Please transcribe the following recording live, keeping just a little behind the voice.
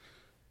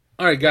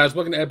All right, guys,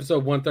 welcome to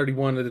episode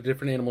 131 of the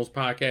Different Animals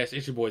Podcast.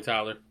 It's your boy,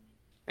 Tyler.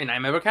 And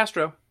I'm Ever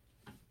Castro.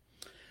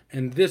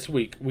 And this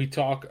week, we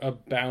talk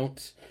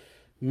about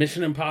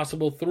Mission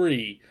Impossible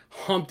 3.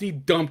 Humpty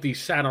Dumpty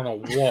sat on a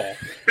wall.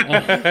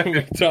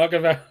 We talk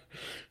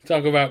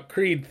about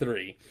Creed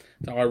 3.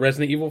 Talk about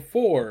Resident Evil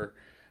 4.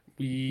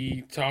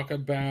 We talk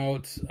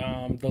about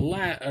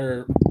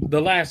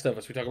The Last of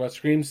Us. We talk about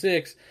Scream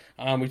 6.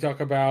 We talk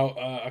about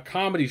a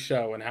comedy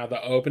show and how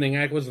the opening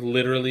act was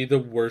literally the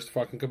worst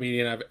fucking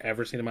comedian I've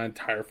ever seen in my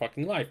entire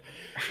fucking life.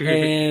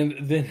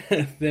 And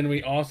then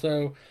we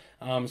also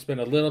spend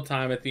a little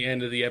time at the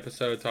end of the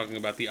episode talking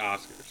about the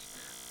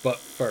Oscars. But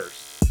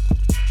first,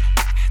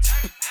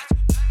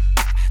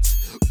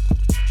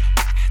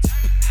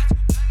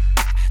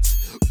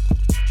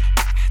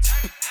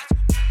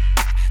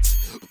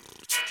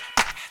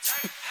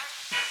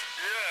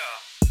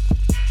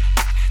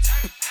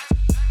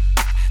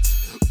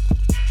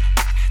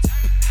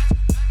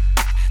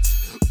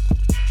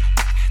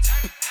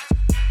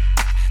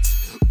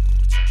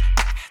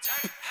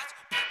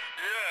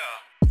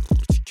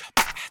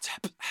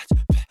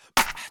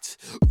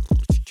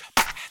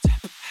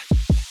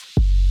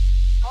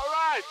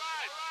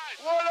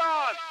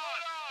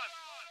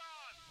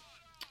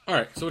 all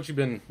right. So what you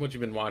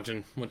been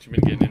watching? What you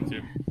been getting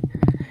into?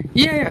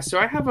 Yeah. So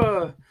I have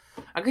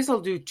I guess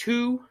I'll do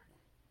two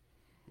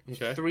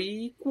Okay.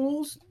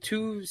 threequels,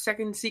 2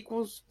 second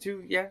sequels,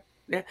 yeah.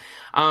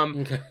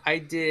 Okay. I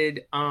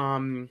did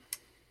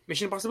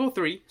Mission Impossible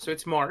 3, so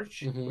it's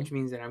March, Mhm. which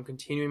means that I'm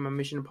continuing my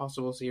Mission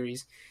Impossible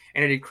series,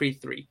 and I did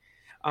Creed 3.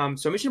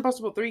 So Mission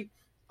Impossible 3,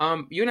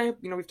 you and I,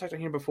 we've talked on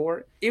here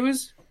before. It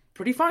was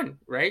pretty fun,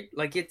 right?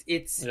 Like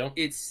it's Yep.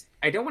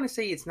 I don't want to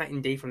say it's night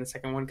and day from the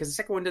second one, because the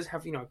second one does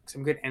have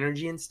some good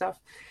energy and stuff,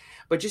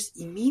 but just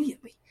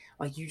immediately,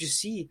 like, you just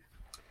see.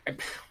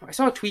 I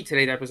saw a tweet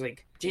today that was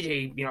like,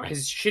 JJ,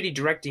 his shitty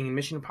directing in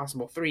Mission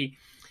Impossible 3,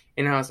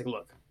 and I was like,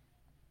 look,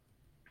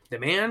 the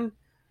man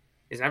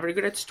is not very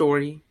good at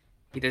story.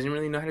 He doesn't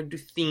really know how to do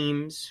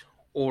themes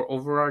or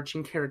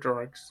overarching character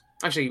arcs.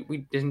 Actually, he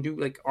doesn't do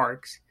like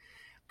arcs,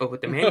 but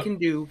what the man can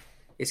do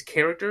is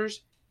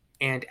characters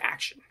and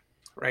action,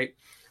 right?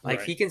 Like,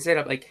 Right. he can set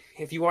up, like,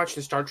 if you watch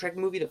the Star Trek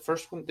movie, the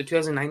first one, the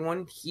 2009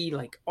 one, he,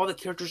 like, all the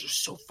characters are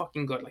so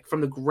fucking good. Like,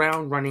 from the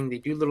ground running, they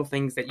do little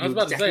things that you I was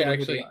about exactly to say, know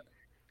who they actually, are.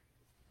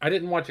 I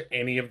didn't watch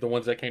any of the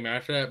ones that came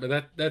after that,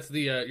 but that's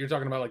the you're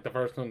talking about, like, the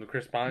first one with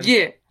Chris Pine.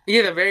 Yeah,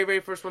 the very, very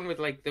first one with,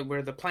 like,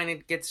 where the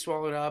planet gets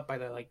swallowed up by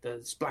the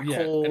black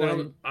hole.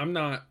 And I'm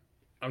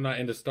not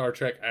into Star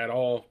Trek at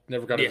all.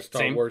 Never got into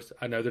Star same. Wars.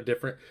 I know they're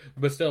different,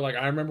 but still, like,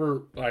 I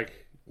remember, like,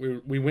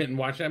 we went and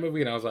watched that movie,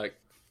 and I was like,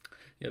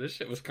 yeah, this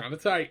shit was kind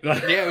of tight. Yeah,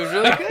 it was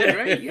really good,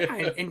 right?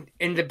 Yeah,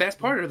 and the best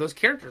part are those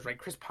characters, right?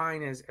 Chris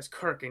Pine as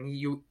Kirk, and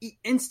you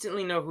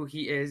instantly know who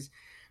he is.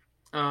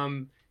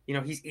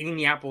 He's eating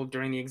the apple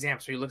during the exam,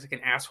 so he looks like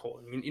an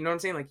asshole. I mean, you know what I'm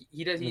saying? Like,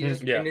 he does.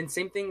 Yeah. And then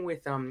same thing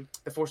with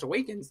The Force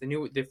Awakens,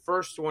 the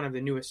first one of the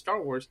newest Star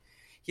Wars.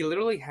 He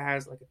literally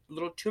has like a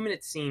little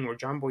 2-minute scene where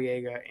John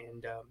Boyega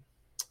and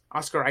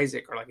Oscar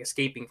Isaac are like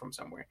escaping from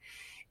somewhere,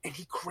 and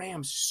he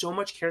crams so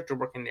much character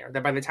work in there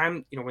that by the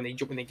time when they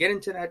get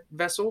into that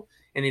vessel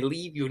and they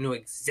leave, you know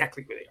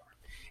exactly who they are.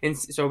 And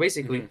so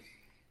basically,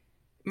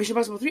 Mission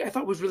Impossible 3 I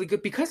thought was really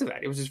good because of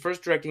that. It was his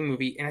first directing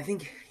movie, and I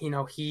think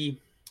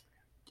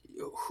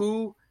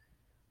who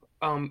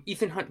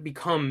Ethan Hunt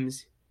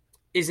becomes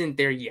isn't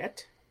there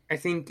yet. I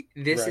think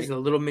this is a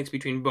little mix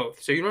between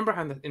both. So you remember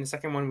how in the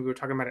second one we were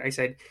talking about it, I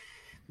said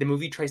the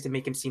movie tries to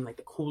make him seem like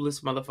the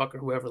coolest motherfucker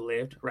who ever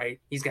lived, right?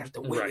 He's got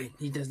the women,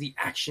 he does the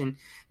action.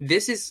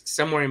 This is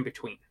somewhere in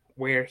between,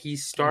 where he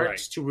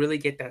starts to really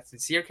get that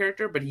sincere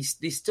character, but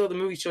the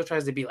movie still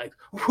tries to be like,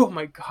 oh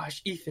my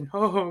gosh, Ethan,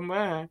 oh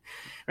man,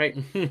 right?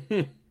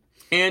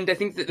 And I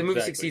think that the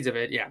movie succeeds of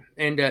it, yeah.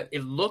 And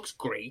it looks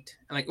great.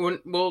 Like,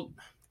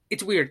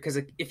 it's weird because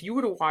if you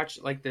were to watch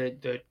like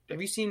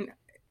have you seen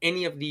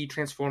any of the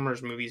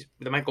Transformers movies,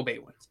 the Michael Bay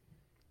ones?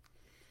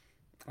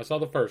 I saw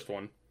the first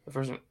one. The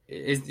first one do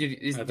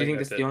you think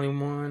that's the only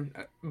one?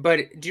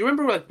 But do you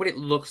remember like what it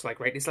looks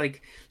like? Right, it's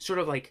like sort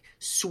of like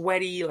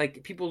sweaty.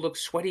 Like, people look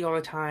sweaty all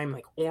the time,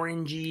 like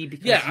orangey.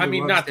 Because I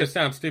mean, not to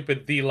sound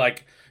stupid,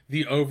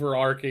 the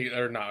overarching,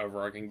 or not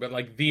overarching, but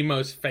like the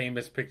most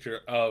famous picture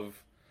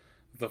of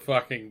the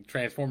fucking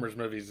Transformers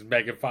movies is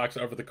Megan Fox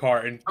over the car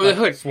and the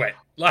hood. Sweat.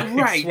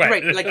 Right.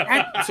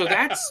 Like, so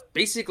that's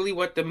basically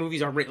what the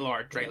movies are writ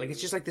large, right? Like,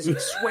 it's just like this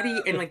sweaty,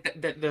 and like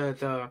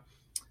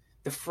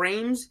the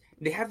frames,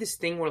 they have this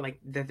thing where like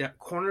the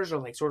corners are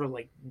like sort of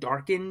like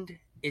darkened.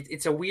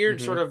 It's a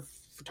weird sort of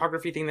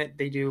photography thing that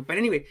they do. But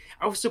anyway,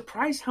 I was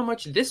surprised how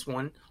much this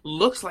one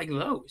looks like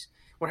those.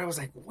 Where I was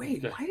like,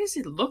 wait, why does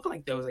it look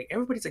like those? Like,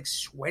 everybody's like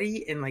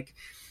sweaty and like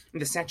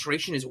the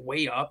saturation is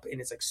way up and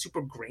it's like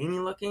super grainy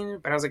looking.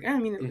 But I was like, I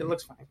mean, it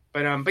looks fine.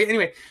 But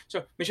anyway,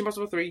 so Mission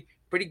Impossible 3,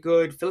 pretty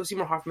good. Philip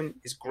Seymour Hoffman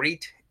is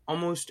great.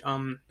 Almost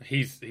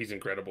he's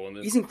incredible in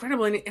this. He's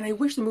incredible in it, and I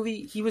wish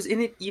he was in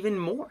it even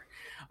more.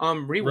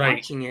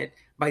 Rewatching it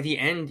by the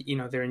end,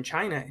 they're in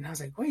China, and I was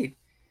like, wait,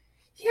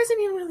 he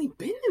hasn't even really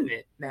been in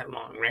it that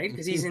long, right?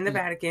 Because he's in the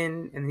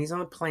Vatican, and then he's on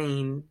the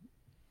plane,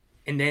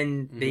 and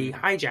then they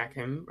hijack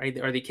him, right?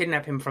 Or they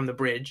kidnap him from the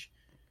bridge.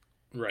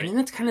 Right. And then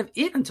that's kind of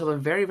it until the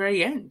very,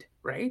 very end,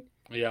 right?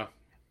 Yeah.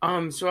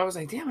 So I was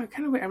like, damn,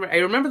 I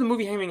remember the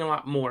movie having a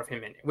lot more of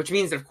him in it, which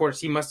means that, of course,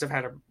 he must have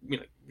had a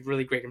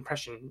really great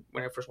impression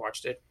when I first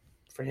watched it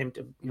for him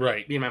to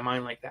be in my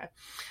mind like that.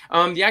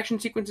 The action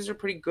sequences are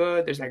pretty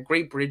good. There's that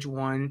great bridge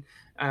one.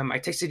 I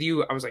texted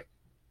you. I was like,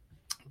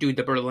 dude,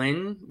 the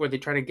Berlin, where they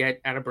try to get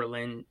out of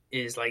Berlin,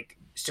 is like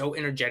so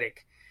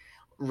energetic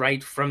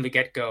right from the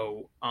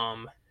get-go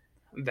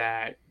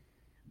that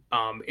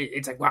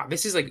it's like, wow,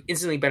 this is like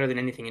instantly better than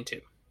anything in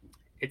 2.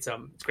 It's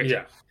great.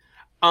 Yeah.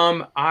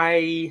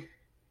 I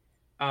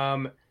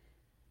was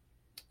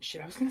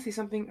gonna say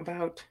something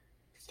about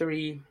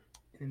 3 and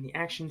then the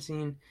action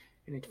scene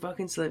and it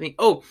fucking slipped me.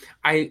 Oh,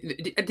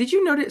 did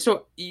you notice?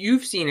 So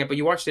you've seen it, but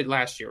you watched it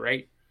last year,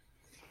 right?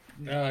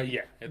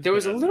 Yeah. There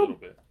was a little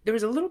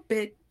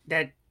bit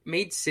that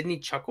made Sydney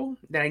chuckle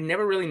that I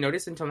never really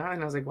noticed until now,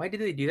 and I was like, why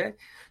did they do that?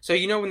 So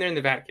when they're in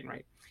the Vatican,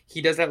 right?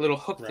 He does that little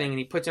hook thing and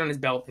he puts it on his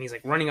belt and he's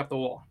like running up the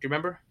wall. Do you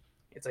remember?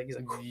 He's like,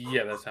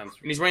 yeah, that sounds.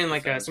 And he's wearing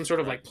like some sort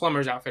of like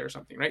plumber's outfit or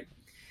something, right?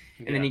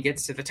 And then he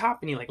gets to the top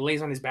and he like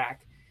lays on his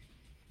back.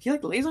 He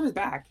like lays on his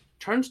back,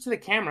 turns to the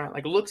camera,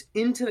 like looks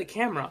into the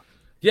camera.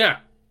 Yeah.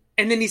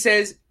 And then he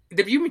says,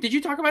 "Did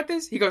you talk about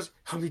this?" He goes,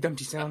 "Humpty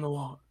Dumpty sat on the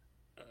wall."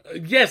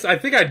 Yes, I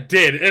think I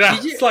did, and I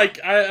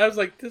was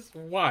like, "This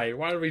why?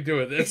 Why are we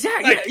doing this?"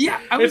 Exactly. Like,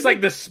 yeah. It's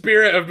like the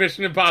spirit of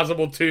Mission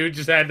Impossible 2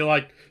 just had to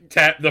like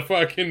tap the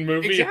fucking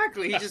movie.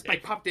 Exactly. He just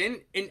like popped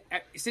in, and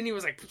Sydney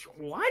was like,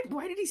 "What?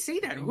 Why did he say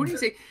that? Who did he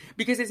say?"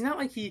 Because it's not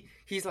like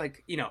he's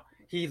like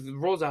he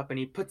rolls up and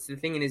he puts the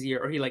thing in his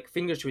ear, or he like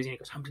fingers to his ear and he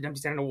goes, "Humpty Dumpty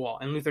sat on the wall."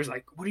 And Luther's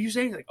like, "What are you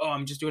saying?" He's like, "Oh,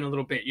 I'm just doing a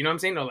little bit." You know what I'm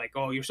saying? Or like,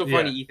 "Oh, you're so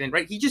funny, Ethan."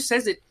 Right? He just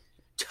says it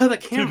to the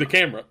camera. To the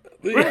camera.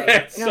 Right. Yeah,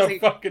 it's so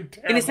like, fucking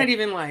terrible. And it's not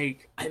even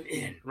like, "I'm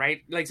in,"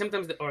 right? Like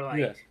sometimes, or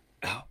like,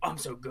 "Oh, I'm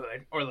so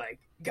good," or like,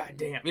 "God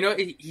damn."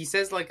 He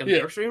says like a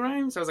nursery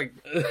rhyme. So I was like,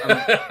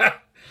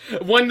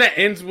 one that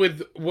ends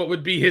with what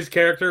would be his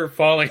character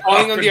falling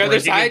on the other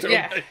side.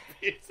 Yeah.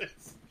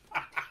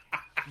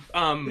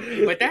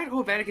 But But that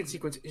whole Vatican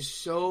sequence is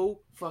so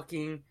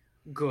fucking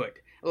good.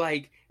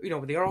 Like,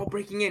 they're all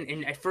breaking in,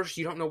 and at first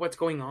you don't know what's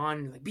going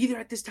on. Like, be there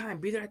at this time,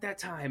 be there at that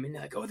time, and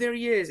they're like, oh, there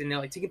he is, and they're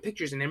like taking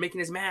pictures, and they're making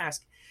his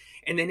mask.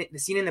 And then the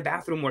scene in the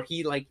bathroom where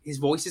he like his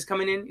voice is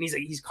coming in, and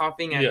he's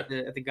coughing at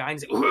the guy, and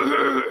he's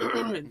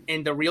like,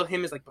 and the real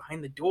him is like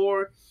behind the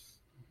door.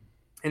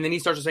 And then he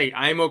starts to say,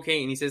 "I'm okay,"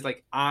 and he says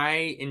like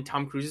 "I" in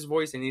Tom Cruise's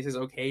voice, and he says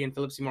 "okay" in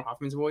Philip Seymour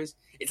Hoffman's voice.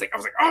 It's like I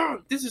was like, "Oh,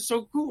 this is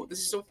so cool! This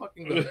is so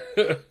fucking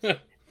good."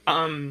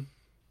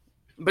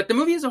 But the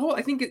movie as a whole,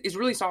 I think, is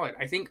really solid.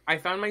 I think I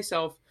found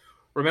myself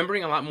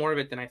remembering a lot more of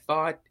it than I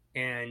thought,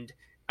 and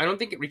I don't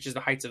think it reaches the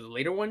heights of the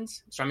later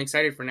ones. So I'm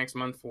excited for next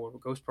month for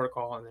Ghost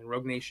Protocol and then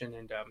Rogue Nation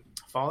and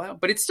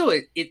Fallout. But it's still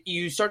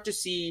you start to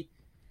see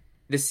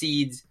the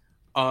seeds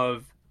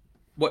of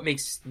what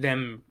makes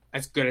them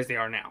as good as they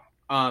are now.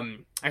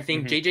 I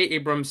think J.J.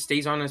 Abrams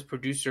stays on as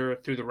producer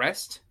through the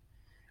rest.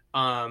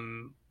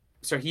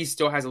 So he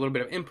still has a little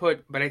bit of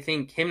input, but I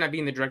think him not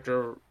being the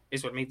director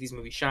is what made these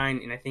movies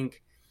shine. And I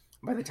think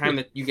by the time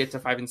that you get to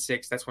 5 and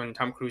 6, that's when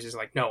Tom Cruise is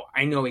like, no,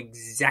 I know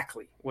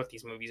exactly what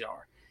these movies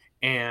are.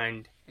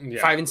 And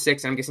 5 and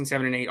 6, and I'm guessing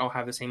 7 and 8 all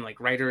have the same like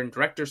writer and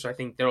director. So I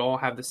think they'll all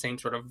have the same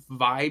sort of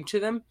vibe to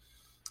them.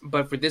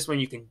 But for this one,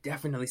 you can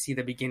definitely see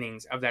the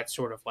beginnings of that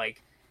sort of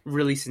like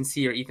really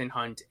sincere Ethan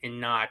Hunt,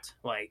 and not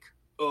like,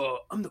 "Oh,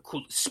 I'm the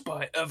coolest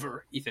spy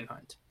ever," Ethan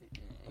Hunt.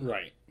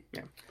 Right.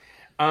 Yeah.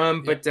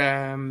 But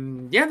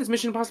there's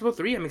Mission Impossible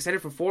 3. I'm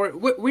excited for 4.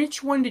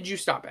 Which one did you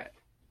stop at?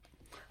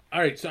 All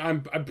right, so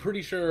I'm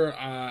pretty sure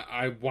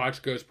I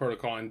watched Ghost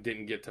Protocol and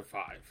didn't get to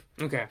 5.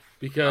 Okay.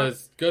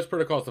 Because Ghost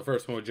Protocol is the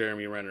first one with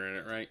Jeremy Renner in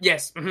it, right?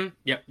 Yes. Mm-hmm.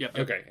 Yep.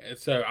 Okay,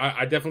 so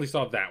I definitely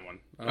saw that one.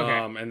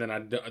 Okay. And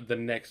then the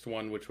next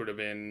one, which would have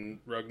been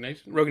Rogue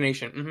Nation. Rogue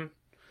Nation. Mm-hmm.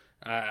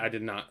 I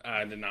did not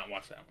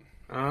watch that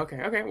one.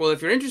 Okay. Well,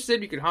 if you're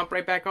interested, you could hop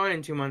right back on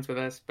in 2 months with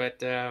us.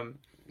 But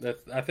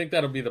I think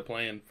that'll be the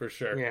plan for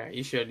sure. Yeah,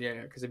 you should.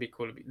 Yeah, because it'd be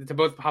cool to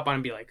both hop on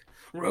and be like,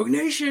 Rogue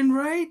Nation,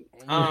 right?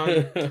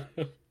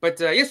 But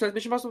so that's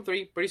Mission Impossible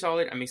 3, pretty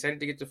solid. I'm excited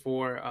to get to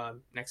 4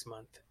 next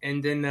month.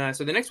 And then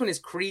so the next one is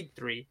Creed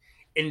 3,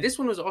 and this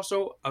one was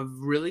also a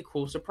really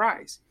cool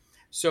surprise.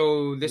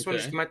 So this one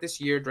just came out this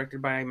year,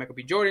 directed by Michael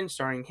B. Jordan,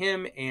 starring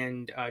him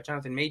and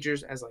Jonathan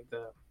Majors as like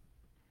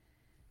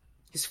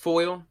his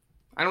foil.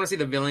 I don't want to say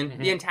the villain,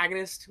 the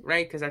antagonist,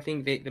 right? Because I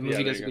think the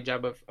movie does a good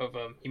job of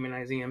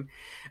humanizing him.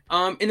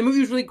 And the movie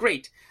was really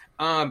great.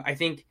 I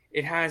think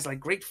it has like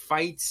great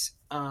fights.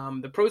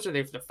 The pros are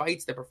there for the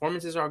fights. The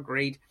performances are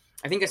great.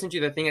 I think I sent you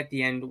the thing at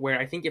the end where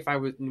I think if I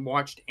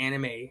watched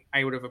anime,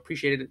 I would have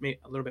appreciated it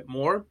a little bit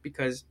more,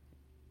 because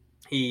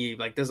he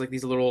like does like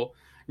these little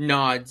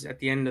nods at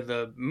the end of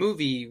the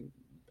movie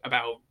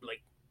about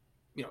like,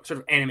 sort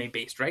of anime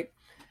based, right?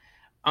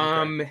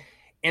 And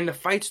the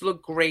fights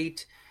look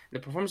great. The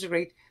performance is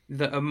great.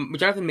 The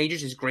Jonathan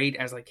Majors is great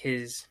as like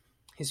his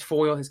his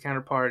foil, his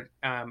counterpart.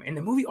 And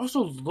the movie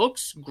also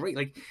looks great.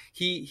 Like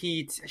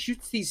he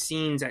shoots these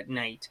scenes at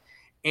night,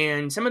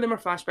 and some of them are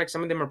flashbacks,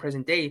 some of them are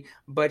present day,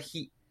 but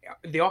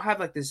they all have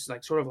like this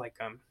like sort of like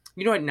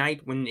at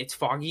night when it's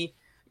foggy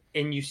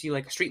and you see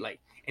like a street light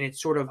and it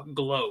sort of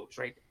glows,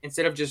 right?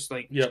 Instead of just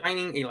like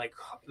shining a like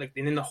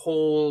and then the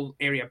whole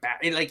area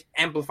it like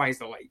amplifies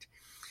the light.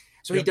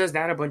 So he does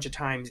that a bunch of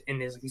times,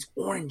 and there's like these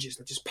oranges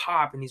that just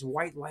pop and these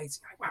white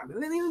lights. Like, wow,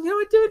 you know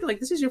what, dude?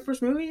 Like, this is your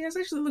first movie? This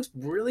actually looks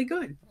really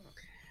good.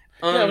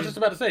 I was just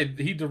about to say,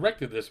 he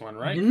directed this one,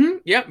 right? Mm-hmm.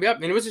 Yep.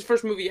 And it was his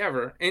first movie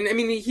ever. And I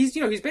mean, he's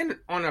been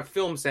on a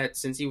film set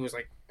since he was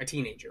like a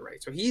teenager,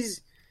 right? So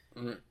he's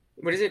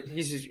what is it?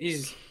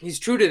 He's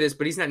true to this,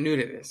 but he's not new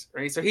to this,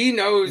 right? So he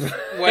knows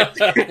what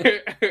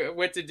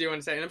what to do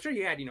on set. And I'm sure he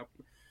had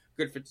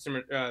good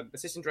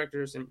assistant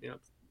directors and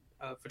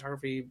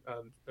photography,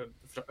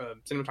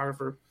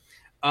 cinematographer.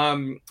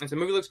 And so the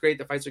movie looks great.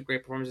 The fights are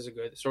great. Performances are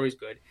good. The story's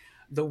good.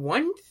 The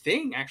one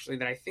thing actually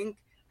that I think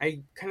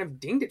I kind of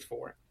dinged it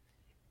for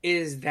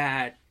is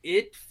that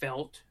it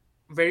felt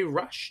very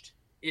rushed.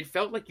 It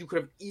felt like you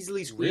could have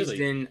easily squeezed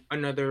in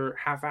another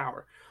half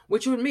hour,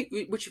 which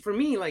for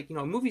me, like,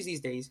 movies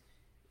these days,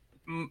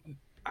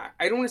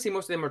 I don't want to say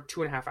most of them are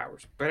 2.5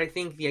 hours, but I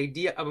think the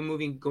idea of a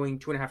movie going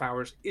 2.5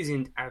 hours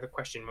isn't out of the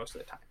question most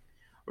of the time.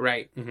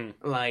 Right.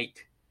 Mm-hmm.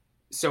 Like,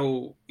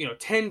 so,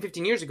 10,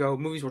 15 years ago,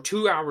 movies were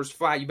 2 hours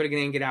flat. You better get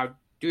in, get out,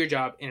 do your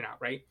job, in and out,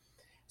 right?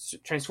 So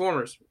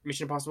Transformers,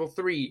 Mission Impossible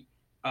 3,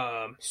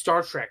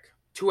 Star Trek,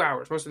 2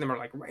 hours. Most of them are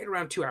like right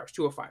around 2 hours,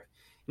 2:05.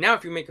 Now,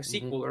 if you make a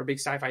sequel or a big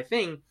sci-fi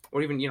thing,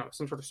 or even,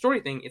 some sort of story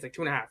thing, it's like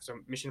 2.5. So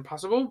Mission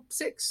Impossible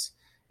 6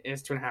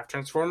 is 2.5.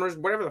 Transformers,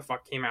 whatever the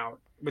fuck came out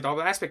with all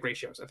the aspect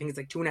ratios, I think it's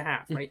like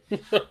 2.5, right?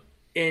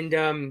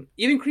 And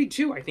even Creed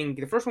 2, I think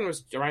the first one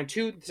was around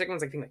 2. The second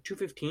one's like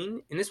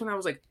 2:15. And this one I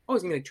was like,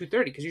 it's going to be like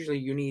 2:30 because usually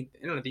you need,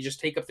 I don't know, they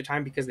just take up the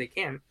time because they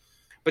can.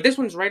 But this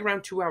one's right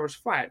around 2 hours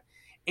flat.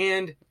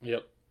 And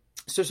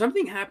so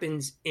something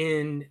happens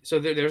so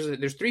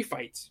there's 3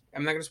 fights.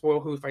 I'm not going to spoil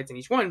who fights in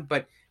each one,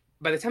 but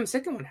by the time the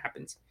second one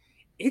happens,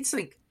 it's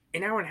like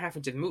an hour and a half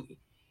into the movie.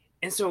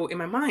 And so in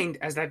my mind,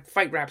 as that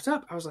fight wraps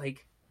up, I was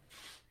like,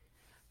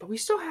 but we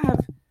still have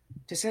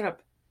to set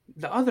up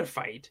the other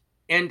fight.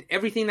 And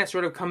everything that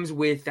sort of comes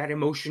with that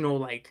emotional,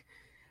 like,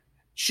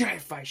 should I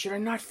fight? Should I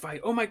not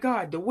fight? Oh my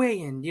God, the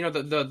weigh-in,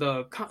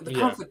 the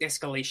conflict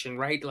escalation,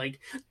 right? Like,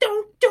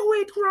 don't do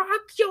it,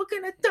 Rock. You're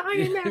gonna die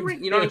in that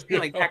ring. You know what I'm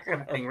saying? Like that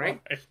kind of thing, right?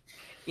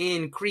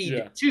 In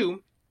Creed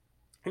 2,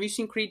 have you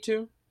seen Creed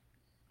 2?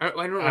 I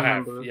don't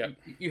remember.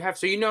 You have,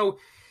 so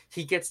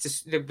he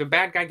gets the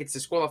bad guy gets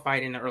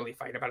disqualified in the early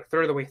fight about a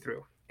third of the way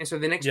through, and so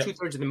the next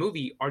 2/3 of the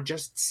movie are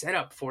just set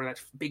up for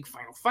that big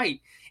final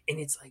fight, and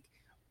it's like,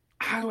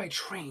 how do I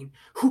train?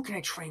 Who can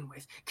I train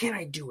with? Can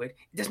I do it?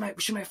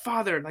 Should my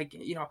father,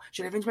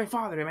 should I avenge my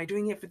father? Am I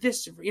doing it for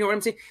this? You know what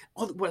I'm saying?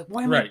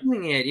 Why am I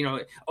doing it?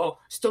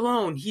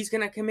 Stallone, he's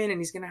going to come in and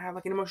he's going to have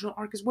like an emotional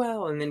arc as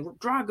well. And then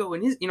Drago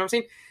and his, you know what I'm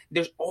saying?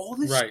 There's all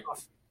this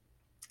stuff.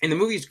 And the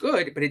movie's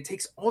good, but it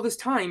takes all this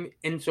time.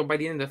 And so by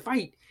the end of the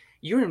fight,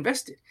 you're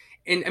invested.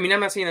 And I mean,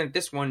 I'm not saying that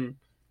this one,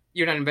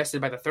 you're not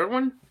invested by the third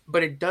one,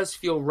 but it does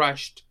feel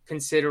rushed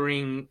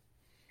considering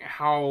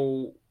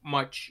how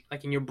much,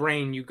 like, in your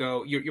brain you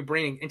go, your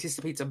brain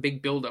anticipates a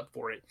big buildup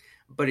for it,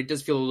 but it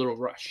does feel a little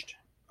rushed.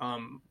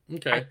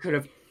 I could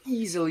have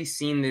easily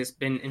seen this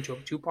been into a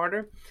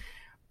 2-parter,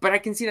 but I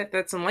can see that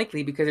that's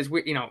unlikely because it's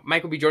weird.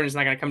 Michael B. Jordan is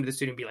not going to come to the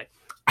studio and be like,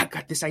 I've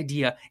got this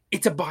idea.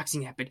 It's a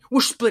boxing epic.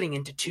 We're splitting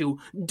into 2,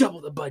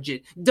 double the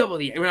budget, double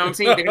the. You know what I'm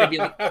saying? They're going to be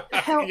like, get the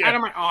hell out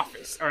of my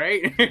office. All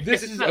right.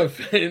 This is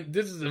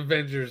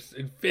Avengers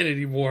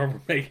Infinity War.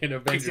 We're making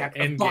Avengers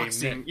Endgame.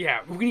 Boxing. Yeah,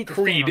 we need to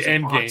Creed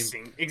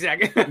Endgame.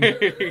 Exactly.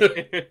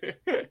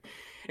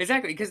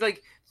 Exactly. Because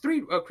like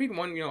Creed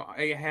 1,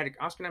 I had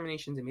Oscar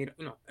nominations and made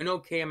an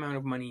okay amount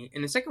of money,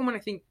 and the second one I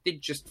think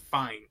did just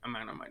fine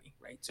amount of money.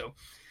 Right. So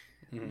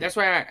that's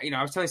why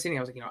I was telling Sydney,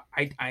 I was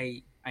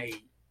like,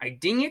 I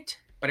ding it,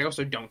 but I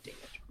also don't ding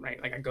it, right?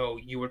 Like I go,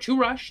 you were too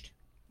rushed,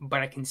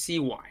 but I can see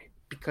why.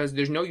 Because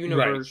there's no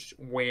universe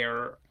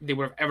where they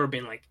would have ever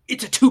been like,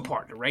 it's a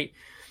 2-parter, right?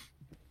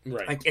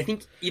 Right. Like, I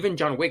think even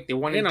John Wick, they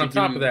wanted to on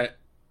top of that...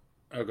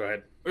 Oh, go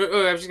ahead. I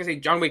was just going to say,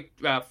 John Wick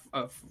 4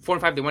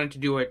 and 5, they wanted to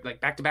do it like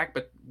back-to-back,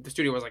 but the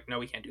studio was like, no,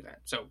 we can't do that.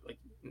 So, like,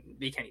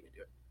 they can't even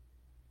do it.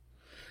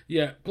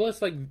 Yeah,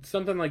 plus, like,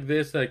 something like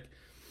this, like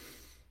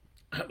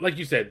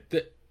you said,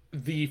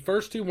 the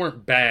first 2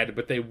 weren't bad,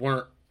 but they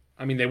weren't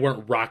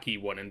Rocky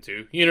 1 and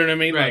 2. You know what I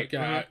mean? Right.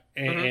 Like,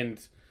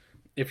 and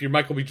if you're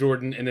Michael B.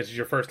 Jordan and this is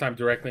your first time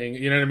directing,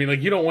 you know what I mean?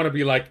 Like, you don't want to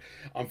be like,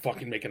 I'm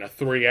fucking making a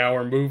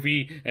 3-hour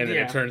movie, and then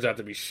it turns out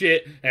to be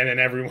shit, and then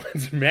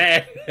everyone's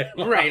mad.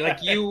 Right.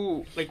 Like,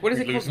 what is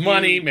it called? Lose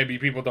money. Maybe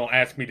people don't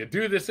ask me to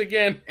do this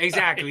again.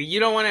 Exactly. You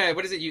don't want to,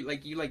 what is it?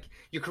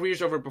 Your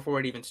career's over before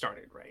it even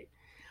started, right?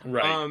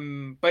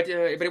 Right. But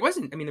it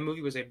wasn't. I mean, the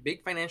movie was a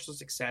big financial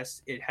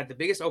success. It had the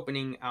biggest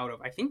opening out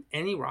of, I think,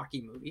 any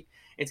Rocky movie.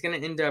 It's going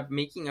to end up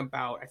making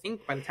about, I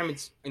think, by the time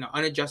it's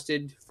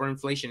unadjusted for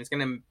inflation, it's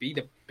going to be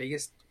the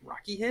biggest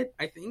Rocky hit.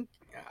 I think.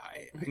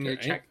 I need to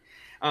check.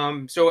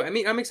 So I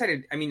mean, I'm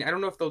excited. I mean, I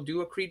don't know if they'll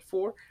do a Creed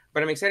 4,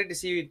 but I'm excited to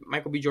see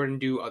Michael B. Jordan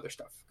do other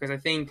stuff because I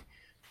think,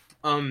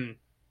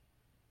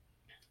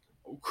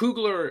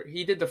 Coogler,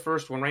 he did the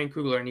first one, Ryan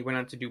Coogler, and he went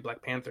on to do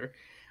Black Panther.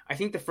 I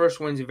think the first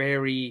one's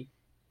very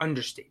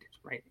understated,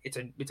 right? It's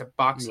a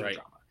boxing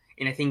drama,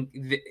 and I think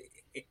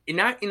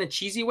not in a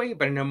cheesy way,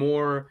 but in a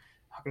more,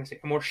 how can I say,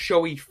 a more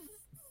showy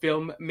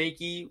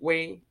filmmaking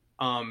way.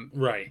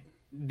 Right.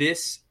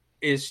 This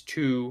is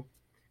to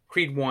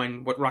Creed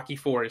 1 what Rocky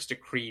 4 is to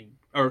Creed,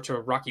 or to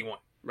Rocky 1,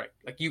 right?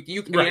 Like you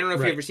I don't know if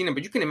you've ever seen them,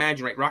 but you can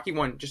imagine, right? Rocky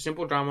 1, just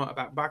simple drama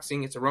about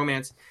boxing. It's a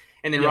romance.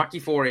 And then Rocky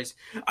 4 is,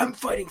 I'm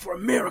fighting for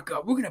America.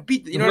 We're going to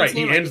beat the, what I'm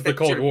saying? He ends the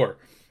Cold War.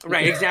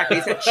 Right, exactly.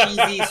 It's that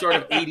cheesy sort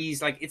of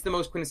 80s, like it's the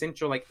most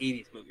quintessential like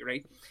 80s movie,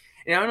 right?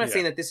 And I'm not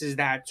saying that this is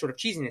that sort of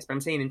cheesiness, but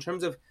I'm saying in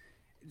terms of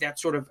that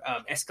sort of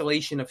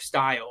escalation of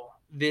style,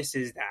 this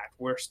is that,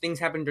 where things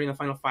happen during the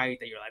final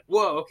fight that you're like,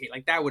 whoa, okay,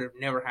 like that would have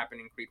never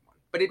happened in Creed 1.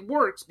 But it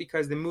works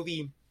because the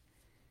movie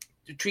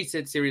treats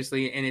it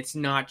seriously and it's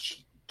not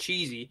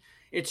cheesy.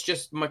 It's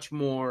just much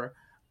more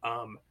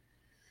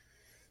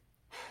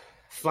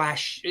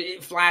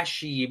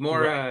flashy,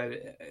 more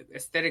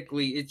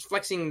aesthetically. It's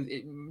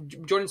flexing.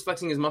 Jordan's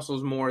flexing his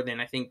muscles more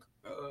than I think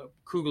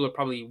Coogler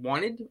probably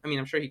wanted. I mean,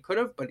 I'm sure he could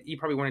have, but he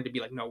probably wanted to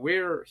be like, no,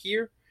 we're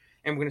here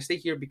and we're going to stay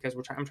here because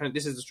I'm trying.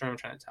 This is the story I'm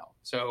trying to tell.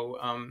 So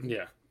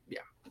yeah.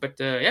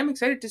 But I'm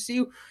excited to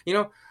see.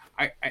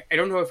 I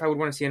don't know if I would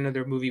want to see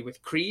another movie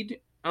with Creed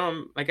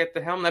like at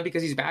the helm. Not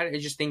because he's bad. I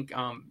just think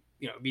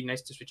it'd be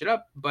nice to switch it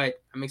up. But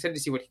I'm excited to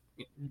see what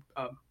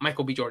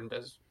Michael B. Jordan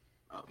does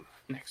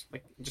next,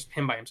 like just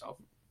him by himself.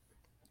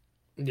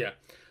 Yeah,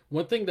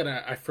 one thing that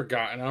I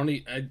forgot, and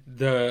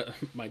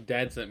my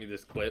dad sent me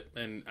this clip,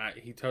 and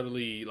he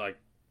totally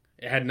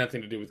it had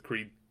nothing to do with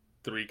Creed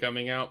 3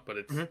 coming out, but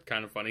it's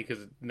kind of funny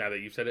because now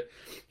that you've said it,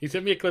 he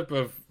sent me a clip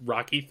of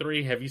Rocky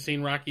 3. Have you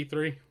seen Rocky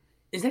 3?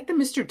 Is that the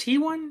Mr. T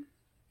one?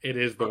 It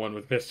is the one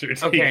with Mr.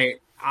 T. Okay,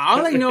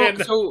 all I know,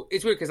 so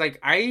it's weird because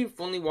I've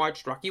only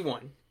watched Rocky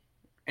 1.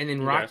 And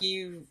then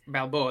Rocky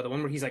Balboa, the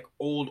one where he's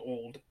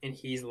old, and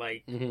he's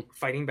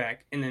fighting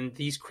back, and then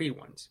these Creed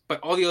ones.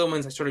 But all the other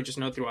ones I sort of just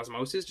know through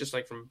osmosis, just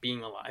from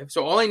being alive.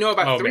 So all I know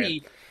about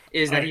 3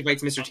 is that he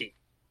fights Mr. T.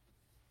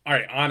 All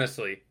right,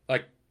 honestly,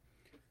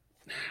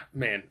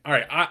 man, all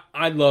right,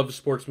 I love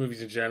sports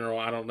movies in general.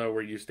 I don't know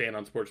where you stand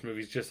on sports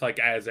movies, just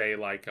as a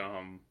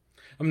I'm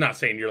not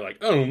saying you're I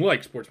don't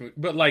like sports movies,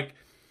 but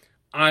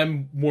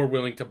I'm more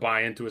willing to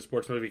buy into a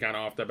sports movie kind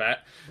of off the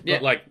bat. Yeah.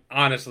 But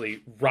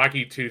honestly,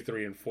 Rocky 2,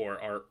 3, and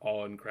 4 are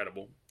all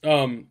incredible.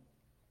 5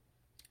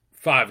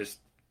 is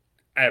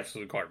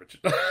absolute garbage.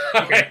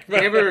 Okay.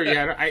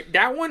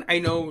 That one I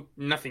know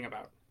nothing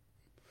about.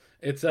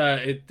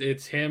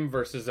 It's him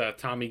versus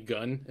Tommy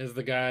Gunn is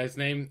the guy's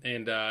name,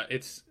 and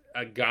it's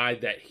a guy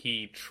that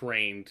he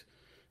trained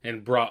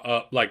and brought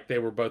up. They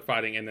were both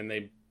fighting, and then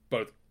they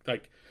both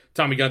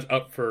Tommy Gunn's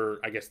up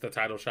for, I guess, the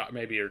title shot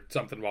maybe or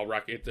something while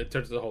Rocky... It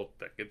turns the whole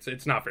thing.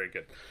 It's not very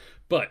good.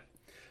 But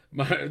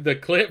the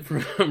clip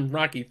from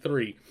Rocky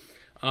 3,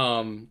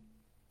 man,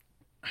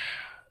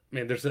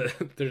 there's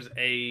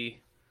a...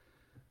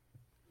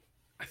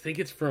 I think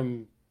it's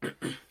from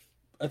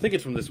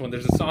this one.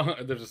 There's a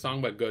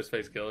song by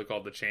Ghostface Killah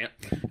called "The Champ,"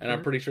 and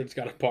I'm pretty sure it's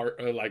got a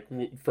part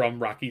from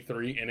Rocky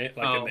 3 in it,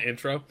 in the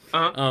intro.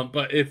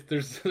 But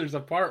there's a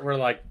part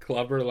where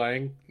Clubber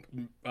Lang,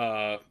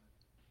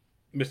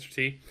 Mr.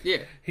 T,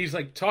 he's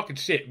talking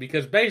shit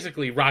because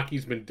basically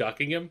Rocky's been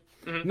ducking him,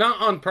 not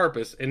on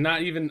purpose, and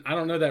not even, I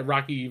don't know that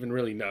Rocky even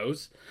really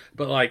knows,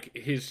 but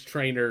his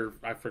trainer,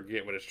 I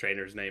forget what his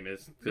trainer's name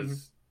is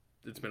because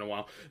it's been a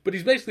while, but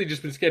he's basically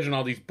just been scheduling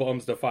all these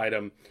bums to fight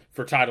him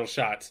for title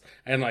shots,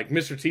 and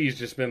Mr. T's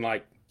just been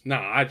nah,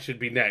 I should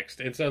be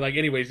next. And so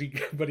anyways, he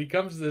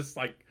comes to this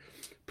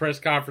press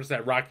conference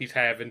that Rocky's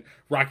having.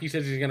 Rocky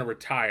says he's gonna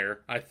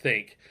retire, I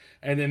think,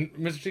 and then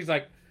Mr. T's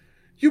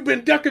you've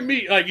been ducking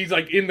me. He's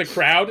in the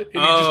crowd and he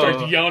just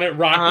starts yelling at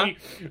Rocky.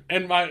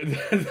 And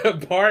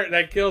the part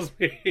that kills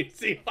me is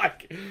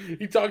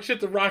he talks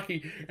shit to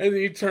Rocky and then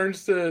he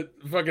turns to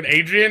fucking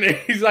Adrian and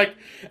he's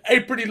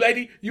hey, pretty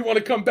lady, you want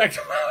to come back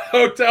to my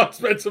hotel and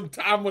spend some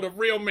time with a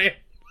real man?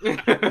 You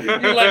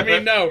let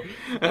me know.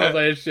 I was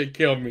this shit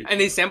killed me. And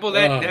they sampled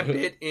that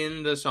bit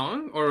in the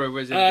song? Or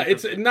was it?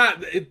 It's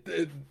not.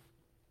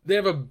 They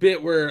have a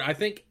bit where I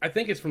think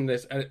it's from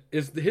this.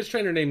 Is his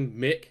trainer named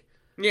Mick?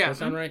 Yeah. Does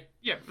that sound right?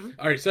 Yeah.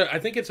 All right, so I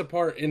think it's a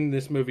part in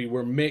this movie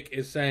where Mick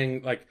is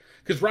saying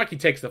because Rocky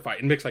takes the fight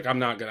and Mick's I'm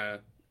not gonna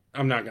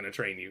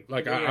train you.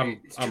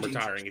 I'm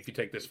retiring if you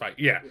take this fight.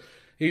 Yeah.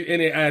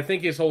 I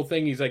think his whole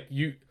thing, he's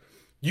you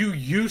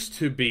used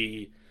to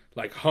be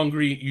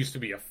hungry, used to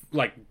be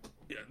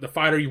the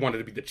fighter, you wanted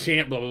to be the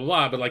champ, blah blah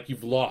blah, but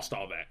you've lost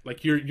all that.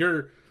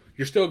 You're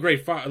you're still a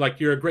great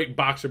you're a great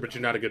boxer, but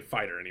you're not a good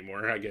fighter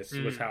anymore. I guess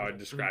was how I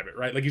describe it,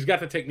 right? Like he's got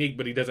the technique,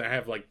 but he doesn't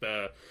have like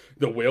the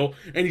will,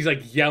 and he's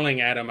like yelling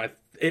at him.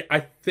 I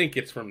think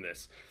it's from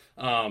this.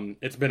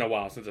 It's been a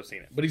while since I've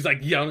seen it, but he's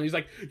like yelling. He's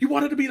like, "You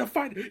wanted to be the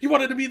fighter. You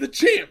wanted to be the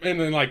champ," and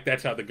then like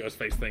that's how the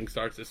Ghostface thing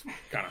starts. It's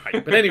kind of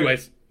hype, but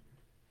anyways.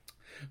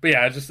 But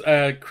yeah, just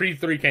Creed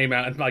 3 came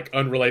out, and like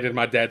unrelated,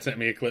 my dad sent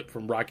me a clip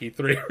from Rocky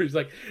 3 where he's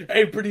like,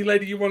 "Hey, pretty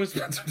lady, you want to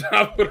spend some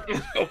time with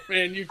a real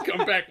man? You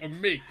come back with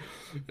me."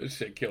 This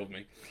shit killed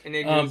me. And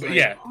then he was like,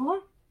 yeah. Huh?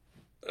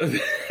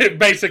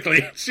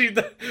 Basically,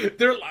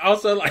 they're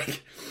also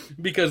like,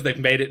 because they've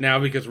made it now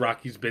because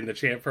Rocky's been the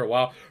champ for a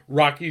while.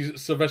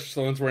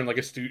 Sylvester Stallone's wearing like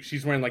a suit.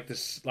 She's wearing like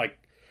this like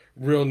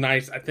real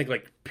nice, I think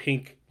like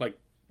pink like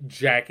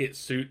jacket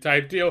suit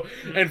type deal,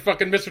 and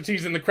fucking Mr.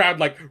 T's in the crowd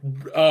like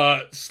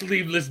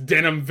sleeveless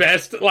denim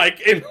vest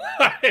like in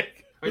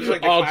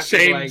like all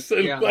chains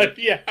like, and like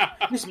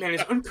this man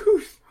is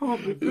uncouth.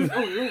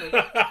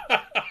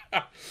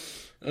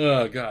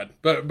 Oh god,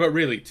 but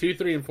really 2,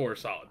 3, and 4 are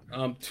solid.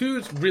 2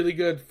 is really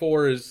good.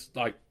 4 is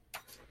like,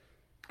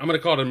 I'm gonna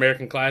call it an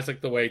American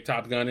classic the way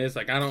Top Gun is.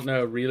 Like I don't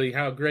know really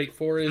how great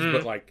 4 is,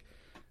 but like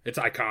it's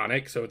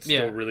iconic, so it's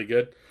still really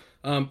good.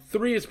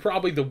 3 is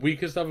probably the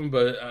weakest of them,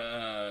 but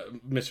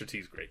Mr.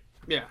 T's great.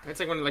 Yeah, it's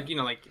like when like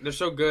they're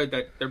so good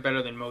that they're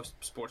better than most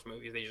sports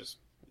movies. They just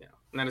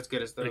not as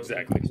good as those.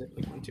 Exactly.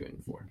 1, 2,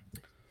 and 4.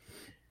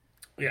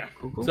 Yeah.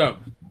 Cool.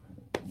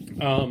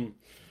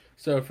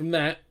 So from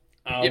that,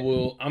 I'm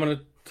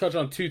gonna touch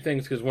on 2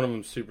 things because one of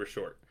them's super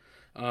short.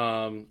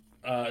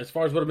 As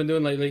far as what I've been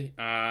doing lately,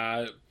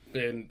 I've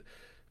been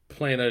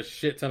playing a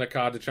shit ton of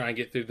COD to try and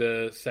get through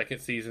the second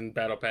season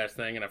Battle Pass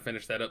thing, and I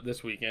finished that up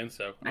this weekend,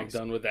 so nice. I'm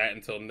done with that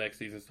until next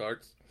season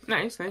starts.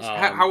 Nice.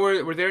 How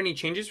were there any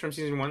changes from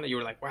season 1 that you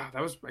were like, wow,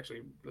 that was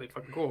actually really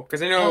fucking cool?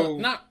 Because I know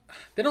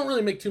they don't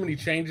really make too many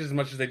changes as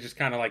much as they just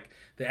kind of like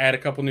they add a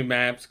couple new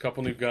maps, a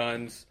couple new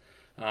guns,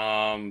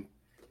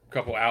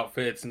 couple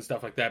outfits and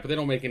stuff like that, but they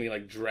don't make any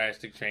like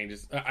drastic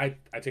changes. I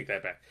take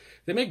that back.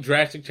 They make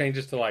drastic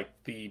changes to like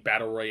the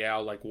battle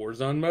royale like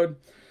Warzone mode.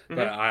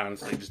 But I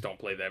honestly just don't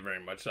play that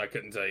very much. So I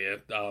couldn't tell you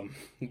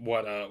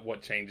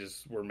what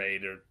changes were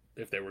made or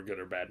if they were good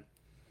or bad.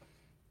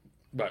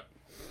 But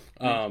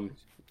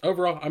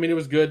overall, I mean, it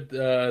was good.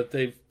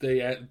 They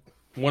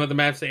one of the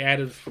maps they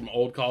added from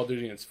old Call of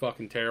Duty, and it's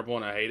fucking terrible,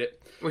 and I hate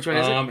it. Which one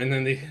is it? And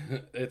then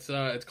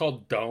it's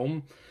called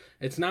Dome.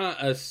 It's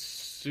not a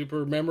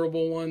super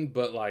memorable one,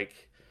 but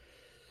like.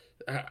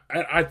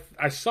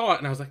 I saw it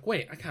and I was like,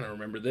 wait, I kind of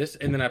remember this.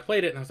 And then I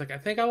played it and I was like, I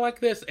think I like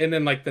this. And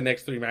then like the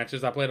next 3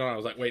 matches I played on, I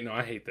was like, wait, no,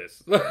 I hate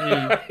this.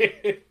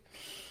 The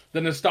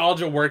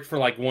nostalgia worked for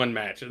like 1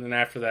 match. And then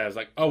after that, I was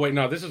like, oh, wait,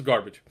 no, this is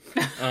garbage.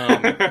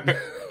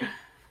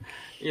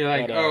 You're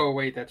like, oh,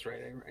 wait, that's right.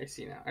 I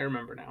see now. I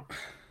remember now.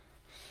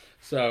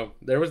 So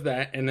there was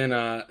that. And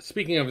then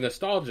speaking of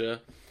nostalgia,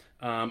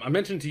 I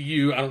mentioned to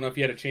you, I don't know if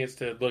you had a chance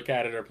to look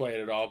at it or play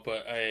it at all,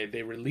 but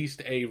they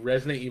released a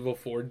Resident Evil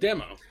 4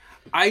 demo.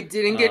 I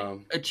didn't get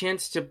a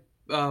chance to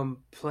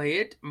play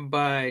it,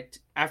 but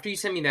after you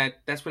sent me that,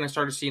 that's when I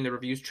started seeing the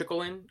reviews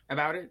trickle in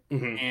about it.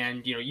 Mm-hmm. And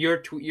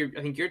I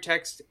think your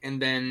text,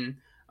 and then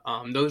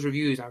those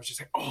reviews, I was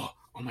just like, oh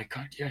my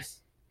god,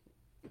 yes.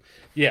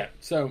 Yeah.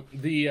 So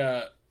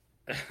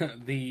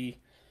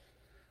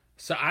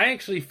so I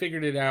actually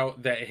figured it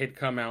out that it had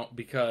come out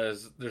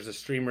because there's a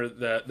streamer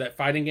that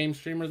fighting game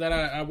streamer that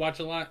I watch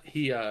a lot.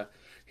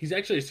 He's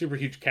actually a super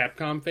huge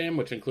Capcom fan,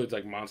 which includes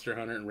like Monster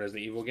Hunter and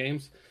Resident Evil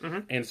games.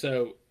 Mm-hmm. And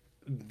so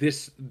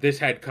this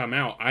had come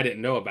out. I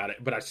didn't know about it,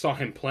 but I saw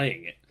him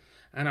playing it,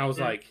 and I was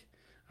like,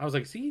 does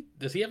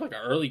he have like an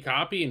early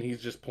copy and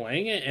he's just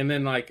playing it? And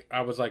then like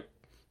I was like,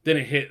 then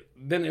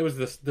it was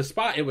the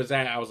spot it was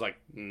at. I was like,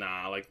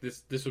 nah, like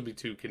this would be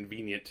too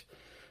convenient,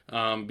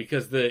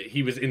 because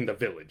he was in the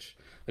village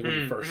like when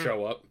you first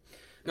show up,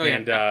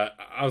 and I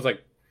was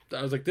like,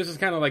 this is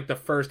kind of like the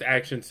first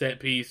action set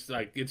piece.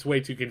 Like, it's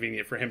way too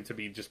convenient for him to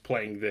be just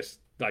playing this,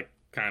 like,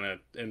 kind of,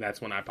 and that's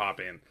when I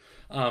pop in.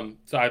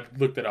 So I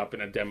looked it up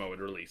and a demo had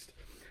released.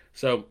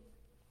 So,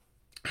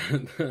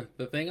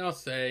 the thing I'll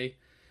say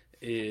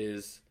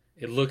is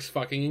it looks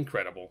fucking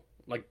incredible,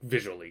 like,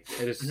 visually.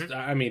 It is,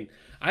 I mean,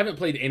 I haven't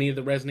played any of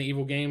the Resident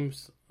Evil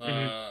games in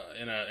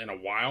a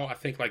while. I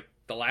think, like,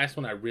 the last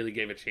one I really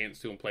gave a chance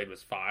to and played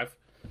was 5.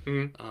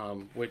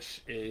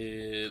 Which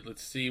is,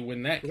 let's see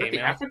when that came out. The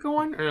Africa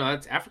one? Or no,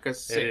 that's Africa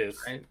 6, it is.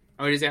 Right?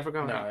 Oh, it is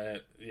Africa? No,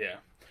 yeah.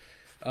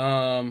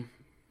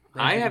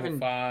 I haven't...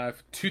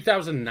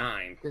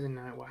 2009.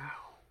 2009, wow.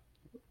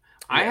 Yes,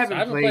 I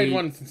haven't played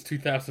one since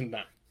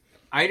 2009.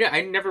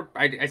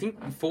 I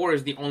think 4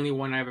 is the only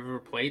one I've ever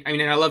played. I mean,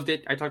 and I loved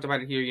it. I talked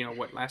about it here,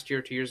 last year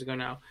or 2 years ago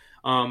now.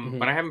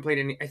 But I haven't played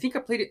any. I think I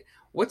played it.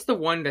 What's the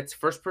one that's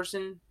first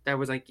person that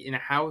was like in a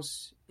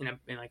house in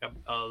like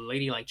a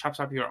lady like chops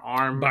off your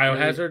arm?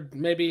 Biohazard,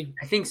 maybe.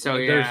 I think so.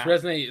 Yeah.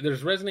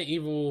 There's Resident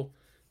Evil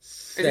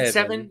 7. Is it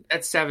 7?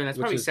 That's 7. That's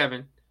probably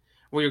 7.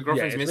 Well, your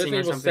girlfriend's it's missing or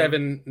Resident Evil something.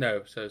 7.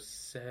 No, so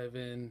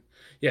 7.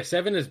 Yeah,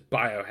 7 is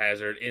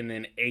Biohazard, and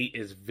then 8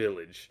 is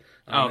Village.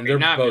 Oh, And okay, they're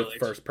not both Village.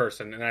 first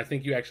person, and I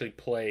think you actually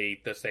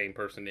play the same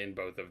person in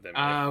both of them.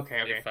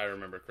 Okay. If I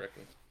remember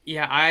correctly.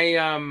 Yeah,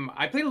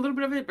 I played a little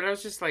bit of it, but I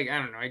was just like, I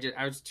don't know.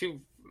 I was too.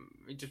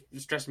 It just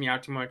stressed me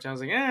out too much. I was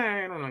like,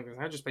 I don't like this.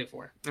 I'll just play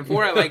 4. And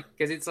 4 I like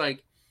because it's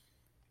like,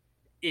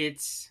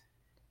 it's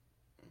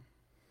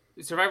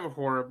survival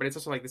horror, but it's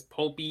also like this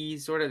pulpy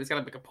sort of. It's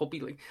got like a pulpy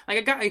like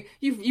a guy.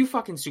 You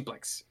fucking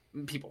suplex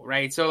people,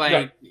 right? So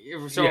like,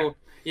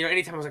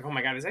 anytime I was like, oh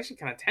my god, it's actually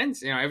kind of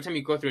tense. Every time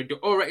you go through a door.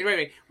 Oh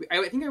right.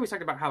 I think I always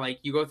talked about how like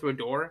you go through a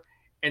door.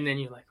 And then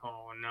you're like,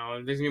 oh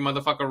no, there's gonna be a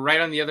motherfucker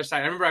right on the other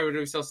side. I remember I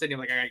was still sitting,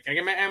 like, I gotta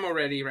get my ammo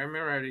ready, right?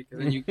 Because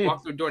then you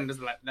walk through a door and does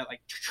that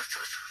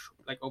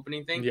like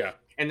opening thing. Yeah.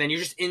 And then you're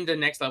just in the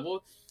next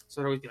level. So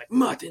it'd always be like,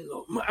 Martin,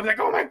 I'm like,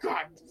 oh my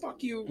god,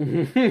 fuck you.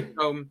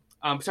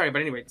 Sorry,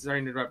 but anyway,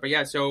 sorry to interrupt. But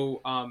yeah, so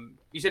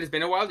you said it's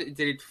been a while. Did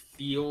it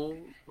feel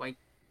like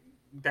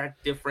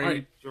that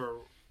different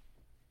or?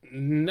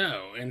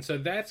 No, and so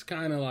that's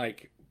kind of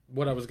like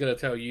what I was gonna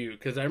tell you,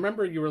 because I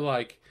remember you were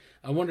like,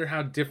 I wonder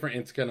how different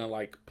it's gonna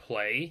like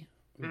play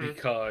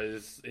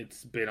because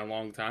it's been a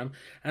long time.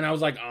 And I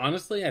was like,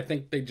 honestly, I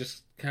think they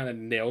just kind of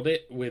nailed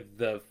it with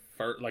the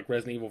like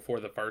Resident Evil 4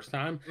 the first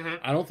time.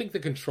 I don't think the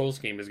control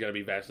scheme is gonna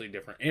be vastly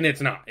different, and it's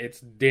not. It's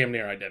damn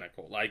near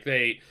identical. Like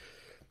they.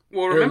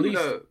 Well,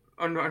 remember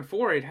on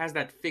 4 it has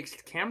that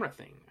fixed camera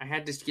thing. I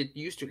had to get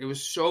used to it. It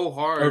was so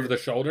hard. Over the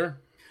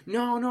shoulder?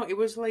 No, it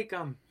was like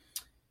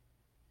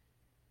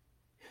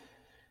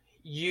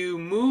you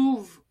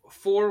move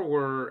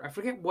forward. I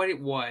forget what it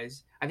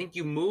was. I think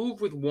you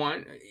move with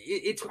one.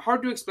 It's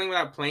hard to explain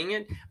without playing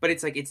it, but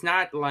it's like it's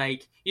not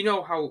like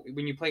how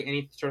when you play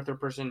any sort of third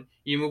person,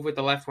 you move with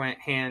the left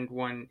hand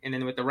one, and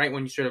then with the right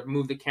one you sort of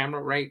move the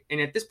camera right. And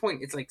at this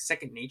point, it's like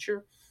second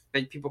nature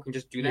that people can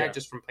just do that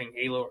just from playing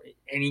Halo or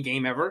any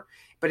game ever.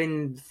 But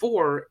in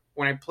 4,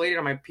 when I played it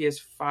on my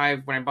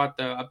PS5, when I bought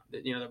the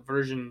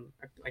version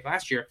like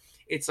last year,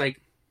 it's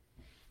like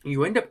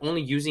you end up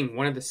only using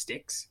one of the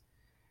sticks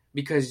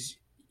because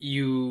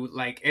you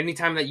like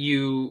anytime that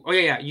you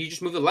you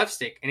just move the left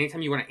stick.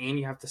 Anytime you want to aim,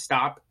 you have to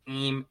stop,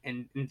 aim,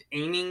 and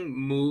aiming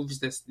moves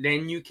this.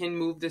 Then you can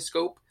move the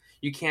scope.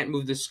 You can't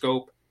move the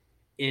scope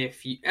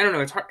if you. I don't know.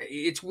 It's hard.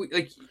 It's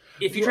like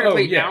if you try to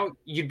play it now,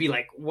 you'd be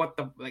like, "What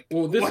the like?"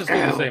 Well, this is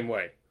the same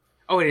way.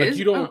 Oh, it is.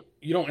 You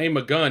don't aim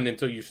a gun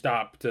until you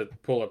stop to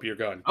pull up your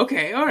gun.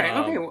 Okay. All right.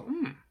 Okay. Well,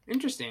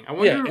 interesting. I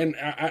wonder.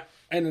 Yeah,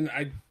 and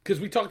I because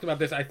we talked about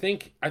this. I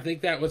think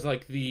that was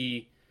like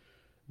the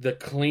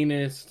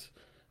cleanest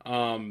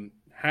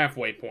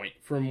halfway point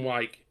from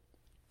like.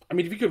 I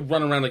mean, if you could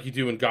run around like you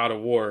do in God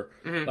of War,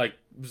 like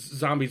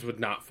zombies would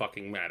not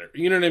fucking matter.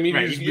 You know what I mean?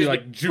 Right. You'd just be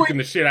like juking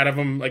the shit out of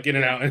them, like in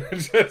and out.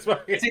 It's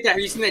like that. Have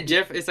you seen that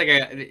GIF? It's like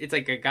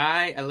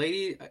a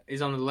lady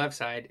is on the left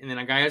side, and then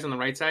a guy is on the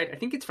right side. I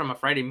think it's from a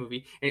Friday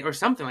movie or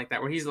something like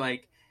that, where he's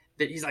like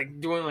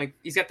doing like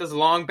he's got those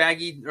long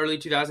baggy early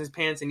 2000s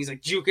pants, and he's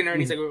like juking her,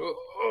 and he's like,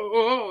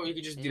 oh, you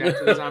could just do that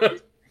to the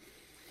zombies.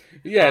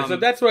 Yeah, so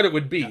that's what it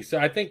would be. Yeah. So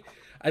I think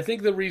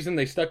the reason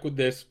they stuck with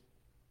this.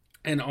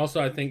 And also,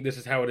 I think this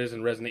is how it is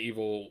in Resident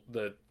Evil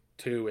the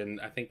 2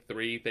 and I think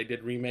 3. They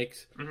did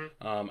remakes.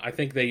 I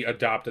think they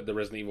adopted the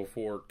Resident Evil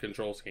 4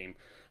 control scheme,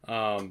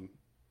 and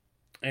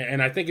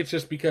I think it's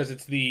just because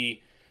it's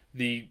the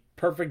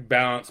perfect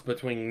balance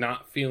between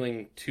not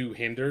feeling too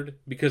hindered.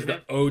 Because the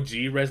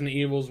OG Resident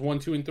Evils 1,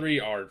 2, and 3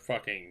 are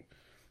fucking.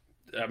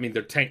 I mean,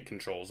 they're tank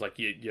controls. Like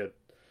you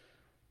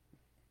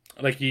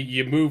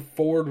move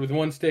forward with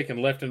one stick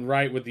and left and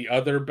right with the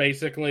other,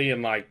 basically,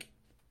 and like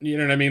you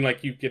know what I mean.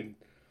 Like you can.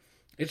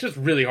 It's just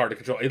really hard to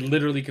control. It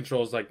literally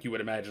controls like you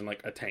would imagine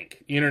like a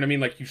tank. You know what I mean?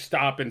 Like you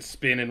stop and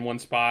spin in one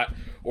spot,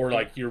 or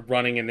like you're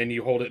running and then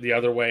you hold it the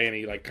other way and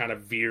he like kind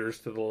of veers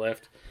to the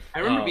left. I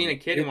remember being a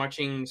kid and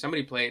watching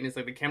somebody play it, and it's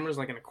like the camera's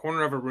like in a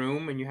corner of a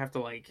room and you have to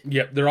like...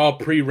 Yep, they're all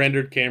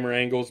pre-rendered camera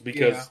angles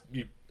because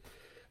you...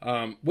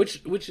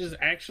 which is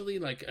actually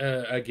like,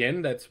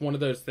 again, that's one of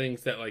those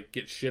things that like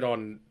get shit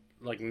on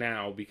like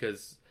now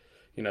because,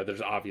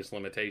 there's obvious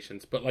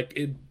limitations. But like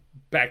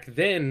back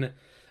then...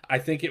 I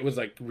think it was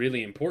like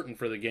really important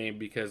for the game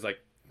because like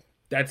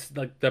that's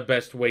like the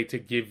best way to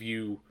give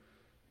you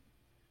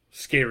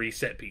scary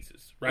set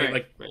pieces,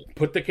 right?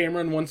 Put the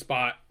camera in one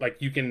spot, like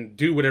you can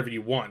do whatever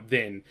you want.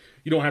 Then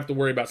you don't have to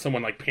worry about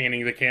someone like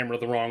panning the camera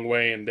the wrong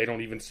way and they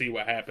don't even see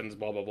what happens.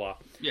 Blah blah blah.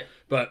 Yeah.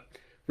 But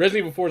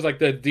Resident Evil 4 is like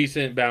the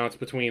decent balance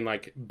between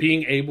like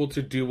being able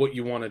to do what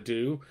you want to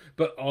do,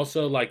 but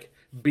also like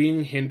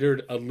being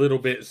hindered a little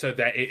bit so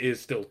that it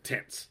is still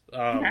tense.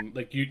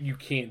 Like you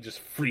can't just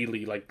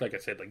freely like I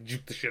said, like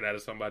juke the shit out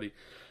of somebody.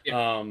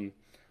 Yeah.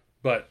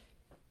 But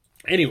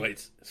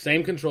anyways,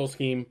 same control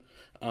scheme.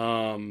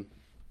 It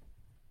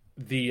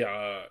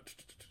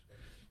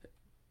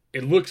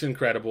looks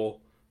incredible.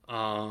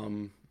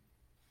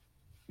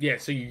 Yeah,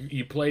 so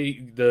you play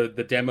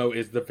the demo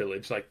is the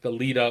village, like the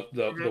lead up,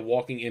 the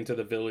walking into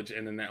the village,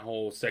 and then that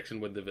whole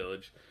section with the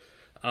village.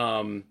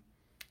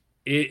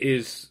 It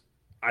is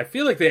I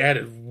feel like they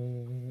added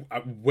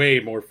way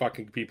more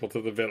fucking people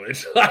to the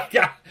village. Like,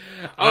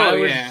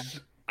 I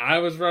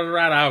was running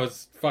around. I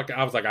was like,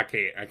 I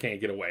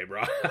can't get away,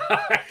 bro.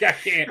 I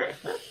can't.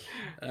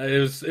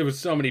 It was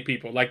so many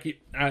people.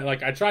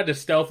 I tried to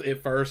stealth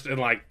it first and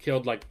like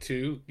killed like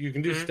 2. You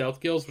can do stealth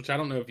kills, which I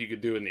don't know if you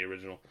could do in the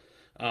original.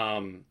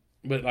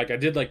 But like I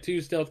did like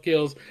 2 stealth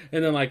kills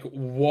and then like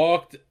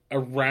walked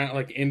around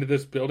like into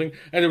this building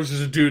and there was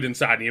just a dude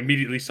inside and he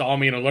immediately saw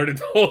me and alerted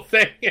the whole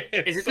thing.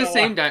 Is it the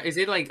same? Is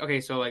it like,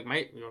 okay, so like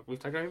we've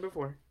talked about it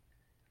before.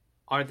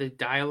 Is the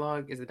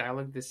dialogue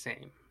the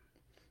same?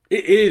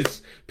 It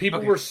is.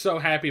 People were so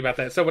happy about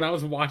that. So when I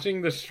was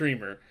watching the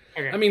streamer,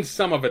 I mean,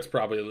 some of it's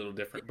probably a little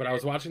different, but I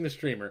was watching the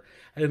streamer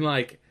and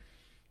like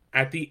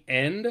at the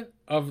end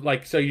of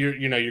like, so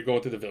you're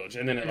going through the village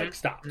and then it like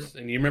stops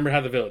and you remember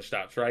how the village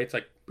stops, right? It's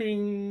like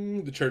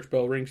bing, the church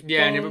bell rings. Yeah,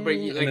 bong, and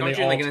everybody like aren't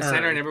you like in the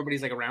center and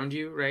everybody's like around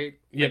you, right?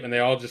 Yep, and they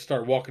all just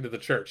start walking to the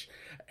church.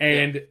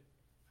 And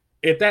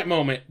at that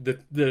moment,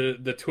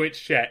 the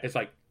Twitch chat is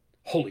like,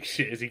 "Holy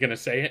shit, is he gonna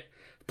say it?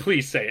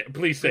 Please say it.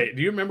 Please say it."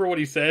 Do you remember what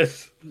he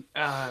says?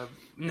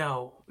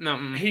 No.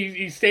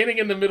 He's standing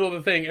in the middle of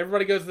the thing.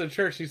 Everybody goes to the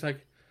church. He's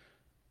like,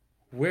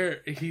 "Where?"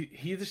 He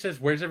either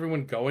says, "Where's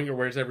everyone going?" or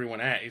 "Where's everyone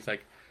at?" He's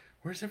like,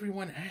 "Where's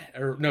everyone at?"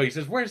 Or no, he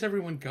says, "Where's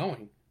everyone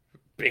going?"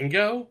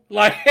 Bingo,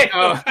 like, and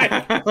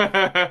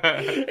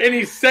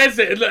he says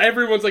it, and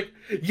everyone's like,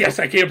 "Yes,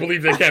 I can't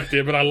believe they kept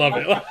it, but I love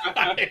it."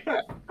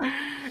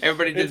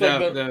 Everybody did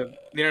the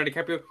Leonardo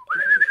DiCaprio.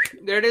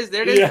 There it is.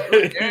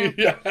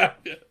 Yeah.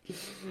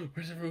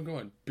 Where's everyone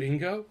going?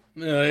 Bingo.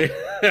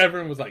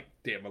 Everyone was like,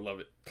 "Damn, I love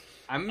it."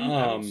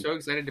 I'm so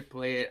excited to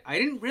play it. I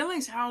didn't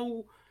realize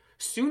how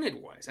soon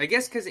it was. I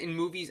guess because in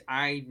movies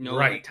I know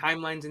like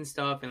timelines and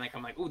stuff, and like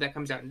I'm like, "Oh, that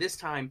comes out in this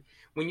time."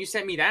 When you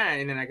sent me that,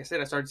 and then like I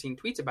said, I started seeing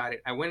tweets about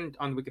it. I went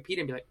on Wikipedia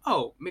and be like,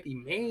 "Oh, maybe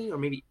May or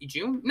maybe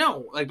June."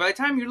 No, like by the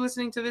time you're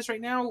listening to this right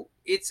now,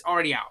 it's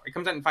already out. It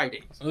comes out in 5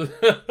 days.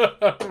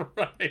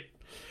 Right.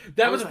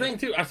 That was the thing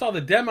too. I saw the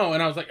demo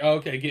and I was like, "Oh,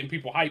 okay, getting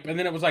people hype," and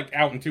then it was like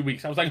out in 2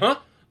 weeks. I was like, "Huh?"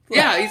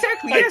 Yeah,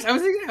 exactly. Yes, I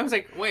was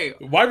like, wait,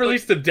 why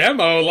release the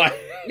demo? Like,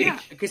 yeah,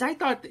 because I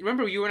thought.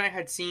 Remember, you and I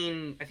had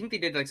seen. I think they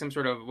did like some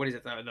sort of the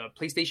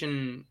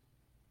PlayStation,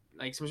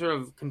 like some sort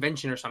of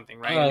convention or something,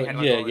 right?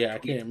 I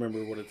can't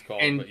remember what it's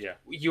called, but yeah.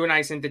 You and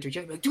I sent it to each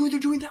other, like, dude, they're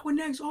doing that one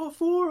next. Oh,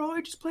 4. Oh,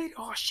 I just played.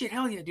 Oh shit,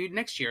 hell yeah, dude,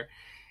 next year.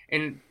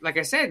 And like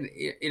I said,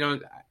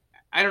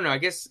 I don't know. I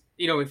guess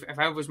if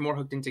I was more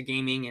hooked into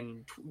gaming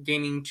and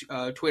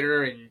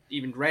Twitter and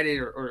even Reddit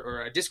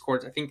or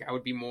Discord, I think I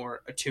would be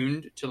more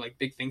attuned to like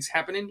big things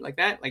happening like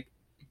that. Like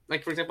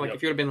for example, like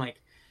if you would have been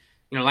like,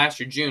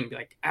 last year June, be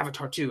like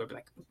Avatar 2, I'd be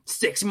like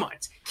 6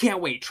 months, can't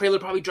wait. Trailer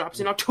probably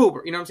drops in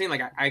October. You know what I'm saying?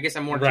 Like I guess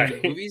I'm more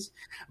attuned to movies,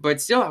 but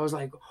still I was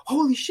like,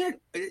 holy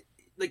shit,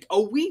 like a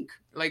week,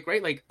 like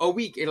a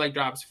week it like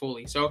drops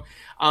fully. So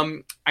I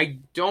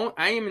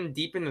am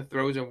deep in the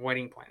throes of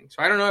wedding planning.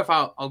 So I don't know if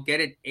I'll get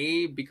it,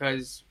 A,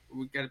 because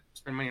we got to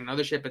spend money on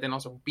other shit, but then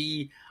also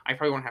B, I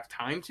probably won't have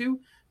time to.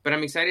 But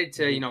I'm excited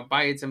to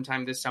buy it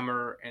sometime this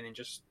summer and then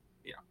just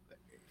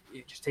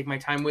just take my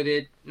time with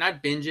it,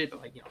 not binge it, but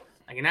like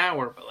like an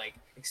hour, but like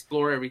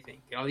explore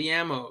everything, get all the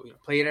ammo,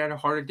 play it at a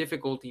harder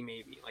difficulty,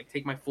 maybe like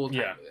take my full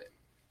time with it.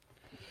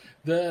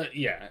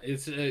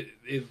 It's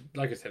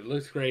like I said, it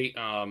looks great.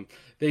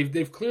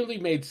 They've clearly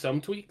made some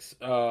tweaks,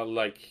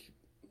 like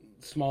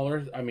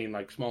smaller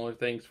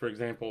things. For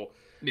example,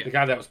 the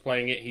guy that was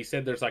playing it, he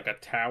said there's like a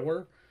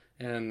tower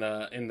in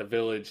the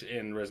village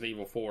in Resident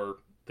Evil 4,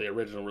 the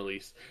original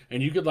release,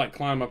 and you could like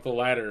climb up the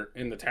ladder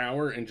in the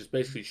tower and just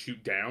basically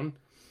shoot down.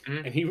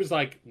 Mm-hmm. And he was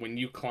like, when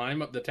you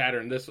climb up the tower,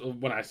 and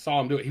when I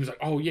saw him do it, he was like,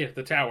 "Oh yeah,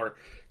 the tower,"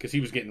 because he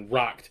was getting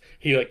rocked.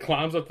 He like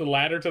climbs up the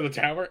ladder to the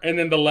tower, and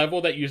then the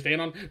level that you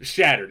stand on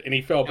shattered, and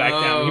he fell back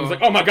down. And he was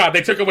like, "Oh my god,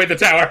 they took away the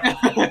tower."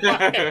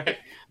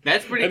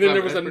 That's pretty. And then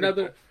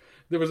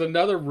there was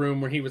another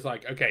room where he was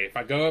like, "Okay, if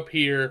I go up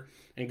here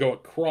and go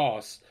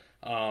across,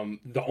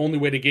 the only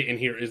way to get in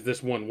here is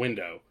this one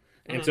window."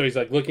 And so he's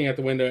like looking at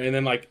the window, and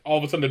then like all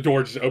of a sudden the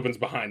door just opens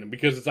behind him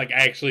because it's like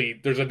actually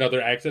there's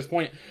another access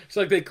point.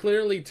 So like they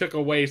clearly took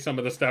away some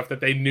of the stuff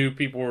that they knew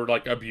people were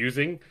like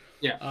abusing.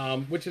 Yeah.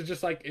 Which is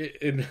just like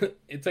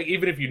it's like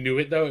even if you knew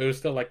it though, it was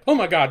still like, oh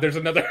my god, there's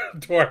another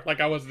door. Like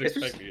I wasn't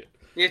expecting it.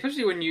 Yeah,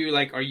 especially when you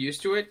like are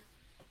used to it,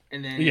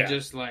 and then you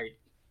just like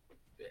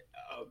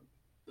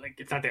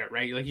it's not there,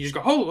 right? Like you just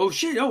go, oh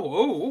shit,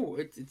 oh,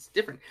 it's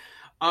different.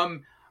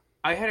 I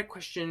had a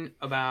question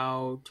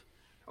about.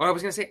 Oh, I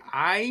was gonna say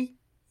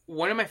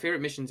one of my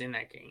favorite missions in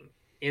that game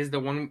is the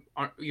one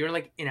you're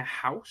like in a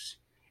house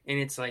and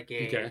it's like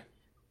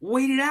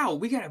wait it out.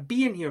 We gotta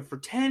be in here for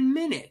 10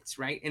 minutes,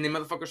 right? And then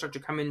motherfuckers start to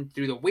come in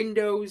through the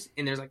windows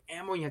and there's like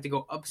ammo. You have to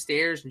go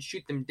upstairs and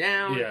shoot them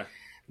down. Yeah,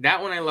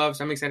 that one I love,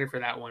 so I'm excited for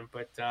that one.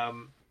 But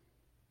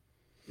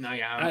no,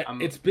 yeah,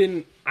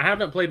 I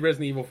haven't played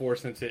Resident Evil 4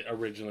 since it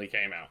originally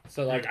came out,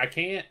 so like I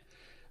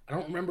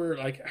don't remember,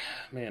 like,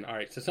 man, all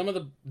right,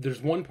 so there's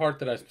one part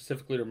that I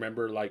specifically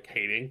remember, like,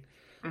 hating,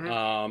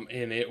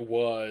 and it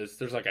was,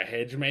 there's, like, a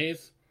hedge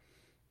maze.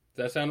 Does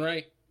that sound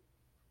right?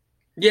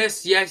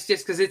 Yes, yes,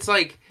 yes, because it's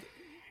like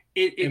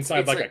inside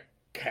it's like like a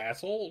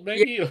castle, yeah,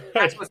 maybe.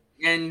 that's what's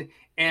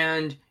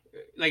and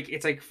like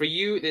it's like for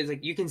you, there's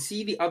like you can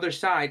see the other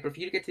side, but for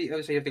you to get to the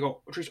other side, you have to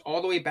go trace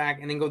all the way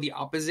back and then go the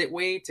opposite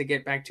way to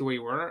get back to where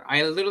you were.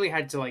 I literally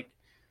had to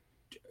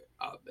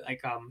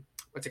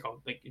what's it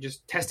called? Like you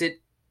just test it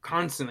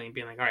constantly,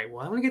 being like, all right,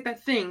 well, I want to get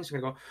that thing, so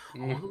I gotta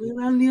go all the way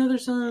around the other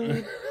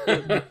side, all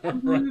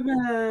the Right. way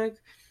back.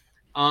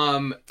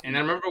 And I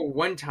remember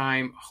one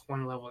time,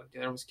 one level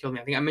that almost killed me.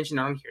 I think I mentioned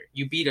it on here.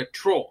 You beat a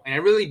troll, and I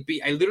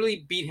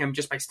literally beat him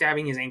just by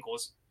stabbing his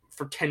ankles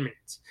for 10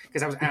 minutes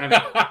because I was out of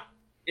it.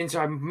 And so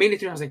I made it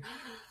through. And I was like,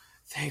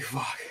 thank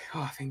fuck,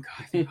 oh thank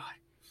God, thank God.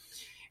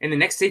 And the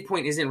next save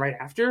point isn't right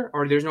after,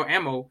 or there's no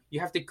ammo.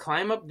 You have to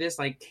climb up this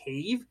like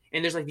cave,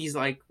 and there's like these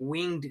like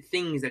winged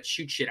things that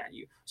shoot shit at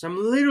you. So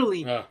I'm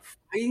literally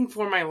fighting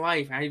for my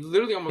life. I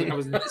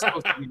was this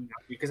close to beating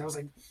up because I was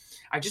like,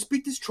 I just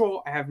beat this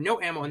troll. I have no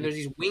ammo, and there's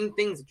these winged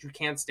things that you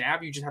can't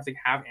stab. You just have to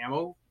have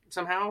ammo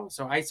somehow.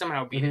 So I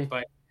somehow beat it.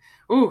 But,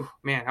 ooh,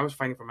 man, I was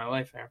fighting for my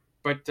life there.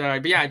 But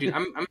yeah, dude,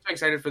 I'm so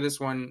excited for this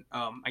one.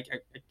 I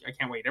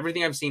can't wait.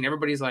 Everything I've seen,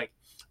 everybody's like,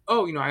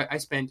 oh, I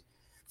spent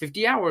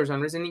 50 hours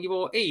on Resident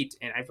Evil 8,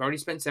 and I've already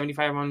spent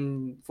 75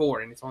 on 4,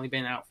 and it's only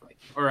been out for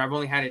or I've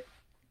only had it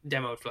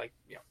demoed for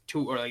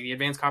 2, or like the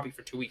advanced copy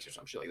for 2 weeks or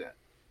some shit like that.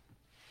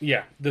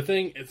 Yeah,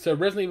 so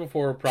Resident Evil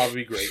 4 will probably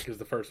be great because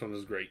the first one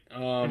was great.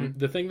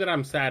 The thing that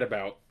I'm sad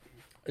about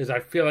is I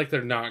feel like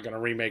they're not going to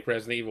remake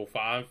Resident Evil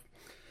 5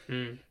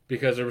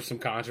 because there was some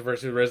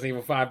controversy with Resident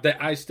Evil 5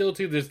 that I still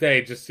to this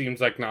day just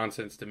seems like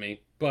nonsense to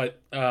me.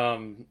 But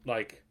Resident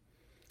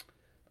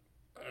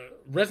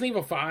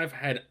Evil 5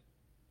 had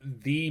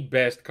the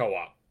best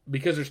co-op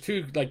because there's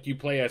two, like you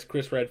play as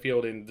Chris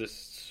Redfield and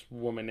this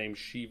woman named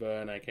Shiva,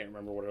 and I can't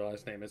remember what her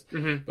last name is,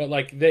 but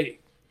like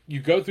you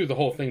go through the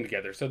whole thing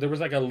together. So there was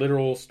like a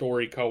literal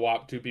story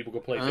co-op, 2 people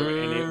could play through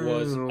it, and it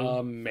was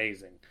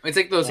amazing. It's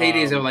like those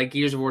heydays of like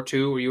Gears of War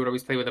 2 where you would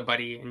always play with a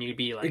buddy and you'd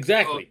be like,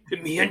 exactly,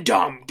 me and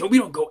Dom, we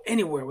don't go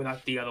anywhere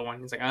without the other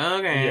one. It's like,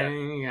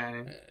 okay,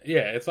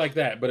 yeah, it's like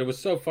that, but it was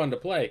so fun to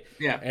play.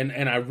 Yeah,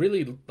 and I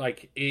really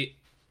like it.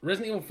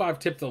 Resident Evil 5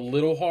 tipped a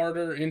little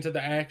harder into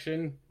the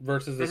action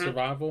versus the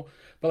survival,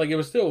 but like it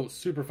was still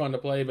super fun to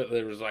play. But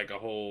there was like a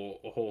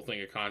whole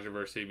thing of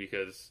controversy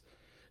because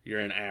you're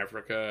in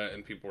Africa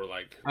and people were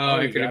like, "Oh,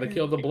 you got to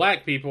kill the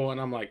black people,"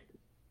 and I'm like,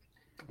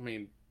 I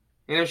mean,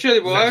 and I'm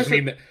sure. Well, I was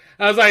like,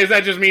 does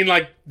that just mean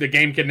like the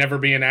game can never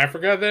be in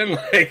Africa? Then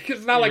like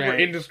it's not like we're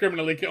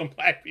indiscriminately killing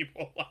black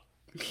people.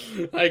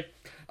 Like,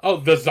 oh,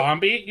 the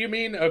zombie? You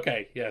mean?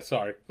 Okay, yeah,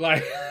 sorry.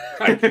 Like,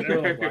 they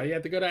were like, why do you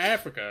have to go to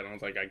Africa? And I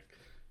was like,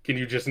 can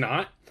you just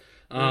not?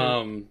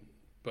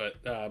 But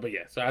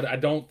yeah, so I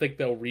don't think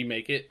they'll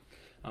remake it.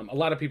 A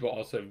lot of people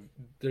also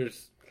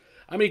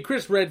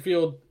Chris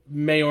Redfield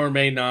may or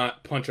may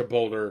not punch a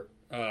boulder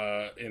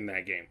in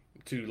that game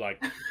to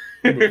like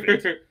move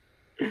it.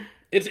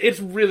 It's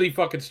really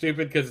fucking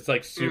stupid because it's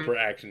like super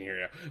action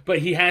hero, but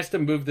he has to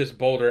move this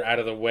boulder out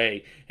of the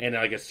way and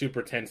like a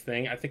super tense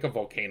thing. I think a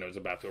volcano is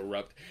about to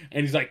erupt,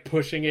 and he's like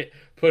pushing it,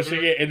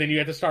 and then you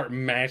have to start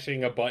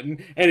mashing a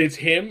button, and it's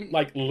him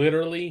like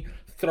literally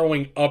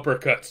throwing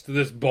uppercuts to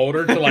this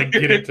boulder to like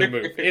get it to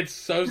move. It's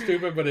so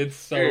stupid, but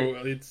it's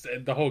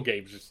the whole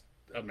game's just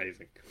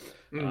amazing.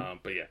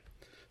 But yeah.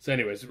 So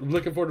anyways,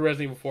 looking forward to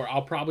Resident Evil 4.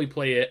 I'll probably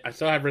play it. I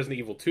still have Resident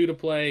Evil 2 to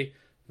play,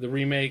 the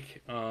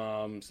remake.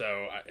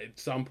 So at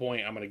some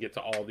point I'm going to get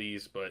to all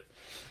these, but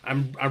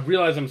I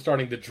realize I'm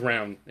starting to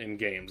drown in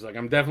games. Like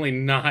I'm definitely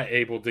not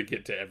able to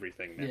get to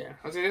everything now. Yeah.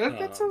 I was gonna say,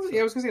 that sounds,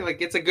 I was going to say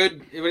like it's a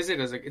good, what is it?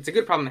 It's a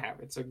good problem to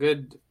have. It's a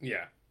good,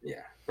 yeah,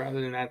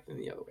 rather than that than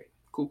the other way.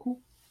 Cool.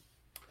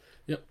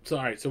 Yep. So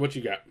all right. So what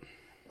you got?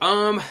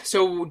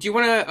 So do you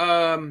want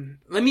to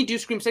let me do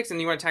Scream 6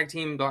 and you want to tag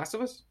team The Last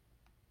of Us?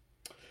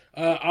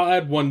 I'll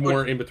add one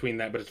more in between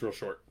that, but it's real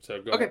short. So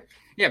go ahead.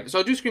 Yeah, so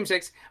I'll do Scream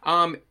 6.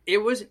 It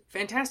was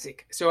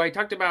fantastic. So I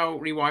talked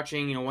about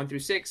rewatching, 1 through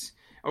 6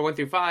 or 1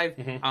 through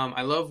 5.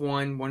 I love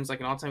 1. 1's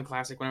like an all-time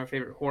classic, one of my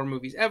favorite horror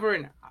movies ever,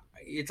 and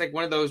it's like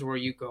one of those where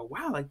you go,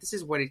 wow, like this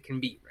is what it can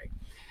be, right?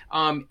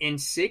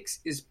 And 6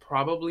 is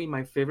probably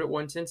my favorite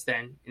one since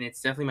then, and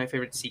it's definitely my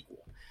favorite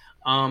sequel.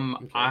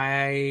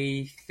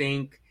 I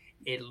think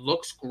it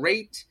looks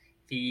great.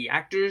 The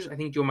actors, I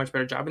think, do a much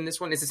better job in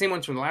this one. It's the same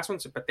ones from the last one,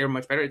 but they're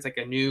much better. It's like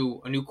a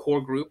new core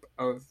group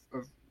of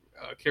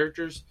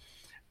characters.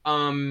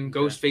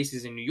 Ghostface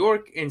is in New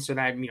York, and so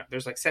that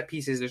there's like set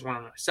pieces. There's one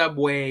on a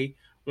subway,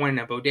 one in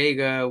a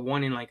bodega,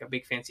 one in like a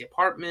big fancy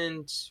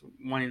apartment,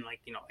 one in like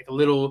a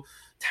little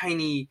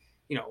tiny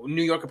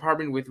New York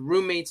apartment with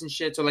roommates and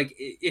shit. So like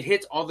it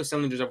hits all the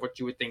cylinders of what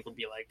you would think would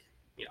be like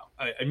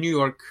a New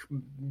York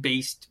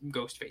based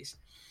Ghostface.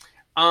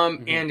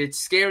 And it's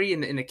scary,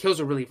 and the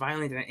kills are really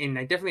violent, and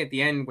I definitely at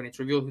the end when it's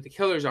revealed who the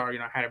killers are,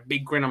 I had a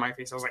big grin on my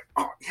face. I was like,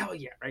 oh hell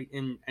yeah, right?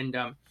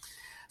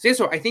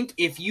 So I think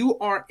if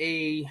you're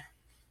a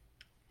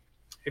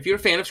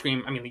fan of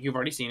Scream, I mean, like, you've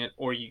already seen it,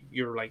 or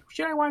you're like,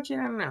 should I watch it?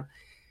 I don't know.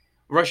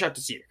 Rush out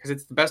to see it because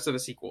it's the best of the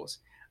sequels.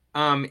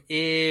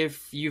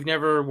 If you've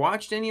never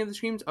watched any of the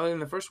Screams other than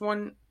the first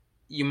one,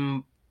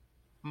 you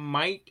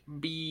might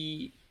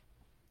be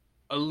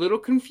a little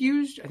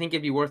confused. I think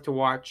it'd be worth to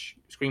watch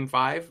Scream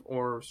 5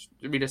 or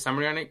read a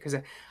summary on it, because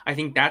I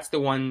think that's the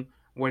one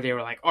where they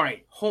were like, all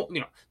right,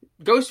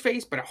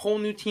 Ghostface, but a whole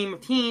new team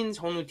of teens,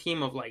 whole new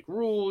team of like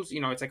rules.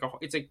 It's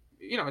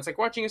like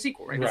watching a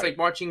sequel, right? It's like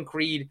watching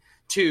Creed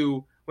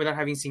 2 without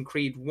having seen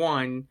Creed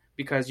 1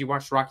 because you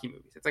watched Rocky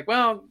movies. It's like,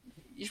 well,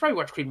 you should probably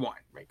watch Creed 1,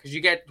 right? Because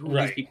you get who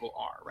these people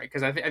are, right?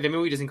 Because the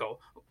movie doesn't go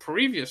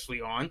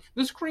previously on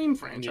the Scream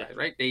franchise,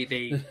 right? They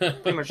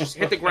pretty much just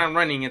hit the ground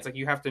running. It's like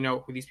you have to know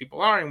who these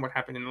people are and what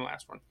happened in the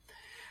last one.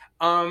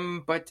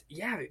 But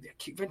yeah,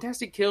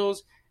 fantastic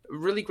kills,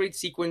 really great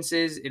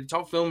sequences. It's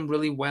all filmed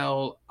really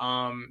well.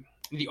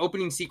 The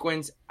opening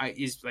sequence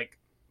is like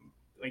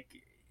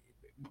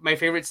my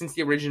favorite since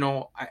the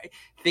original. I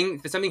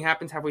think that something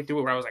happens halfway through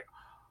it where I was like,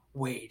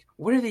 wait,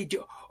 what are they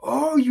doing?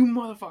 Oh, you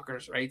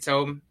motherfuckers, right?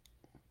 So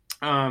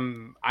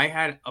I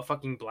had a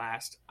fucking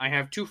blast. I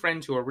have two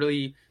friends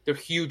who they're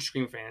huge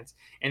Scream fans,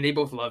 and they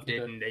both loved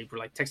it, and they were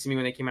like texting me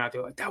when they came out. They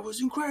were like, that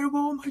was incredible,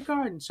 oh my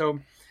god. And so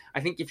I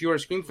think if you're a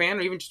Scream fan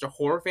or even just a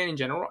horror fan in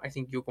general, I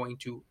think you're going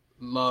to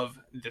love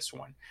this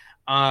one.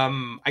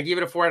 I gave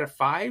it a 4 out of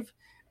 5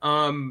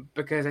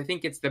 because I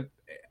think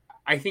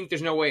I think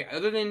there's no way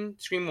other than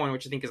Scream 1,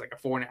 which I think is like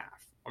a 4.5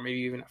 or maybe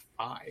even a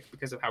 5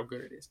 because of how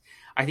good it is.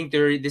 I think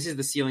this is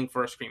the ceiling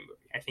for a Scream movie.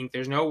 I think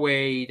there's no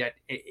way that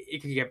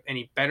it could get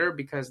any better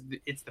because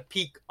it's the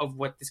peak of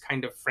what this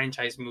kind of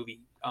franchise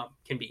movie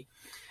can be.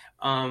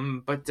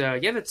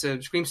 Yeah, that's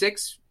a Scream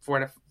 6,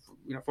 4 out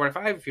of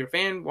 5. If you're a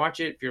fan,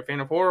 watch it. If you're a fan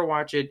of horror,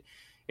 watch it.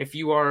 If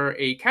you are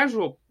a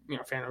casual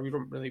fan or you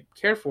don't really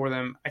care for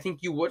them, I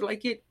think you would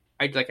like it.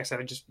 Like I said,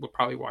 I just would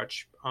probably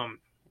watch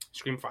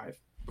Scream 5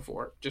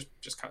 before, just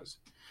because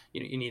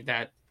you need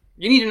that.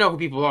 You need to know who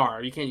people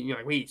are. You can't. You're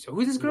like, wait, so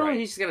who's this girl? Right.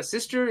 She's got a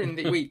sister, and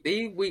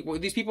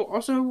these people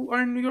also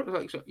are in New York.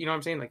 Like, so, you know what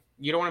I'm saying? Like,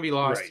 you don't want to be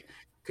lost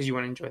because you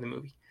want to enjoy the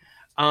movie.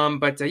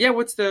 Yeah,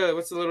 what's the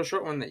little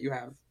short one that you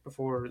have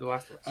before The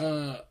Last of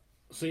Us?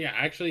 So yeah,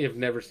 I actually have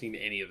never seen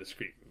any of the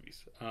Scream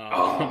movies.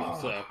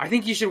 I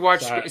think you should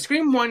watch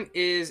Scream 1.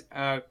 Is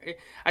I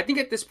think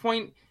at this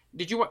point,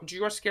 did you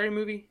watch Scary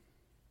Movie?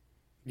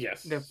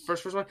 Yes, the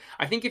first one.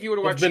 I think if you would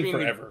have watched, it's been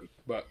forever,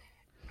 but.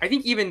 I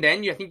think even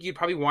then, I think you'd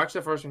probably watch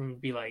the first one and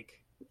be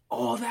like,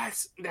 "Oh,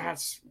 that's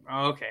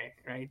okay,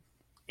 right?"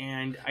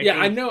 And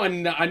I know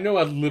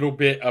a little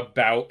bit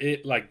about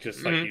it, like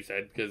just like you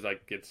said, because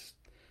like it's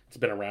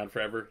been around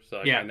forever.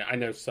 So like, I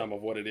know some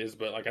of what it is,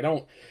 but like I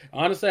don't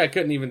honestly, I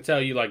couldn't even tell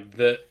you like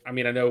I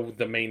know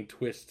the main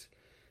twist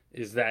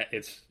is that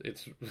it's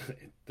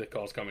the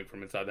call's coming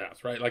from inside the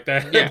house, right? Like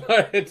that.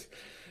 Yeah.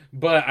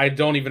 But I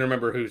don't even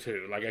remember who's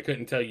who. Like I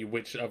couldn't tell you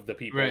which of the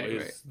people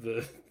is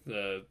the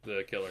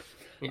killer.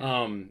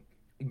 Yeah.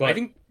 But I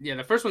think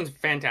the first one's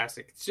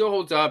fantastic. It still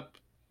holds up.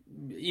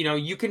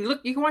 You can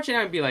watch it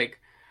now and be like,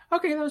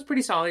 okay, that was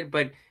pretty solid.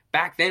 But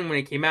back then when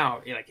it came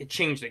out, it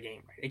changed the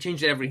game. Right? It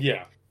changed everything.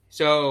 Yeah.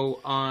 So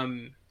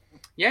and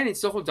it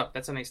still holds up.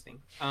 That's a nice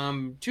thing.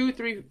 2,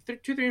 3,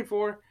 and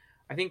 4.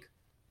 I think.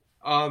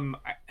 Time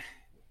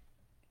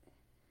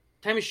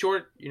is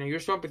short. You're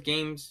swamped with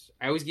games.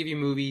 I always give you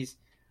movies.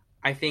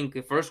 I think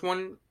the first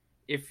one,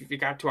 if you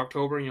got to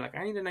October and you're like,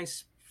 I need a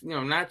nice,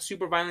 not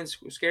super violent,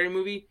 scary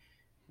movie,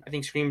 I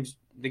think Scream's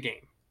the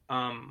game.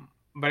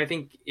 But I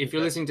think if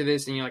you're listening to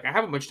this and you're like, I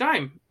haven't much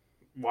time,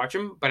 watch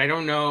them. But I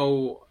don't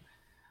know,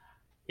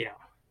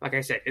 like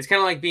I said, it's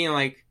kind of like being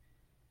like,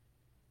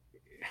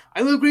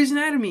 I love Grey's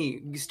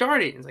Anatomy,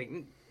 start it. It's like,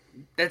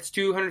 that's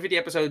 250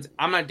 episodes.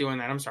 I'm not doing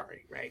that. I'm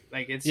sorry, right?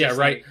 Like it's just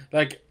right.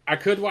 Like I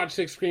could watch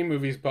 6 Scream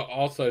movies, but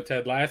also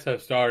Ted Lasso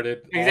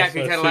started.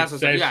 Exactly, Ted Lasso.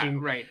 Yeah,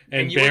 right.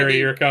 And Barry,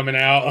 you're coming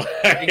out.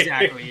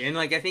 Exactly, and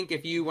like I think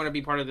if you want to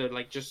be part of the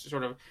like just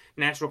sort of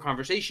natural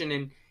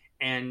conversation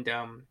and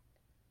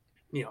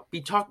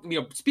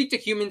speak to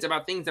humans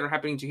about things that are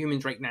happening to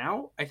humans right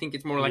now, I think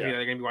it's more likely that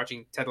they're going to be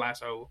watching Ted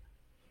Lasso,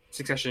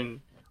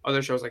 Succession,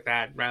 other shows like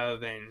that, rather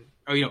than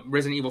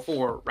Resident Evil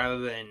 4, rather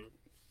than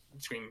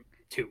Scream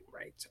 2,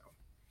 right? So,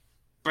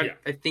 but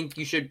I think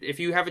you should, if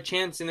you have a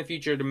chance in the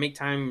future to make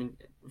time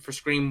for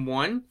Scream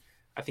 1,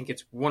 I think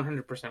it's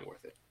 100%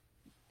 worth it.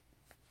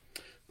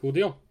 Cool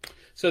deal.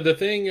 So the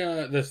thing,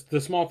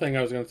 the small thing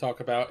I was going to talk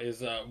about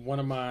is one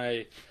of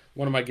my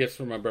gifts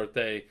for my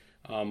birthday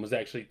was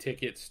actually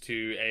tickets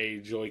to a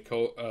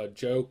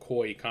Joe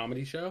Coy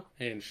comedy show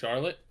in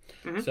Charlotte.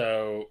 Mm-hmm.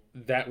 So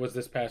that was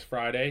this past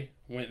Friday.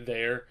 Went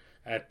there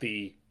at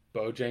the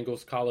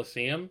Bojangles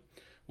Coliseum.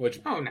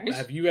 Which nice.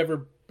 Have you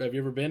ever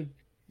been?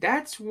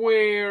 That's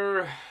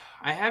where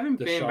I haven't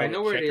been, but I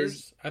know where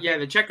Checkers, it is. Yeah,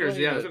 the Checkers.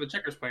 Yeah, that's where the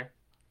Checkers play.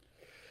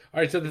 All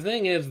right, so the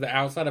thing is, the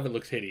outside of it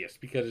looks hideous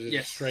because it's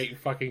just straight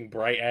fucking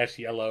bright ash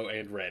yellow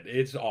and red.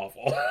 It's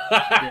awful.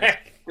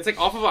 It's like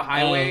off of a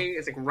highway.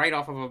 It's like right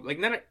off of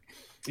a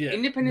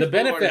Independence. The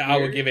benefit I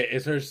would give it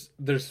is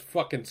there's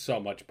fucking so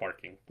much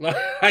parking.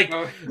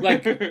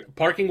 like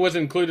parking was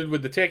included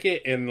with the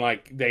ticket, and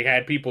like they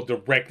had people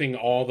directing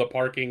all the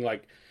parking.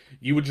 Like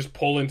you would just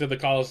pull into the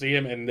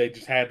Coliseum, and they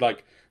just had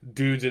like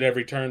dudes at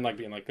every turn, like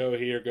being like, go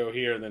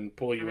here, and then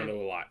pull you into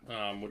a lot,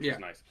 which is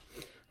nice.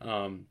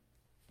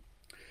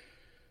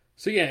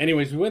 So yeah,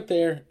 anyways, we went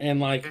there, and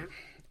like,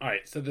 all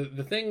right. So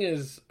the thing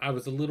is, I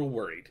was a little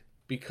worried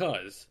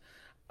because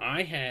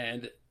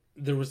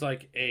there was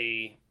like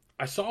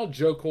I saw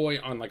Joe Coy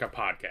on like a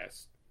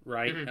podcast,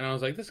 right? And I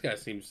was like, this guy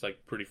seems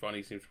like pretty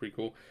funny, seems pretty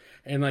cool.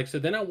 And like, so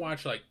then I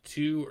watched like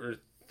 2 or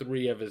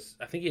 3 of his,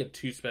 I think he had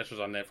 2 specials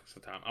on Netflix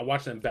at the time. I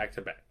watched them back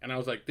to back, and I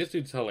was like, this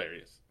dude's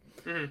hilarious.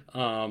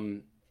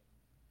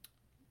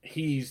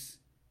 He's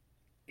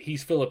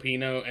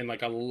Filipino, and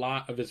like a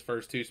lot of his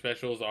first 2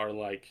 specials are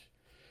like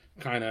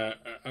kind of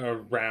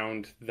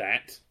around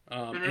that.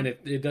 And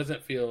it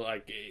doesn't feel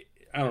like,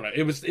 I don't know.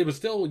 It was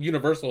still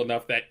universal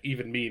enough that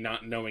even me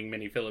not knowing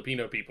many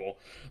Filipino people,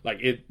 like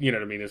it, you know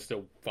what I mean, it's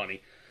still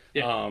funny.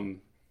 Yeah.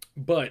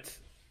 But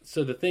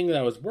so the thing that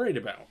I was worried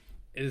about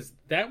is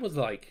that was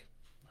like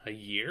a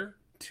year,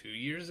 2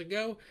 years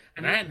ago,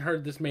 and I hadn't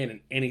heard this man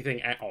in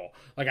anything at all.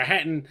 Like I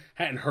hadn't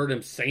heard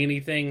him say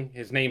anything.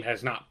 His name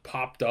has not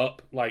popped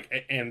up. Like,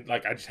 and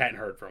like I just hadn't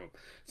heard from him.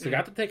 So I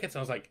got the tickets. And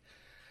I was like,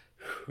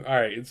 all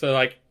right. And so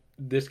like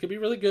this could be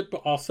really good,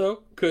 but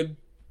also could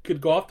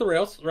go off the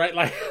rails, right?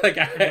 Like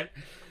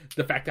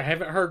the fact I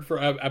haven't heard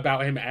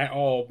about him at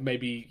all,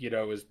 maybe, you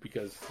know, is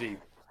because he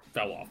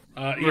fell off.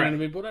 You know what I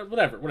mean? But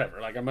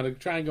whatever. Like, I'm going to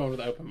try and go in with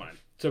an open mind.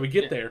 So we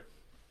get there.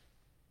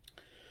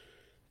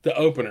 The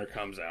opener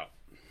comes out.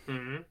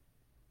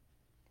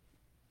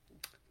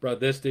 Bro,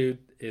 this dude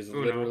is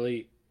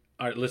literally...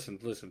 All right, listen.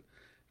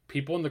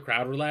 People in the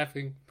crowd were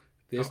laughing.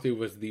 This dude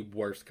was the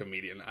worst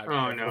comedian I've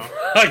ever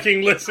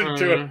fucking listened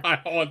to in my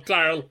whole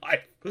entire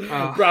life.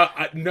 Bro,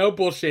 no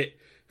bullshit.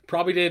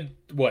 Probably did,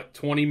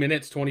 20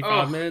 minutes,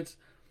 25 minutes?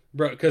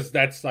 Bro, because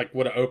that's like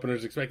what an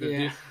opener's expected to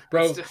do.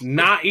 Bro,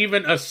 not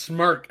even a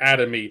smirk out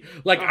of me.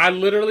 Like, I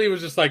literally was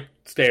just like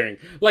staring.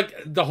 Like,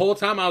 the whole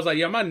time I was like,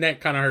 yeah, my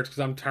neck kind of hurts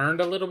because I'm turned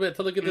a little bit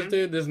to look at this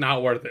dude. This is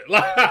not worth it.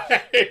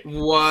 Like, it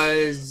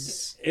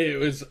was.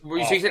 You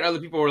said other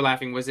people were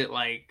laughing. Was it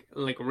like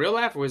real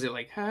laugh, or was it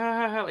like ha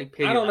ha ha, like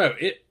pity I don't laugh?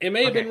 know. It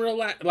may have been real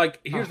laugh. Like,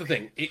 here's the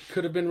thing. It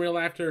could have been real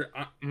laughter.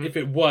 If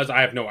it was,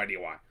 I have no idea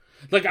why.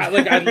 I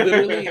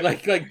literally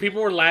like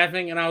people were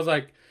laughing, and I was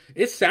like,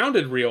 it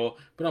sounded real,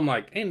 but I'm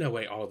like, ain't no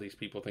way all these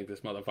people think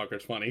this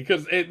motherfucker's funny,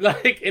 because it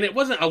and it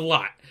wasn't a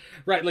lot,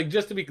 right? Like,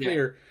 just to be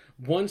clear,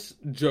 once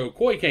Joe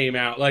Coy came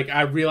out, like,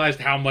 I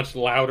realized how much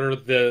louder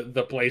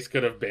the place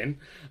could have been.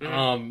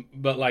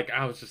 But like,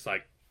 I was just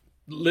like,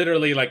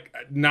 literally, like,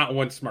 not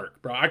one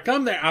smirk, bro. I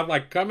come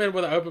in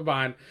with an open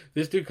mind.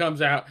 This dude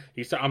comes out.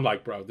 I'm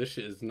like, bro, this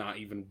shit is not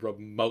even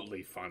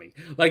remotely funny.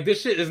 Like, this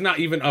shit is not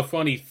even a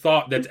funny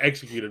thought that's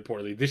executed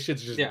poorly. This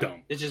shit's just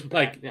dumb. It's just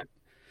bad. Like,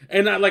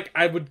 and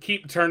I would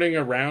keep turning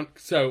around.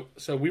 So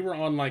we were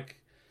on, like,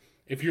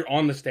 if you're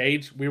on the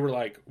stage, we were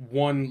like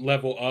one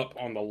level up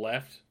on the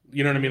left.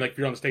 You know what I mean? Like, if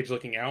you're on the stage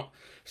looking out.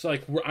 So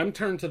like, I'm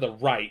turned to the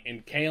right,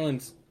 and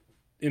Kaylin's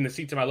in the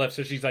seat to my left,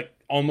 so she's like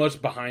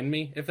almost behind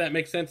me, if that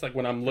makes sense. Like,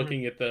 when I'm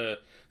looking at the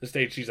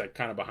stage, she's like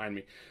kind of behind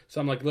me.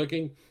 So I'm like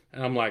looking,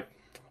 and I'm like,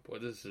 boy,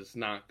 this is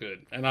not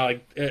good. And I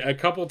like a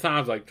couple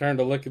times like turned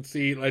to look and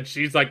see, like,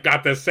 she's like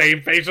got the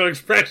same facial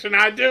expression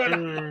I do.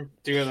 And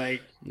you're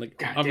like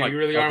God, I'm damn, like, you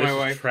really are my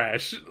wife.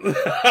 Trash.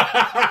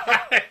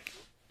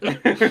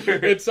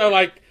 And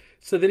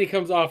so then he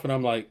comes off, and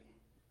I'm like,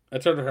 I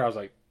turned to her, I was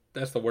like,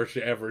 that's the worst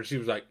shit ever. And she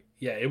was like,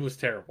 yeah, it was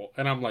terrible.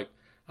 And I'm like,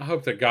 I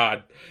hope to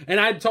God. And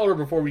I told her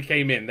before we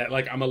came in that,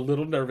 like, I'm a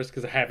little nervous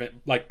because I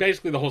haven't, like,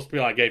 basically the whole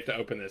spiel I gave to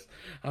open this.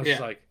 I was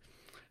just like,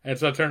 and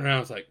so I turned around, I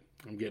was like,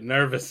 I'm getting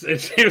nervous. And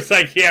she was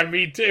like, yeah,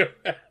 me too.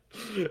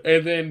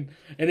 and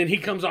then he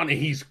comes on, and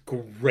he's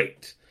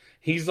great.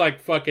 He's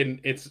like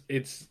fucking,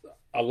 it's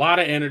a lot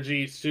of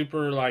energy,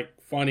 super like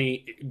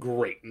funny,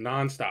 great,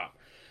 nonstop.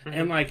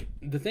 And like,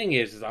 the thing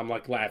is I'm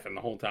like laughing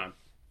the whole time.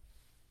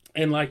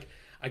 And like,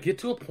 I get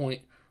to a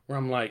point where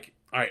I'm like,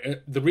 all right,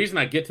 the reason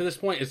I get to this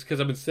point is because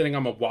I've been sitting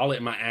on my wallet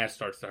and my ass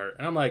starts to hurt.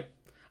 And I'm like,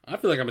 I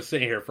feel like I've been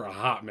sitting here for a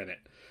hot minute.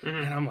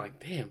 And I'm like,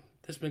 damn,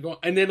 this been going.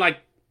 And then like,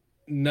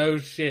 no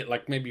shit,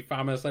 like maybe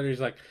 5 minutes later, he's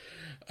like,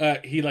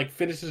 he like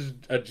finishes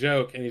a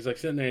joke, and he's like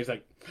sitting there, he's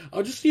like,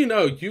 oh, just so you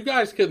know, you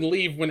guys can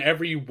leave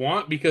whenever you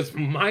want, because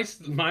my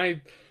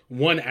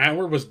 1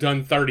 hour was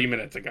done 30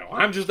 minutes ago.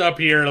 I'm just up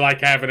here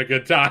like having a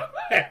good time.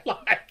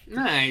 Like,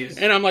 nice.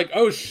 And I'm like,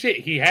 oh shit,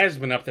 he has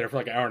been up there for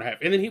like an hour and a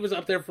half. And then he was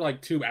up there for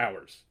like 2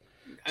 hours.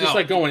 Just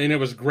like going, and it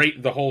was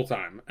great the whole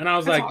time. And I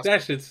was like,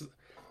 awesome.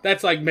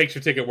 That's like makes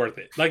your ticket worth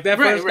it. Like, that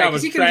first guy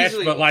was trash,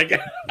 but like,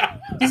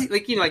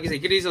 like, you know, like you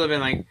said, could easily have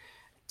been like,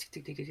 tick,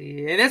 tick, tick, tick,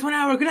 and that's 1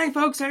 hour. Good night,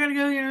 folks. I gotta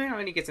go. You know,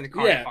 and he gets in the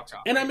car and fucks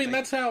off. And I mean,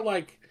 that's how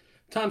like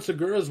Tom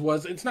Segura's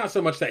was. It's not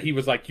so much that he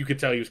was like, you could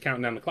tell he was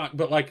counting down the clock,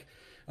 but like,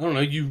 I don't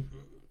know,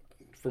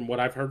 from what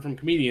I've heard from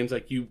comedians,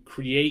 like, you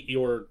create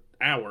your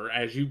hour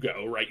as you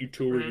go, right? You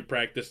tour, you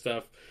practice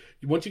stuff.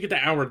 Once you get the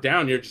hour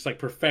down, you're just like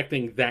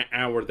perfecting that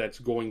hour that's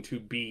going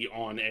to be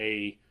on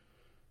a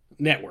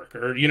network,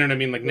 or, you know what I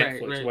mean? Like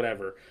Netflix,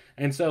 whatever.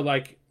 And so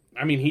like,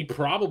 I mean, he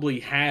probably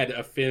had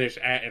a finish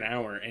at an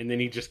hour, and then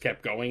he just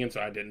kept going, and so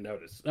I didn't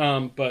notice.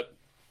 But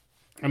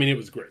I mean, it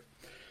was great.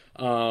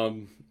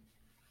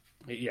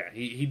 Yeah,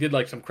 he did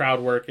like some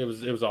crowd work. It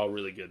was all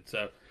really good.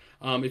 So,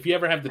 if you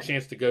ever have the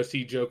chance to go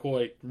see Joe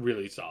Coy,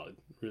 really solid,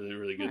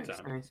 really good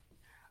time.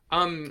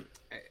 Nice.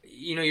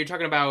 You're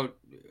talking about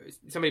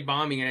somebody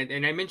bombing,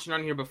 and I mentioned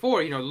on here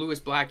before, Lewis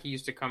Black. He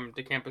used to come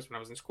to campus when I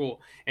was in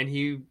school, and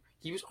he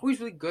was always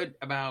really good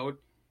about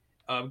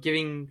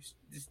giving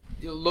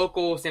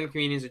local stand-up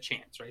comedians a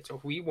chance, right? So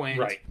if we went,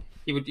 right.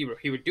 he would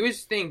do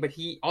his thing, but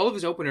all of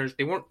his openers,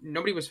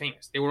 nobody was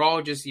famous. They were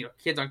all just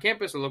kids on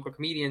campus or local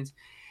comedians,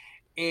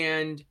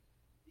 and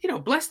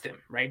bless them,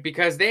 right?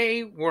 Because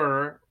they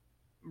were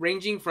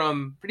ranging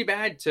from pretty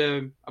bad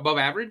to above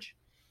average.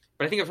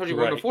 But I think I've told you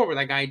one before where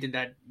that guy did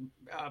that,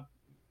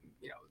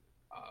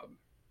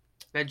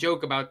 that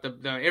joke about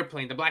the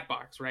airplane, the black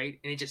box, right?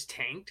 And it just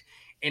tanked.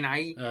 And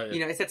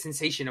it's that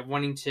sensation of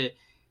wanting to,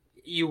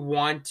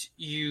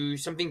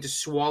 something to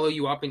swallow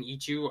you up and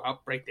eat you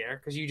up right there.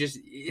 Because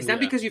it's not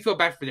because you feel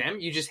bad for them.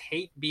 You just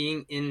hate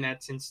being in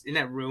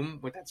that room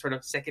with that sort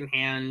of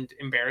secondhand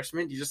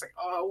embarrassment. You're just like,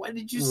 oh, why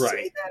did you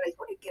say that? I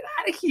want to get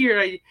out of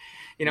here.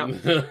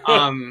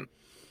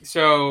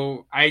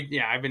 So I've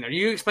been there.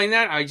 You explain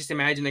that. I just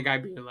imagine the guy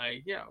being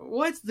like,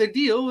 what's the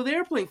deal with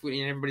airplane food?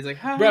 And everybody's like,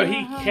 ha, bro,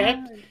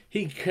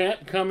 he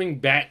kept coming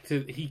back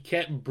he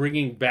kept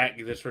bringing back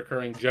this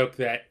recurring joke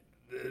that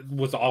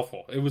was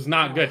awful. It was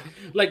not good.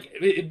 Like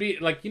it'd be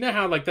like,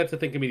 how like that's the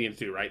thing comedians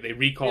do, right? They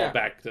recall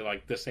back to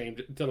like the same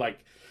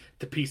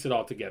to piece it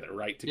all together,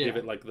 right? To give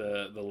it like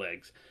the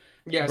legs.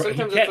 Yeah, bro,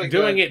 he kept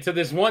doing it to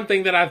this one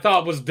thing that I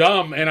thought was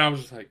dumb, and I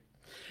was just like.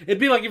 It'd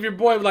be like if your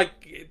boy, like,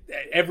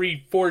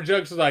 every 4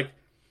 jokes was like,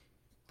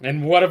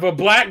 and what if a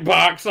black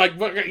box? Like,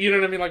 what, you know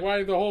what I mean? Like,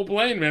 why the whole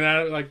plane,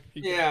 man? Like,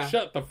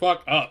 shut the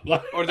fuck up.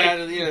 Like, or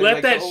that, let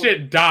like that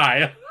shit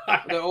die.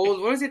 The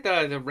old, what was it,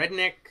 the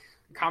redneck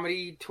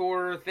comedy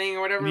tour thing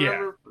or whatever? Yeah.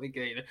 Remember? Like,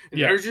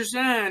 there's your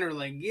sign, or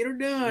like, get her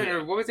done,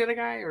 or what was the other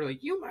guy? Or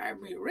like, you might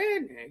be a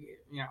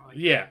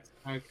redneck.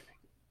 Okay.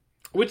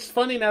 Which is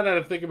funny now that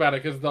I think about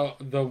it, because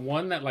the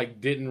one that,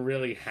 like, didn't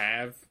really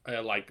have,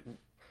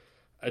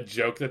 a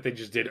joke that they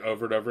just did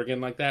over and over again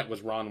like that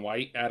was Ron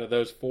White out of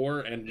those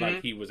 4, and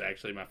like he was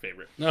actually my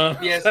favorite.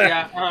 Yes,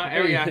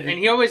 yeah, and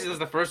he always was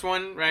the first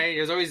one, right?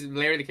 It was always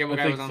Larry the Cable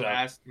Guy was on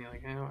last. And you're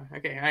like, oh,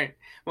 okay, all right.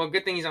 Well,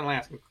 good thing he's on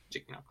last.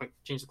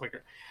 Change the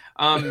clicker.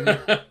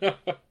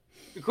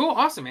 Cool,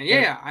 awesome, man.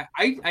 Yeah.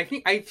 I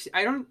think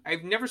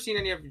I've never seen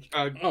any of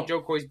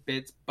Joe Coy's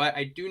bits, but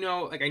I do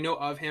know, like, I know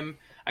of him.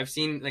 I've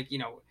seen, like,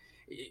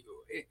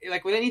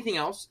 like with anything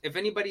else, if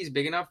anybody's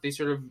big enough, they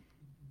sort of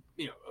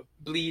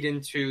bleed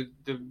into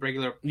the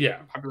regular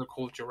popular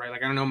culture, right?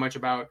 Like I don't know much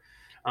about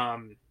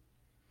like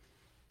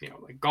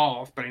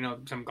golf, but I know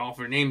some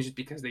golfer names just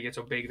because they get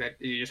so big that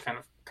you just kind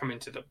of come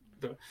into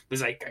the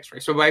zeitgeist,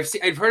 right? So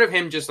I've heard of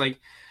him just like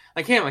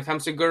him, like Tom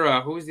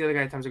Segura. Who was the other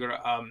guy? Tom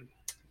Segura.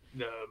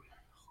 The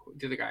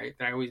other guy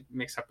that I always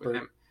mix up with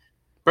him.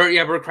 Bert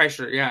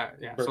Kreischer. Yeah.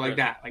 Bert so like Kreischer,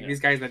 that, like these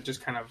guys that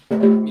just kind of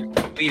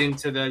bleed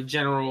into the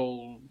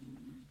general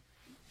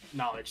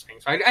knowledge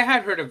thing. So I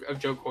had heard of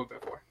Joe Coy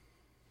before.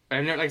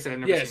 I've never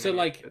seen so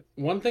like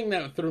one thing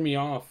that threw me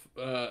off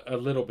a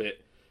little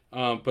bit,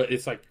 but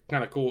it's like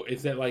kind of cool,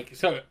 is that like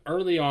so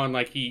early on,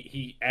 like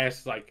he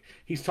asks, like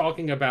he's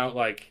talking about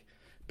like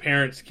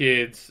parents,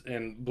 kids,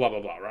 and blah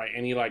blah blah, right?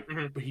 And he like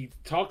he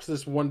talks to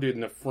this one dude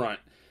in the front,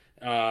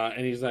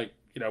 and he's like,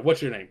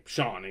 what's your name?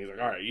 Sean. And he's like,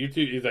 all right, you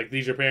two. He's like,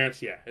 these your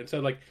parents? Yeah. And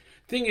so like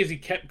thing is, he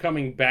kept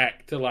coming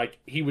back to like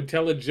he would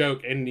tell a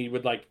joke and he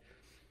would like.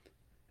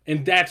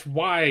 And that's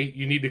why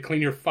you need to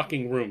clean your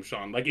fucking room,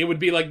 Sean. Like, it would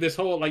be like this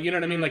whole, like, you know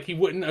what I mean? Like, he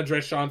wouldn't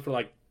address Sean for,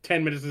 like,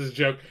 10 minutes of his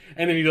joke,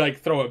 and then he'd, like,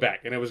 throw it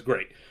back, and it was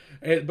great.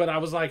 But I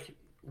was like,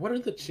 what are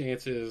the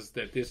chances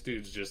that this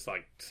dude's just,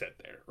 like, sit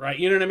there, right?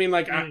 You know what I mean?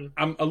 Like,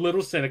 I'm a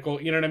little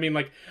cynical, you know what I mean?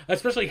 Like,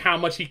 especially how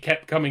much he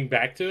kept coming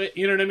back to it,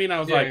 you know what I mean? I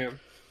was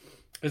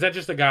is that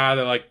just a guy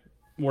that, like,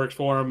 works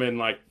for him, and,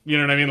 like, you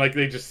know what I mean? Like,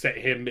 they just set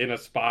him in a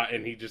spot,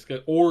 and he just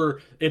goes,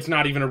 or it's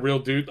not even a real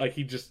dude, like,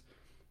 he just...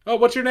 Oh,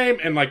 what's your name?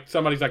 And, like,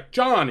 somebody's like,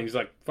 John. He's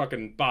like,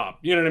 fucking Bob.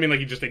 You know what I mean? Like,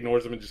 he just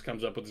ignores them and just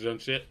comes up with his own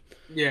shit.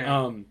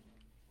 Yeah.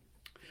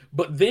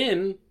 But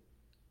then,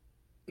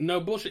 no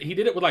bullshit, he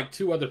did it with, like,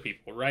 2 other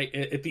people, right?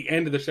 At the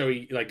end of the show,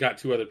 he, like, got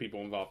 2 other people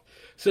involved.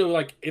 So,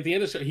 like, at the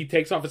end of the show, he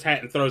takes off his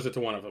hat and throws it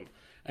to one of them.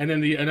 And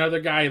then another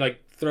guy,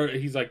 like,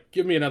 he's like,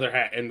 give me another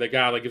hat. And the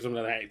guy, like, gives him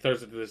another hat. He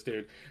throws it to this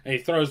dude. And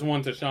he throws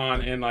one to Sean.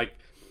 And, like,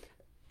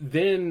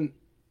 then,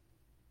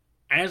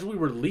 as we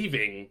were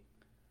leaving...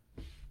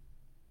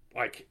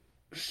 Like,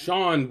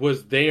 Sean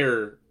was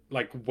there,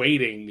 like,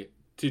 waiting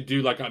to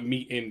do, like, a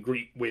meet and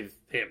greet with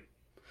him.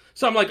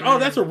 So I'm like, oh,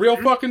 that's a real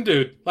fucking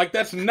dude. Like,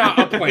 that's not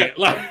a plant.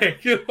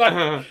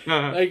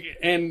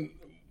 And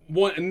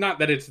one, not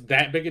that it's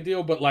that big a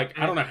deal, but, like,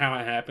 I don't know how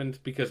it happened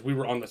because we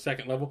were on the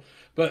 2nd level.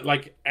 But,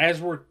 like,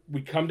 as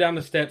we come down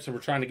the steps and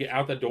we're trying to get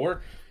out the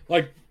door,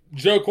 like,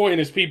 Joe Coy and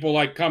his people,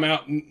 like, come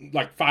out,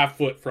 like, 5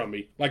 foot from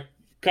me. Like,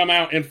 come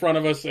out in front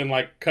of us and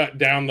like cut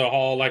down the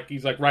hall. Like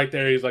he's like right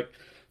there. He's like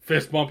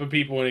fist bumping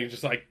people, and he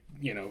just like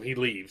he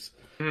leaves.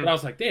 But I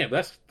was like, damn,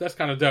 that's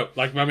kind of dope.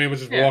 Like my man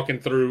was just walking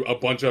through a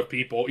bunch of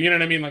people. You know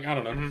what I mean? Like I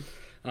don't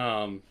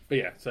know. But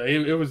yeah, so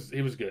it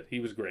was good. He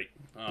was great.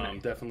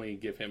 Definitely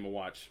give him a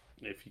watch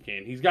if you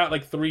can. He's got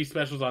like 3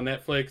 specials on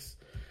Netflix.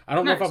 I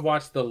don't know if I've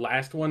watched the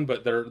last one,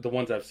 but the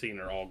ones I've seen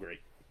are all great.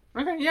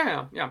 Okay,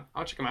 yeah,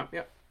 I'll check them out.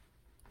 Yeah.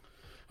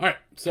 All right,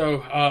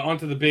 so on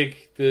to the big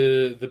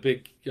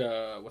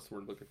what's the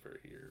word I'm looking for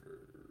here?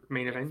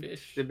 Main event.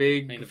 Fish. The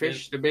big Main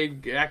fish.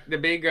 event. The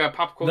big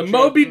pop culture. The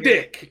Moby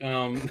Dick.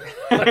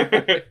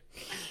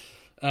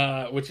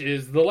 Which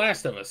is The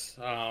Last of Us.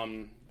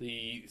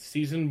 The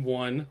season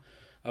 1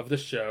 of the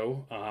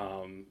show.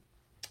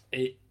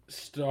 It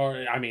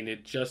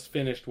just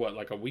finished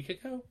like a week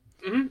ago?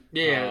 Mm-hmm.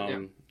 Yeah.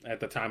 At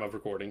the time of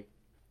recording.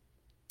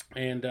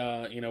 And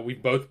we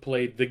both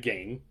played the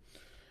game.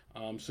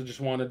 So just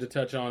wanted to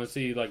touch on and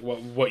see like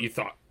what you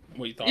thought.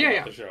 What you thought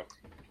about the show.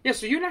 Yeah,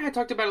 so you and I had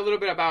talked about a little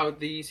bit about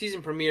the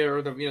season premiere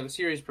or the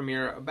series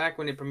premiere back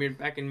when it premiered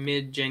back in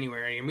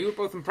mid-January, and we were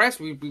both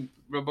impressed. We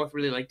both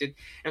really liked it,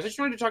 and so I just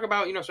wanted to talk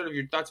about sort of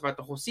your thoughts about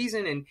the whole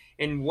season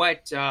and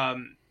what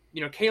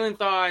Kaylin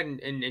thought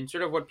and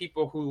sort of what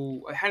people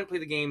who hadn't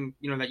played the game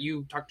that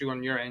you talked to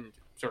on your end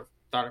sort of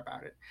thought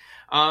about it.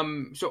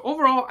 So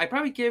overall, I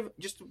probably give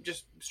just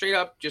straight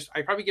up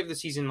I probably give the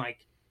season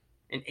like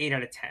an 8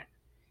 out of 10,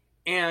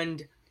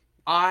 and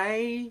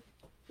I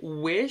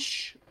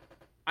wish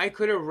I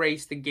could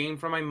erase the game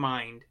from my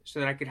mind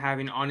so that I could have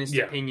an honest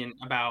opinion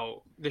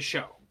about the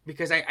show.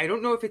 Because I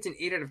don't know if it's an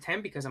 8 out of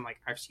 10 because I'm like,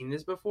 I've seen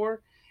this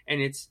before.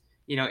 And it's,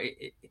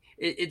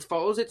 it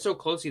follows it so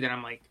closely that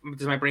I'm like,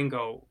 does my brain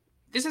go,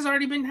 this has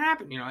already been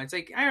happening? It's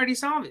like, I already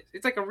saw this.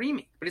 It's like a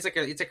remake. But it's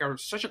like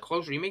such a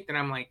close remake that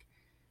I'm like,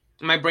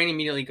 my brain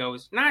immediately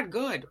goes, not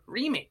good.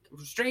 Remake.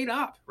 Straight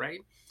up, right?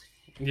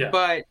 Yeah.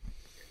 But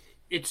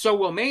it's so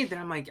well made that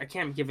I'm like, I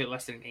can't give it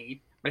less than an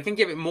 8. But I can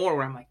give it more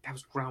where I'm like, that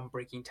was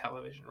groundbreaking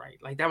television, right?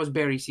 Like, that was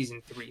Barry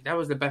season 3. That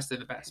was the best of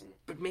the best.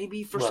 But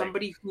maybe for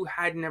somebody who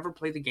had never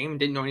played the game and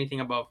didn't know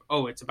anything about,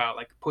 it's about,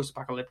 like,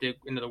 post-apocalyptic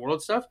end of the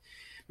world stuff,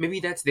 maybe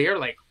that's there,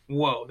 like,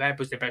 whoa, that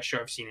was the best show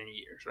I've seen in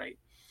years, right?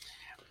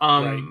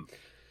 Right.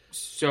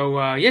 So,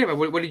 but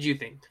what did you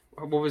think?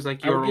 What was,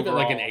 like, your I would give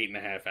overall... it, like, an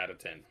 8.5 out of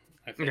 10,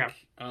 I think. Yeah.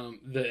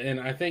 And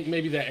I think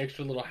maybe that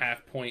extra little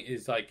half point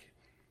is, like...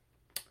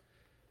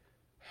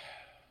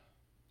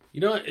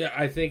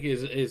 I think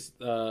is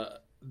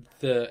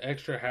the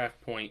extra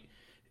half point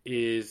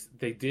is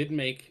they did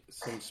make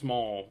some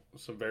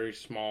very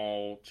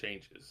small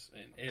changes,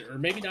 or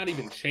maybe not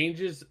even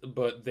changes,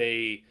 but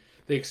they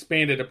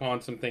expanded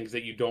upon some things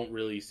that you don't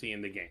really see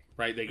in the game,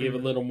 right? They gave a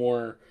little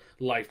more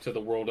life to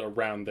the world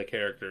around the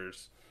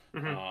characters.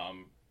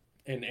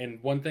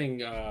 And one thing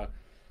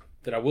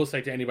that I will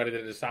say to anybody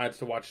that decides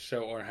to watch the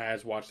show or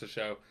has watched the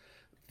show,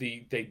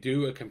 they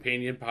do a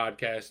companion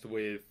podcast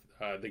with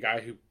the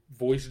guy who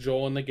voiced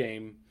Joel in the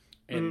game,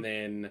 and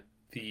then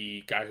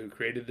the guy who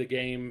created the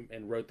game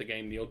and wrote the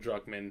game, Neil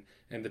Druckmann,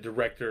 and the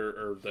director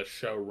or the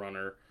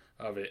showrunner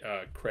of it,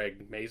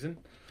 Craig Mazin.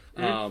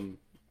 And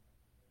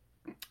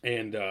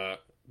that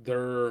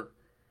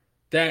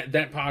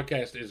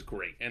podcast is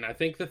great. And I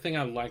think the thing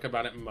I like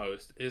about it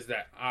most is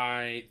that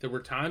there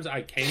were times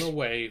I came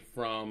away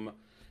from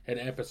an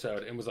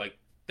episode and was like,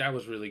 that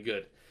was really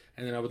good.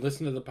 And then I would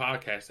listen to the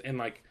podcast and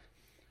like,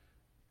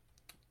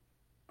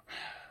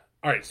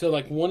 all right, so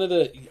like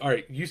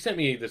you sent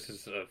me, this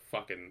is a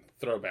fucking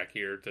throwback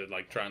here to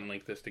like try and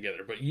link this together,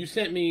 but you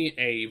sent me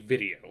a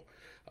video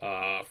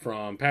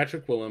from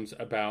Patrick Willems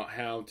about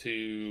how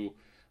to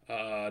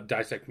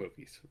dissect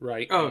movies,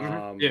 right?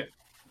 Yeah.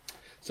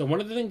 So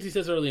one of the things he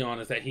says early on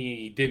is that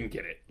he didn't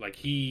get it. Like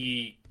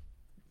he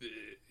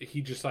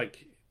just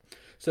like,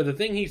 so the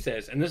thing he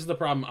says, and this is the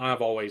problem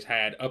I've always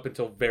had up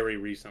until very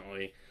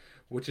recently,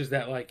 which is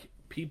that like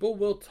people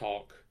will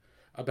talk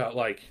about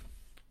like,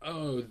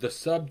 oh, the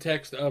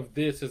subtext of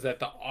this is that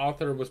the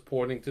author was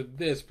pointing to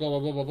this, blah, blah,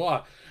 blah, blah,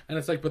 blah. And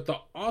it's like, but the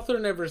author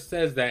never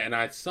says that, and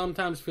I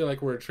sometimes feel like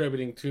we're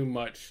attributing too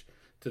much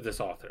to this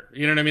author.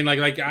 You know what I mean?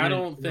 Like I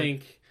don't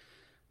think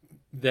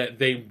that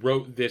they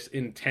wrote this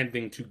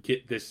intending to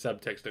get this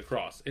subtext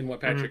across. And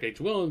what Patrick H.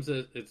 Willems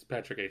is, it's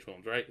Patrick H.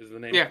 Willems, right? Is the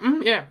name? Yeah,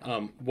 yeah.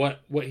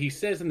 What he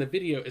says in the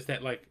video is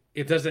that, like,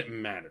 it doesn't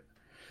matter.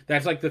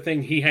 That's like the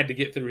thing he had to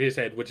get through his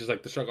head, which is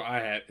like the struggle I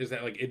had, is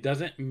that like it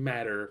doesn't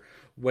matter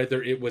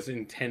whether it was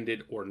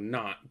intended or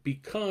not,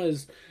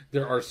 because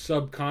there are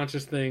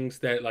subconscious things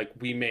that like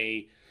we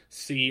may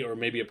see or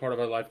maybe a part of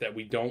our life that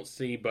we don't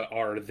see but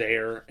are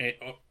there,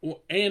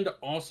 and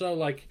also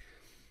like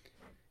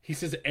he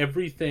says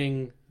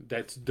everything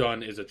that's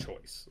done is a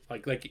choice.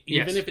 Like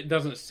even if it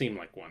doesn't seem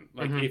like one.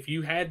 Like if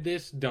you had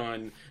this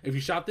done, if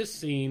you shot this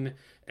scene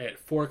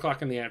at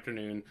 4:00 in the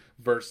afternoon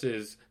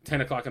versus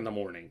 10:00 in the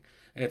morning,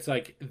 it's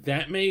like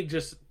that may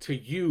just to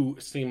you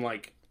seem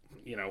like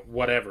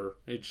whatever.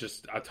 It's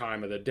just a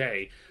time of the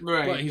day.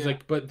 Right. But he's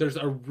like, but there's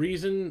a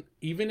reason,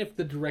 even if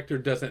the director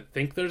doesn't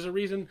think there's a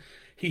reason,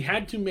 he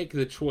had to make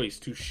the choice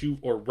to shoot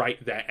or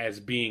write that as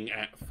being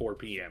at 4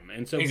 p.m.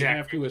 And so we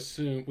have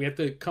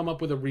to come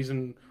up with a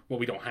reason. Well,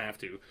 we don't have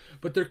to,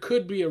 but there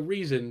could be a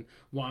reason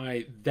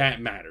why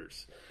that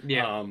matters.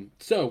 Yeah.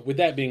 So with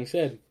that being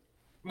said,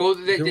 well,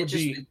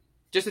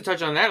 just to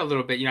touch on that a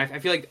little bit, I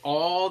feel like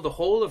the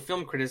whole of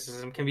film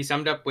criticism can be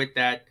summed up with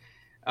that,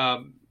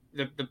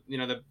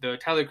 the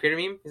Tyler the Creator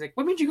meme. He's like,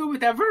 what made you go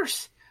with that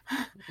verse?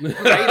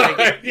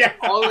 Right?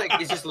 Like,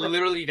 it's just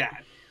literally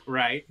that.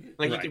 Right?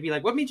 Like, you could be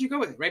like, what made you go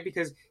with it? Right?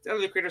 Because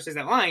Tyler the Creator says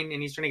that line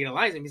and he's trying to get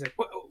Eliza and he's like,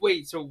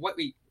 wait, what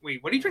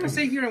are you trying to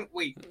say here? And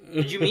wait,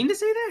 did you mean to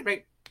say that?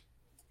 Right?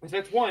 So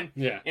that's one.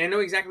 Yeah. And I know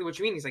exactly what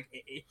you mean. He's like,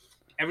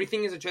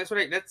 everything is a choice.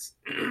 That's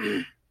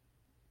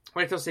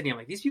what I tell Sydney. I'm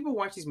like, these people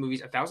watch these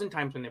movies 1,000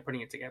 times when they're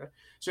putting it together.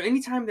 So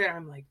anytime that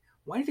I'm like,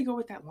 why did they go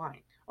with that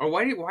line? Or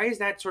why is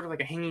that sort of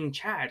like a hanging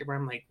chad where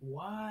I'm like,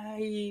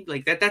 why?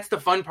 Like that's the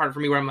fun part for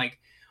me where I'm like,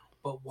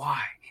 but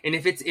why? And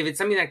if it's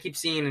something that I keep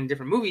seeing in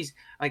different movies,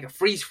 like a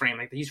freeze frame,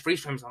 like they use freeze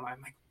frames online,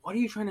 I'm like, what are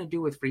you trying to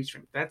do with freeze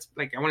frame? That's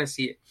like, I want to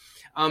see it.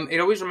 It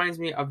always reminds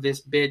me of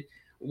this bit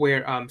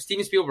where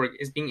Steven Spielberg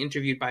is being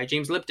interviewed by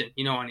James Lipton,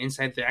 on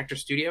Inside the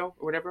Actors Studio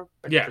or whatever.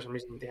 But for some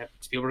reason they have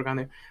Spielberg on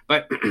there.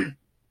 But and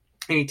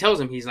he tells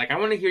him, he's like, I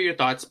want to hear your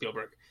thoughts,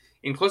 Spielberg.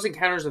 In Close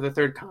Encounters of the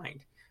Third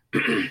Kind,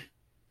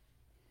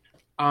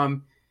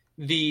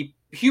 the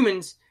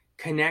humans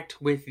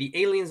connect with the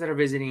aliens that are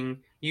visiting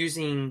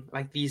using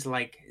like these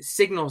like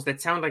signals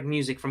that sound like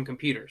music from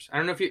computers. I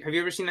don't know if have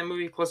you ever seen that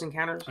movie Close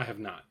Encounters? I have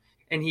not.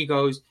 And he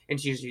goes, and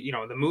she's,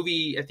 the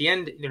movie at the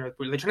end, they're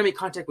trying to make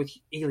contact with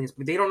aliens,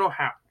 but they don't know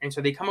how. And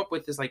so they come up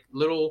with this like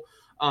little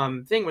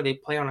thing where they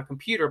play on a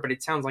computer, but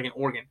it sounds like an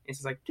organ. It's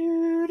just like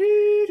doo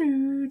doo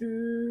doo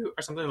doo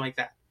or something like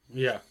that.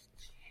 Yeah.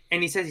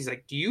 And he's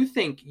like, do you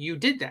think you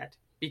did that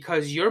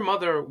because your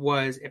mother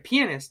was a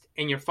pianist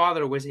and your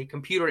father was a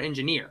computer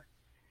engineer?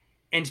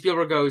 And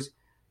Spielberg goes,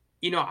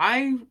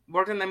 I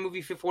worked on that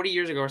movie 40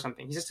 years ago or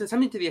something. He just said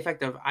something to the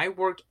effect of, I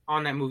worked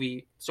on that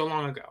movie so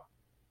long ago.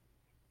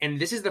 And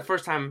this is the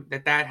first time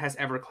that has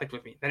ever clicked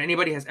with me, that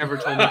anybody has ever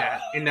told me that.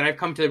 And that I've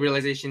come to the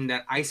realization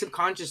that I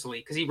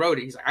subconsciously, because he wrote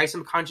it, he's like, I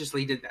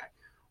subconsciously did that.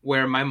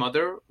 Where my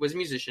mother was a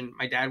musician,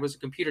 my dad was a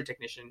computer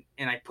technician,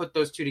 and I put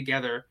those two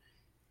together.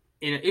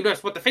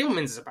 That's what The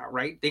Fabelmans is about,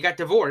 right? They got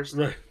divorced,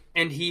 right.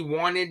 And he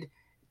wanted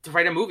to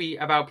write a movie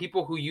about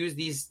people who use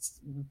these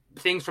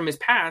things from his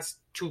past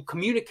to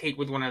communicate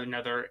with one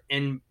another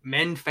and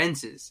mend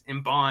fences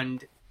and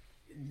bond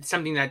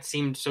something that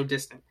seemed so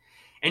distant.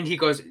 And he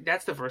goes,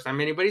 that's the first time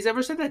anybody's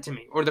ever said that to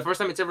me. Or the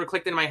first time it's ever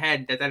clicked in my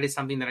head that is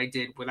something that I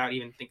did without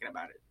even thinking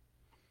about it.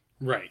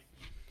 Right.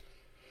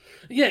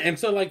 Yeah, and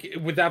so, like,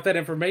 without that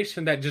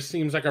information, that just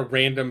seems like a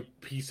random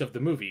piece of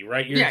the movie,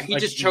 right? He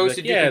just chose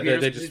to do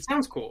computers because it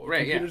sounds cool,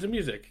 right? Computers and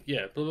music,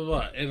 blah, blah,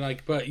 blah. And,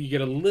 like, but you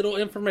get a little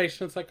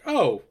information, it's like,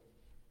 oh,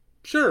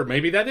 sure,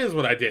 maybe that is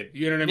what I did.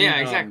 You know what I mean? Yeah,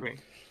 exactly.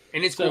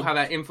 And it's cool how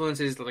that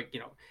influences, like,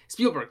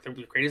 Spielberg, the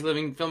greatest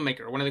living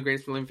filmmaker, one of the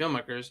greatest living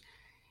filmmakers.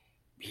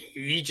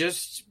 He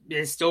just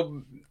is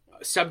still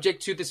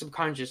subject to the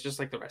subconscious, just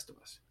like the rest of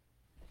us.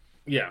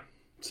 Yeah.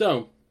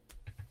 So,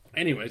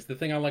 anyways, the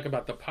thing I like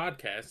about the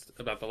podcast,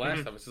 about The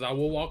Last of Us, is I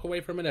will walk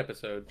away from an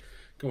episode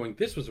going,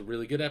 this was a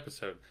really good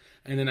episode.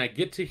 And then I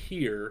get to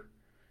hear,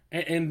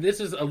 and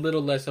this is a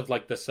little less of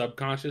like the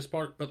subconscious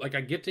part, but like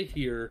I get to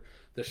hear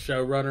the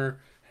showrunner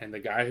and the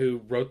guy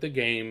who wrote the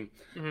game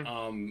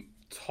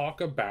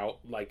talk about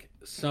like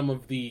some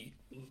of the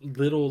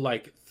little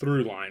like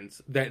through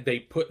lines that they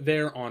put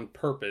there on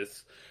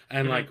purpose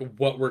and like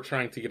what we're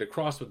trying to get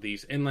across with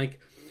these. And like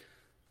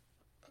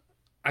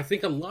I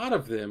think a lot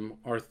of them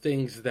are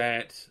things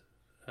that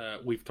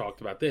we've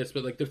talked about this,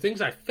 but like they're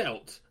things I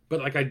felt but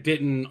like I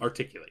didn't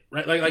articulate,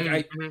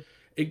 right?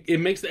 It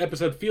makes the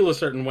episode feel a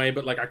certain way,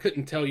 but like I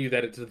couldn't tell you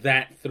that it's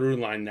that through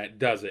line that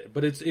does it.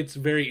 But it's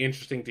very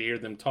interesting to hear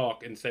them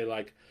talk and say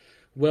like,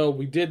 well,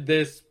 we did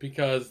this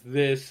because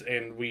this,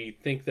 and we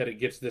think that it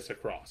gets this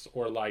across,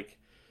 or like,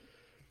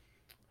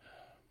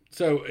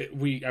 so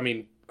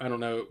I don't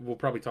know, we'll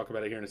probably talk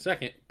about it here in a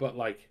second, but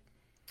like,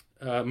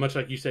 much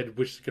like you said,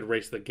 wish you could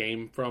erase the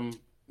game from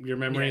your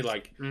memory. Yes.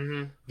 Like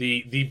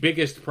the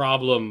biggest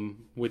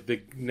problem with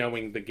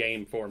knowing the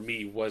game for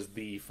me was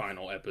the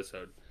final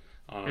episode,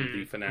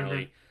 the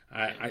finale.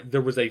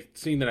 There was a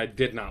scene that I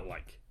did not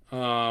like,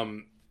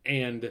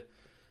 and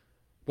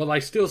well, I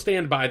still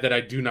stand by that I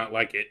do not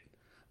like it.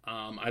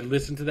 I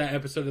listened to that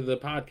episode of the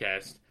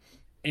podcast,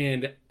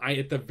 and I,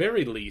 at the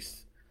very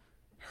least,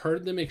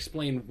 heard them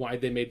explain why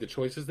they made the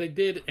choices they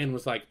did, and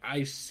was like,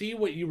 I see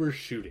what you were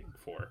shooting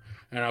for,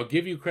 and I'll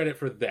give you credit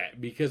for that,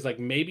 because like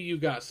maybe you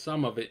got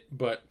some of it,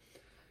 but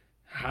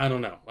I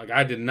don't know, like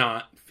I did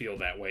not feel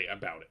that way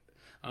about it.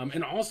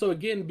 And also,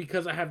 again,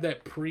 because I have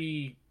that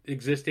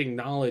pre-existing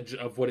knowledge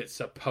of what it's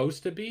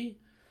supposed to be,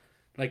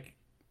 like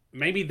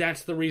maybe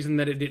that's the reason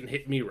that it didn't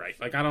hit me right.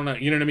 Like, I don't know.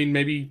 You know what I mean?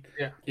 Maybe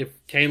if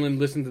Kaylin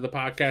listened to the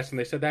podcast and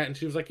they said that and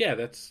she was like, yeah,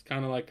 that's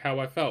kind of like how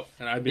I felt.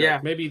 And I'd be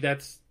like, maybe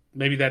that's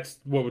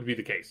what would be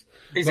the case.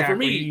 Exactly. But for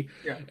me,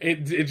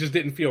 it just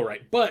didn't feel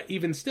right. But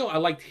even still, I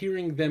liked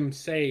hearing them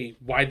say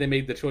why they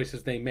made the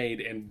choices they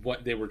made and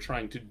what they were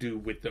trying to do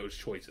with those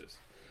choices.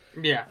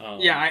 Yeah.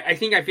 I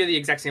think I feel the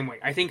exact same way.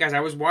 I think as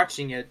I was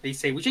watching it, they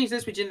say, we changed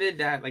this, we changed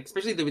that, like,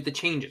 especially with the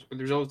changes, with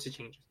the results of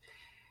changes.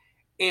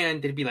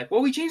 And they'd be like,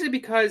 well, we changed it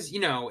because,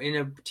 in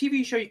a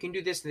TV show, you can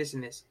do this, this,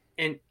 and this.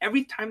 And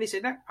every time they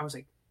said that, I was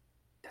like,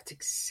 that's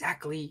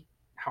exactly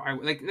how I...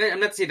 Like, I'm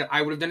not to say that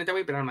I would have done it that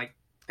way, but I'm like,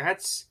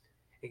 that's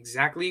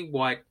exactly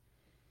what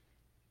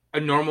a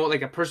normal...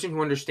 Like, a person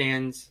who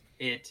understands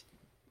it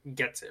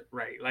gets it,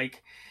 right?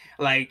 Like,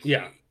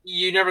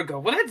 you never go,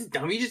 well, that's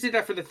dumb. You just did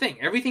that for the thing.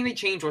 Everything they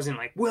changed wasn't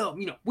like, well,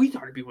 we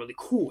thought it'd be really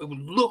cool. It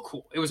would look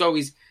cool. It was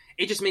always...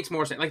 It just makes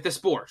more sense. Like the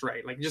sports,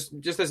 right? Like just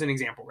as an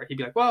example, right? He'd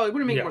be like, well, it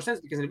wouldn't make more sense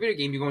because in a video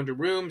game, you go into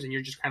rooms and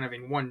you're just kind of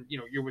in one,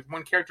 you're with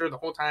one character the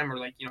whole time, or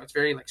like, it's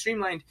very like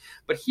streamlined.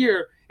 But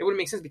here, it wouldn't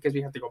make sense because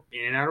we have to go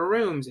in and out of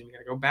rooms and you got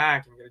to go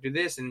back and you got to do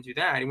this and do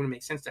that. It wouldn't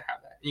make sense to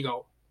have that. And you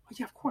go, oh,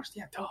 yeah, of course.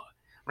 Yeah, duh.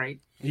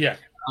 Right? Yeah.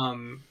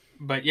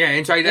 But yeah,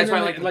 and so that's why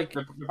I like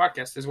the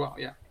podcast as well.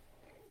 Yeah.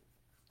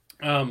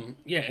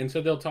 Yeah. And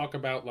so they'll talk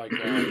about like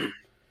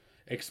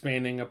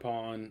expanding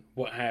upon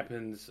what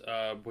happens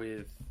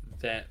with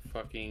that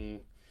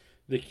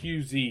the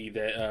QZ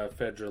that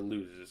Fedra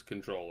loses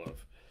control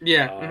of.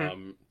 Yeah.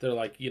 They're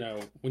like,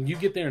 when you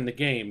get there in the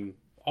game,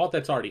 all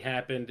that's already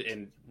happened,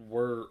 and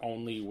we're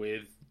only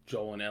with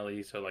Joel and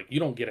Ellie, so like you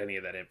don't get any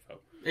of that info.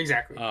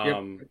 Exactly.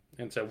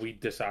 And so we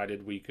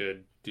decided we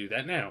could do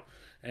that now.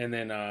 And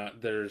then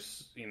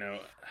there's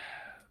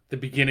the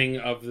beginning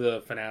of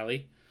the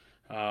finale.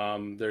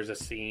 There's a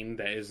scene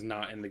that is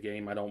not in the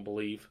game, I don't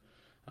believe.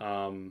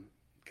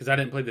 Because I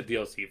didn't play the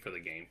DLC for the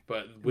game,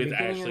 but with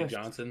Ashley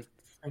Johnson.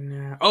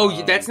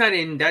 That's not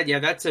in that. Yeah,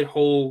 that's a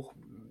whole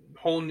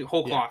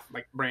cloth,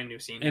 like brand new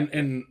scene.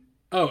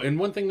 And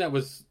one thing that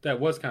was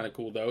kind of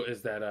cool though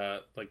is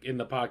that like in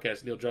the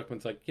podcast, Neil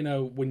Druckmann's like,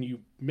 when you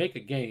make a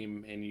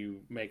game and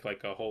you make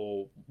like a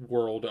whole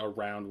world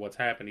around what's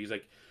happened, he's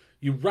like,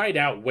 you write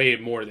out way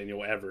more than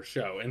you'll ever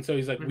show. And so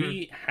he's like,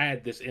 we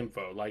had this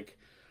info, like.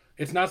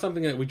 It's not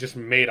something that we just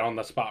made on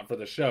the spot for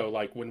the show.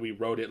 Like when we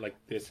wrote it, like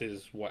this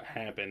is what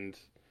happened.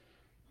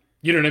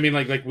 You know what I mean?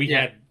 Like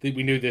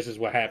we knew this is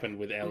what happened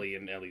with Ellie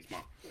and Ellie's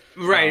mom.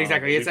 Right,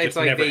 exactly. It's just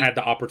like never had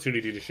the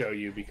opportunity to show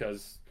you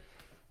because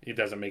it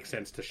doesn't make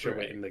sense to show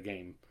it in the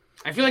game.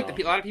 I feel like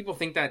a lot of people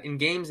think that in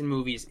games and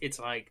movies, it's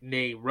like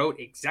they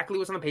wrote exactly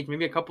what's on the page,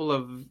 maybe a couple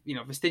of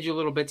vestigial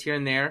little bits here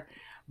and there.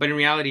 But in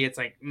reality, it's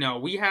like, no,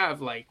 we have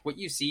like what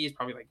you see is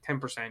probably like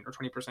 10% or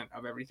 20%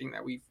 of everything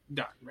that we've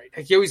done, right?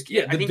 Like you always,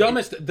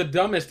 the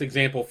dumbest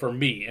example for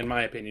me, in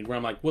my opinion, where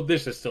I'm like, well,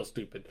 this is still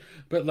stupid.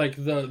 But like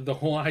the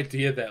whole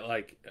idea that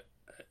like,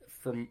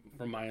 from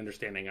my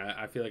understanding,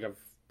 I feel like I've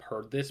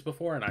heard this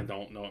before and I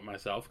don't know it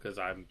myself because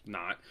I'm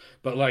not.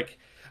 But like,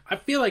 I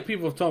feel like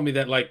people have told me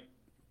that like,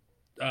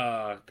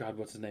 God,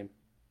 what's his name?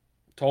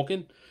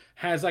 Tolkien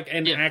has like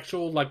an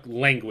actual like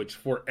language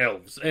for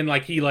elves, and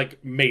like he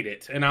like made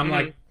it, and I'm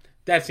like,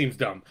 that seems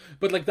dumb.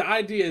 But like the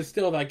idea is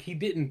still like he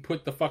didn't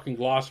put the fucking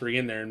glossary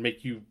in there and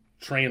make you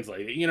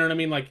translate it. You know what I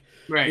mean? Like,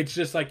 it's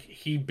just like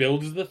he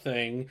builds the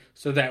thing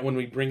so that when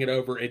we bring it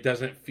over, it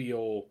doesn't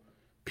feel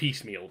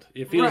piecemealed.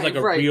 It feels like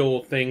a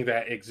real thing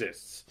that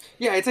exists.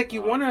 Yeah, it's like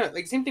you want to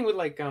like same thing with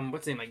like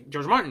what's his name, like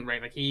George Martin,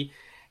 right? Like he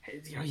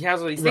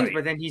has all these things,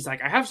 but then he's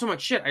like, I have so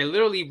much shit. I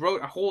literally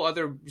wrote a whole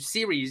other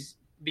series.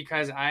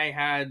 Because I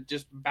had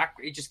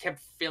it just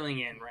kept filling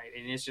in, right?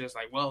 And it's just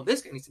like, well,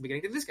 this guy needs to be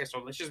getting to this guy, so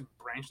let's just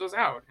branch those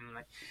out.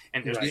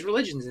 And there's these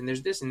religions, and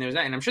there's this, and there's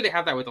that. And I'm sure they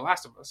have that with The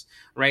Last of Us,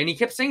 right? And he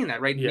kept saying that,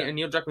 right? Yeah. And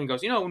Neil Druckmann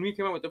goes, when we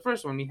came out with the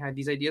first one, we had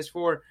these ideas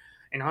for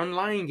an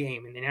online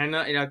game, and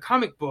then a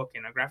comic book,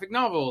 and a graphic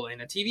novel, and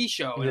a TV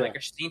show, and like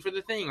a scene for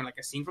the thing, or like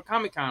a scene for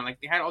Comic-Con.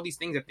 Like they had all these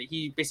things that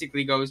he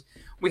basically goes,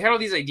 we had all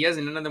these ideas,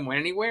 and none of them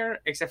went anywhere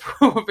except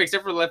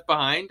for Left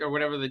Behind or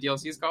whatever the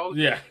DLC is called.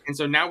 Yeah. And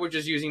so now we're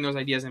just using those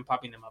ideas and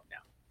popping them up now.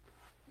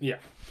 Yeah.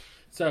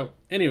 So,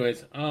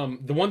 anyways,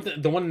 the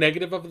one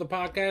negative of the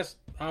podcast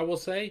I will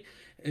say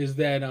is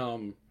that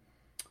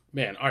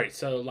man, all right,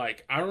 so,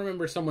 like, I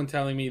remember someone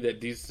telling me that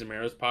Deez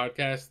Zamaro's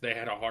podcast, they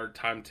had a hard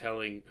time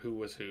telling who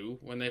was who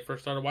when they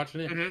first started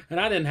watching it, and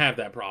I didn't have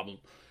that problem.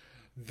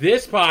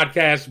 This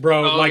podcast,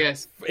 bro,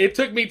 it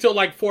took me till,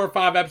 like, 4 or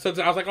 5 episodes,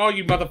 and I was like, oh,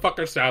 you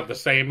motherfuckers sound the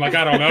same. Like,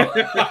 I don't know.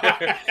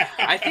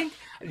 I think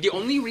the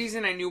only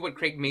reason I knew what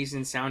Craig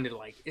Mason sounded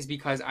like is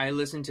because I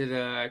listened to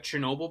the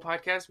Chernobyl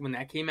podcast when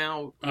that came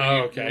out.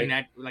 When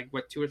that, like,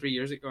 2 or 3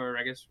 years ago, or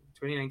I guess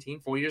 2019,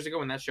 4 years ago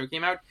when that show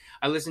came out,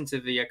 I listened to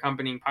the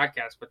accompanying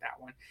podcast with that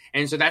one.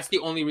 And so that's the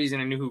only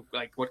reason I knew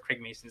what Craig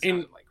Mason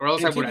sounded like. Or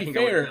else I would have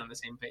been on the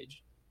same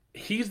page.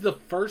 He's the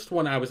first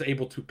one I was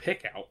able to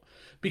pick out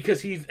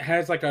because he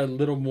has like a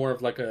little more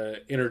of like a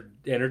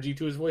energy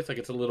to his voice. Like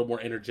it's a little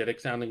more energetic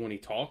sounding when he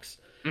talks.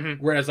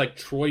 Whereas like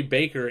Troy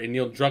Baker and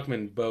Neil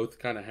Druckmann both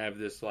kind of have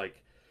this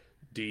like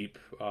deep.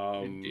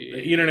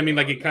 You know what I mean?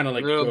 Like it kind of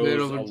like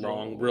goes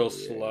along real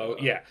slow.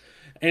 Yeah.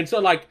 And so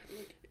like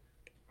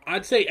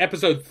I'd say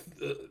episode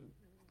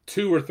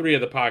 2 or 3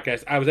 of the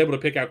podcast, I was able to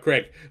pick out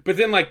Craig. But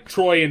then like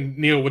Troy and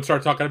Neil would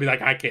start talking. I'd be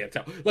like, I can't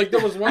tell. Like there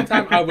was one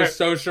time I was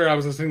so sure I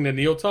was listening to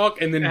Neil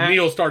talk, and then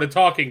Neil started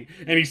talking,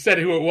 and he said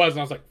who it was,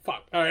 and I was like,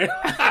 fuck. All right.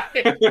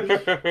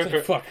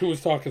 Like, fuck, who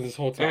was talking this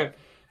whole time?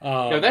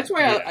 No, that's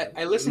why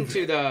I listened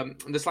to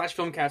the Slash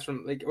Filmcast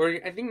from like, or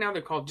I think now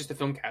they're called just the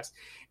Filmcast.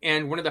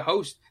 And one of the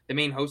hosts, the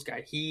main host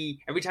guy,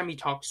 he every time he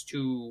talks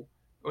to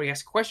or he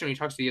asks a question, or he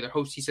talks to the other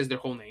host, he says their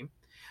whole name.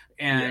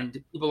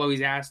 And people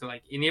always ask,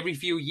 like, in every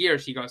few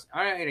years, he goes,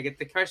 all right, I get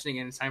the question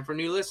again. It's time for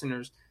new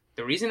listeners.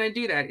 The reason I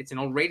do that, it's an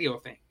old radio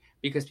thing.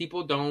 Because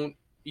people don't,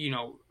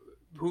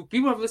 who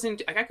people have listened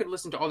to, like, I could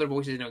listen to all their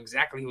voices and know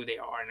exactly who they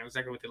are and know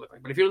exactly what they look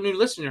like. But if you're a new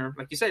listener,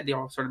 like you said, they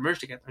all sort of merge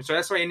together. And so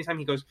that's why anytime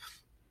he goes,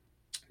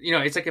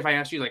 it's like if I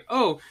asked you, like,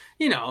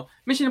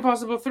 Mission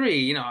Impossible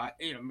 3,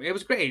 it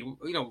was great.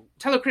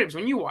 Taylor Cribs,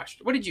 when you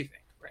watched, what did you think?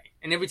 Right.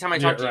 And every time I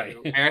talk to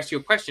you, I ask you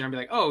a question, I'll be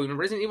like, oh,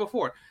 Resident Evil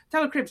 4.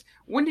 Taylor Cribs,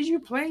 when did you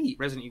play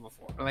Resident Evil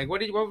 4? Or like,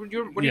 what do you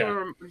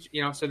remember?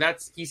 So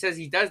he says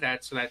he does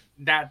that so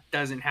that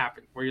doesn't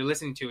happen where you're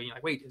listening to it and you're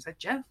like, wait, is that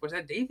Jeff? Was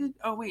that David?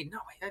 Oh, wait, no,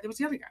 that was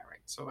the other guy, right?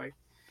 So like,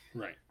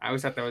 right. I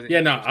always thought that was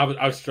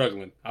I was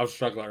struggling. I was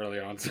struggling early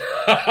on.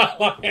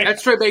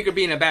 That's Troy Baker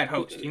being a bad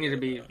host. You need to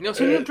be.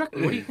 So Neil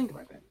Druckmann, what do you think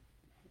about that?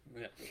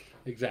 Yeah,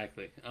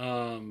 exactly.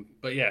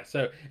 But yeah.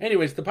 So,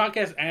 anyways, the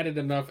podcast added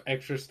enough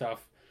extra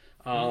stuff,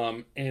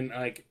 and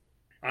like,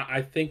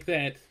 I think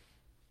that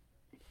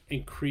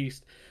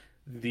increased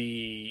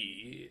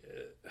the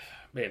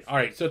man. All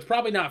right, so it's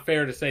probably not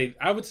fair to say.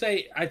 I would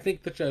say I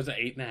think the show's an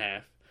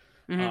 8.5.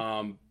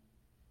 Mm-hmm.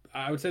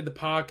 I would say the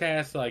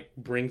podcast like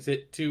brings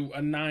it to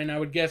a 9. I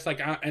would guess I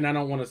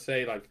don't want to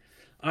say like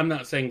I'm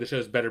not saying the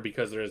show's better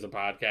because there is a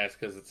podcast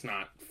because it's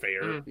not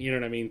fair. Mm-hmm. You know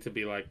what I mean? To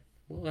be like,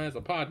 well, that's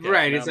a podcast,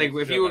 right? It's like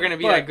if you were going to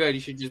be that good,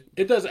 you should just.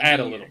 It does add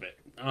a little bit.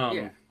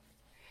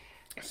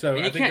 So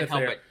and I think can't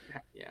help it.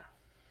 Yeah.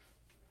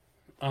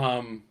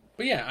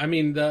 But yeah, I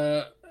mean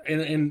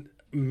and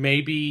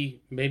maybe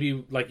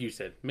like you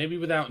said, maybe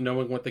without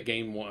knowing what the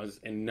game was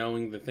and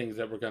knowing the things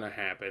that were going to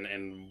happen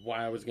and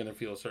why I was going to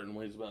feel certain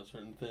ways about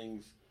certain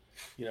things,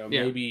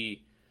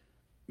 maybe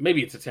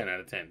it's a 10 out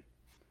of 10.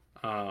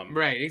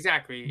 Right,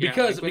 exactly.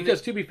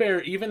 Because to be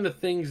fair, even the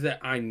things that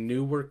I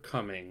knew were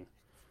coming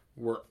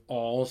were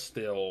all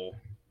still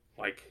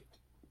like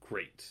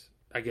great.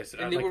 I guess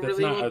and they were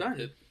really well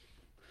done.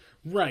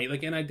 Right,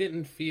 like, and I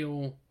didn't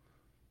feel.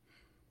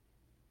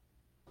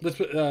 Let's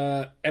put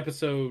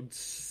episode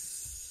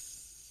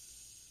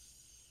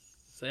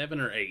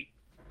 7 or 8.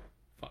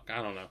 Fuck,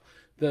 I don't know.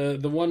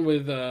 The one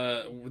with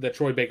that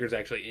Troy Baker's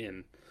actually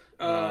in.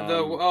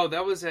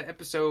 That was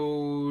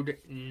episode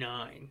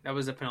 9. That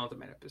was the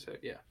penultimate episode.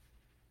 Yeah.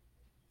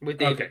 With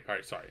David. Okay, all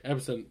right, sorry.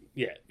 Episode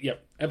 9.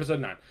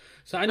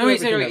 So I know. No, he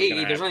said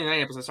 8. There's only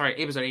 9 episodes. Sorry,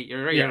 episode 8.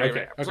 You're right. Yeah, you're right.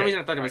 Okay, right. For some reason,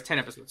 I thought it was 10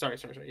 episodes. Sorry.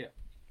 Yeah.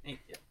 8.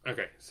 Yeah.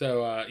 Okay,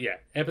 so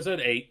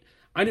episode 8.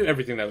 I knew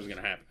everything that was going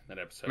to happen in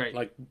that episode. Right.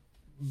 Like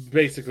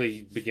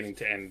basically beginning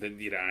to end.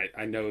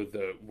 I know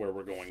where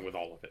we're going with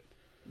all of it.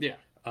 Yeah.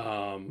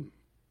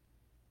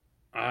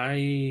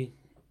 I,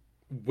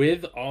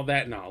 with all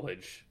that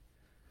knowledge,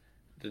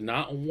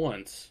 not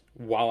once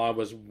while I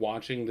was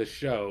watching the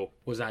show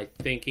was I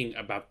thinking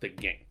about the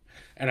game.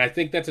 And I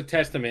think that's a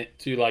testament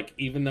to, like,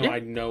 even though I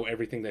know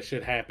everything that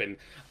should happen,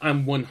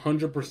 I'm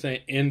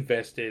 100%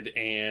 invested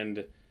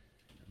and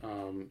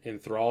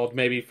enthralled,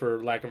 maybe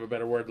for lack of a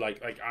better word.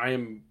 Like I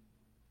am.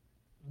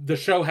 The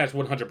show has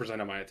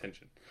 100% of my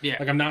attention. Yeah.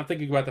 Like, I'm not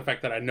thinking about the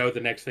fact that I know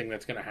the next thing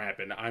that's going to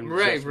happen. I'm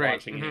just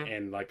watching it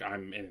and, like,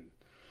 I'm in.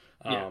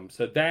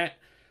 So that,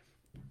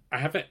 I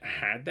haven't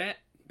had that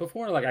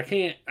before. Like, I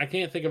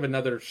can't think of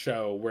another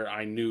show where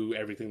I knew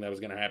everything that was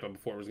going to happen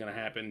before it was going to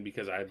happen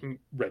because I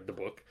read the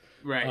book.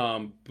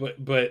 Right.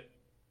 But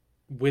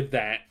with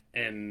that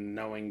and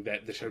knowing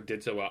that the show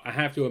did so well, I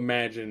have to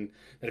imagine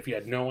that if you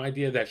had no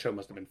idea, that show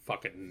must have been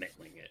fucking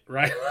nailing it,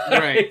 right?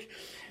 Right.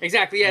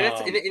 Exactly. Yeah. That's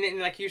and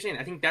like you're saying,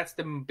 I think that's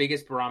the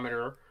biggest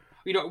barometer.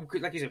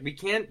 Like you said, we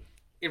can't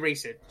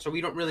erase it, so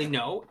we don't really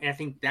know. And I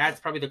think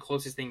that's probably the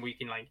closest thing where you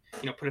can, like,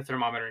 put a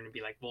thermometer in and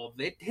be like, well,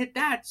 it hit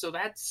that, so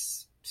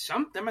that's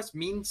that must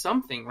mean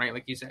something, right?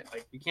 Like you said,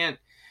 like we can't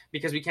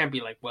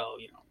be like, well,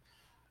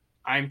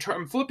 I'm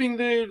flipping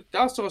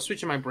also a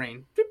switch in my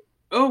brain.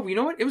 Oh, you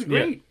know what? It was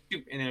great.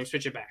 Yeah. And then I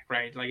switch it back,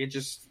 right? Like,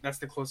 that's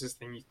the closest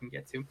thing you can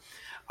get to.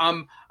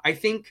 I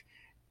think,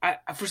 I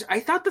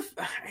thought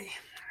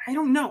I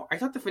don't know. I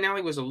thought the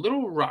finale was a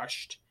little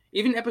rushed.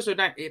 Even episode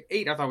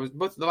 8, I thought was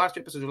both the last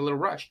 2 episodes were a little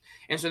rushed.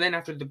 And so then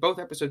after both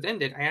episodes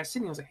ended, I asked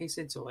Sydney, I was like, hey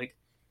Sid, so like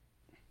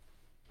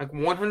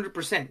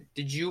 100%,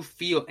 did you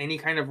feel any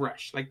kind of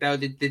rush? Like,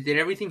 did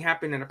everything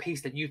happen at a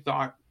pace that you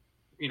thought,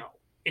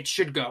 it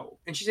should go?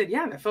 And she said,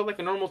 yeah, that felt like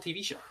a normal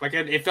TV show. Like,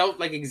 it felt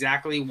like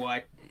exactly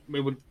what it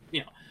would,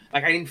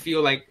 like, I didn't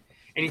feel like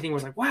anything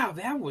was like, wow,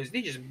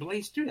 they just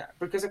blazed through that.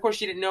 Because, of course,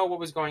 she didn't know what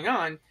was going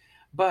on.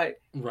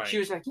 But Right. she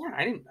was like, yeah,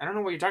 I don't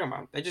know what you're talking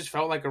about. That just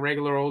felt like a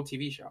regular old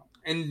TV show.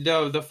 And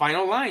the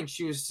final line,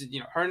 she was,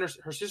 her and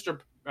her sister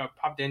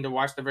popped in to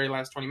watch the very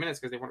last 20 minutes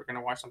because they weren't going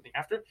to watch something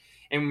after.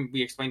 And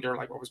we explained to her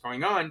like what was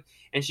going on.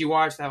 And she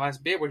watched that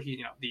last bit where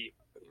the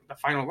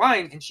final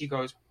line, and she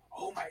goes,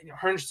 oh my,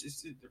 her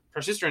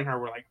sister and her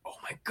were like, oh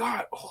my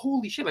God,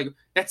 holy shit. Like,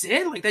 that's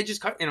it? Like, that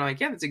just cut. And I'm like,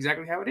 yeah, that's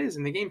exactly how it is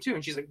in the game too.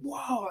 And she's like,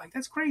 whoa, like,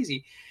 that's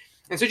crazy.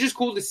 And so it's just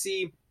cool to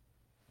see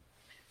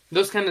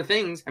those kind of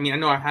things. I mean, I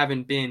know I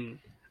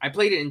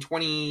played it in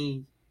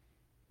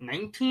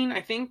 2019,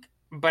 I think,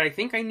 but I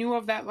think I knew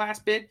of that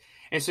last bit.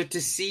 And so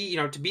to see,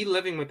 to be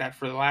living with that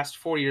for the last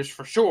 4 years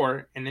for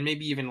sure, and then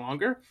maybe even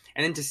longer,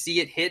 and then to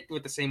see it hit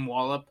with the same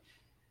wallop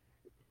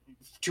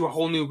to a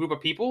whole new group of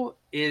people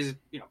is,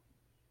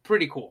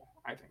 pretty cool,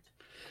 I think.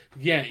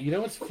 Yeah,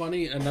 what's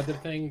funny? Another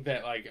thing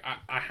that, like,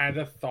 I had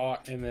a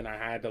thought and then I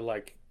had to,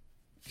 like,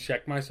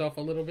 check myself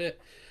a little bit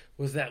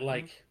was that,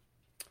 like,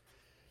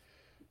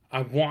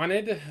 I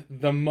wanted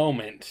the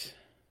moment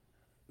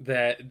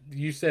that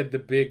you said, the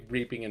big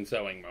reaping and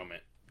sowing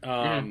moment.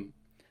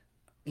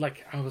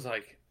 Like, I was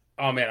like,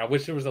 oh man, I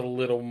wish there was a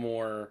little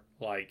more,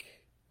 like,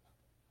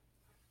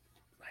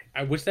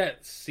 I wish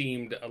that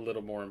seemed a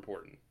little more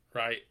important,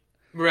 right?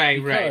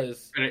 Right.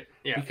 Because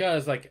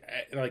like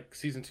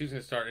season 2's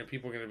gonna start and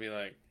people are gonna be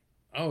like,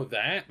 oh,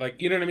 that,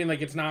 like, you know what I mean?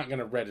 Like, it's not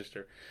gonna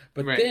register.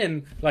 But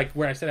then, like,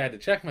 where I said I had to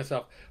check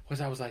myself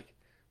was I was like,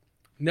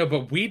 no,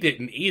 but we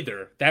didn't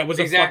either. That was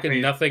a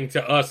fucking nothing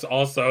to us.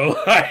 Also,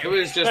 it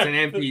was just an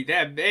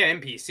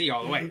NPC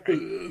all the way.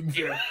 Right?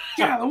 Get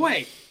out of the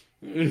way,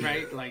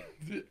 right? Like,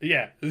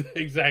 yeah,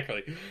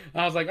 exactly.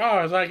 I was like,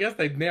 oh, so I guess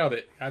they nailed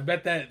it. I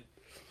bet that.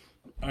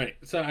 All right,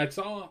 so I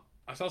saw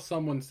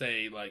someone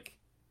say, like,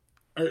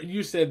 or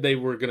you said they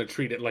were gonna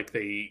treat it like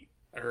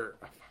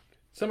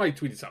somebody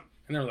tweeted something,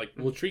 and they were like,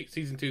 we'll treat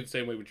season 2 the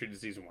same way we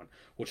treated season 1.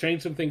 We'll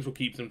change some things, we'll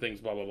keep some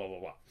things, blah blah blah blah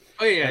blah.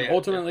 Oh yeah, and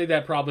ultimately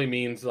that probably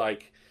means,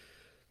 like,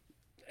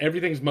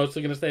 everything's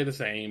mostly gonna stay the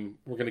same.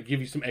 We're gonna give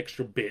you some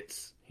extra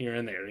bits here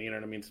and there. You know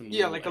what I mean? Some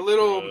like a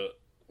little.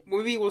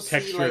 Maybe we'll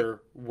texture, see like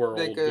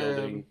world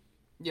building.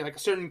 Yeah, like a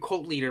certain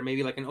cult leader,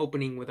 maybe like an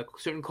opening with a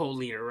certain cult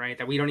leader, right?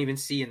 That we don't even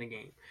see in the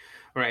game,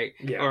 right?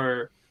 Yeah.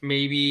 Or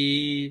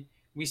maybe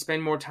we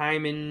spend more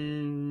time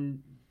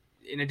in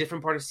a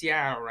different part of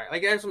Seattle, right?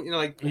 Like, I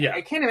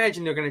can't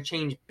imagine they're going to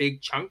change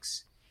big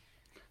chunks.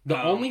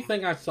 The only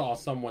thing I saw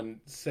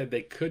someone said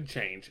they could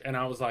change, and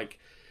I was like,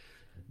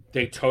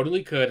 they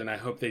totally could, and I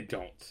hope they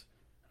don't.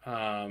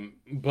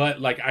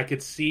 But, like, I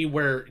could see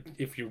where,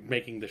 if you're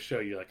making the show,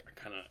 you're like, I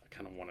kind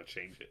of want to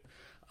change it.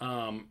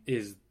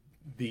 Is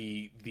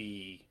the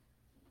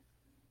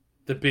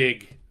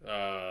big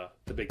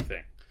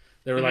thing.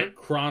 They were like,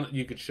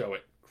 you could show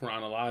it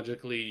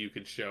chronologically, you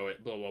could show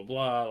it blah blah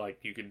blah,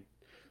 like, you could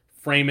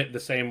frame it the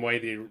same way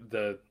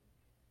the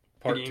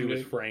part 2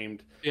 is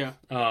framed. Yeah.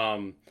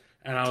 And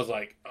I was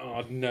like,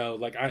 oh no,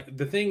 like,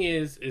 the thing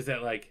is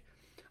that, like,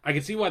 I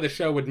could see why the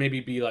show would maybe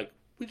be like,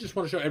 we just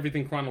want to show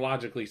everything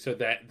chronologically so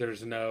that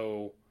there's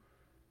no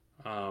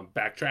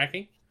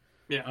backtracking.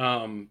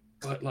 Yeah.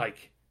 But,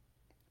 like,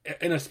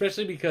 and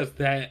especially because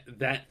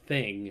that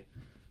thing,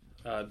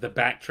 the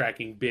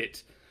backtracking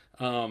bit,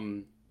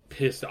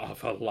 pissed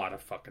off a lot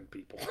of fucking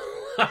people.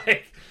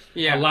 Like,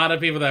 a lot of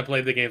people that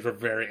played the games were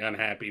very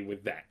unhappy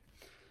with that.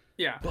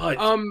 Yeah. But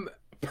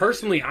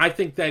personally, I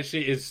think that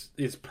shit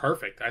is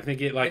perfect. I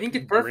think it, like, I think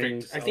it's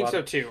perfect. I think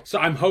so too. So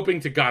I'm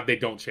hoping to God they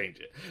don't change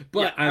it.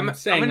 But I'm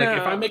saying, like,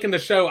 if I'm making the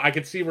show, I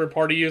could see where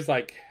part of you is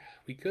like,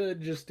 we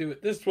could just do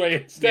it this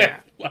way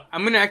instead. Yeah.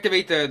 I'm going to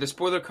activate the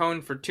spoiler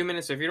cone for 2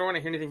 minutes. So if you don't want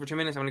to hear anything for 2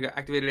 minutes, I'm going to go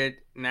activate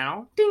it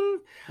now. Ding!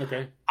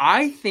 Okay.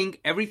 I think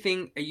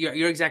everything...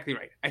 You're exactly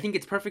right. I think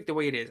it's perfect the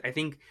way it is. I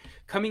think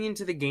coming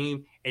into the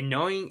game and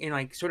knowing... And,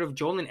 like, sort of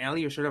Joel and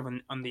Ellie are sort of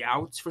on the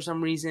outs for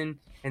some reason.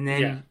 And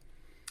then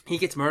he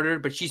gets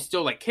murdered, but she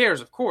still, like, cares,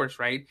 of course,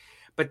 right?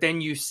 But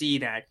then you see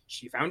that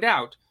she found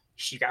out.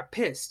 She got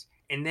pissed.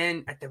 And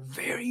then at the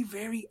very,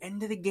 very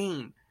end of the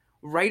game...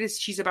 Right as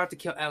she's about to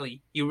kill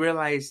Ellie, you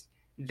realize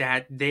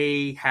that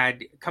they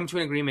had come to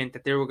an agreement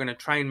that they were going to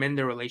try and mend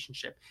their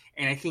relationship.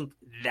 And I think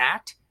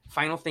that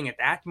final thing at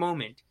that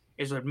moment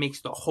is what makes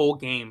the whole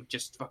game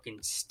just fucking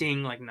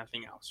sting like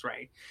nothing else,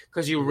 right?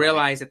 Because you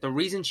realize that the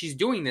reason she's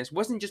doing this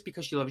wasn't just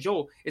because she loves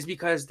Joel, it's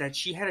because that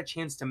she had a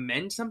chance to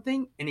mend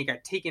something and it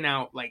got taken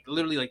out, like,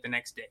 literally, like, the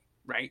next day,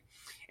 right?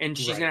 And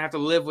she's going to have to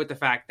live with the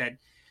fact that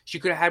she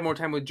could have had more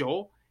time with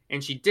Joel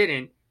and she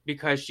didn't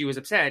because she was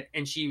upset.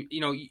 And she,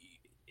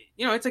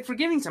 it's like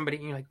forgiving somebody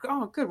and you're like,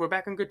 oh, good, we're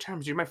back on good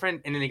terms. You're my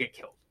friend. And then they get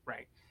killed,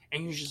 right?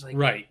 And you're just like,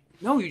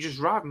 no, you just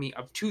robbed me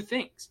of two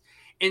things.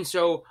 And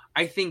so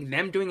I think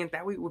them doing it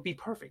that way would be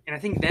perfect. And I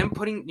think them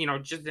putting,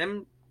 just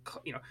them,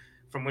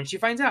 from when she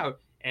finds out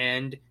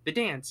and the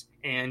dance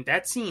and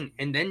that scene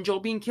and then Joel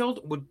being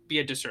killed would be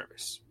a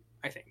disservice,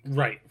 I think.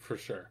 Right, for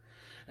sure.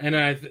 And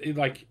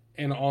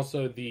and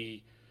also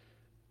the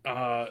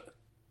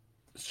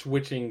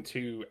switching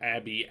to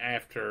Abby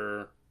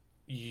after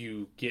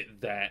you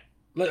get that.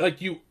 Like,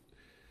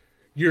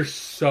 you're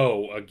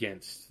so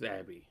against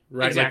Abby,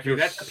 right? Exactly. Like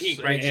that's the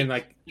peak, right? And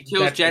like he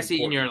kills Jesse,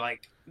 important. And you're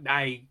like,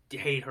 I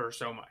hate her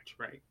so much,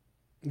 right?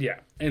 Yeah,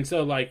 and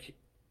so like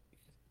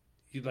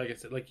I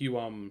said, like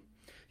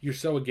you're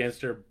so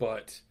against her,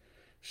 but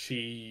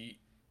she,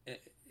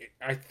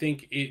 I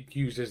think it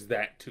uses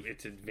that to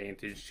its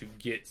advantage to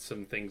get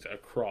some things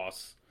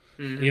across.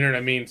 Mm-hmm. You know what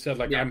I mean? So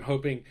like, I'm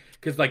hoping,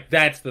 because like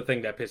that's the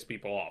thing that pissed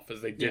people off,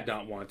 is they did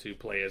not want to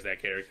play as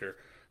that character,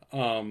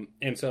 and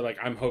so like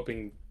I'm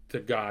hoping to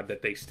God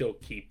that they still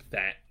keep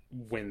that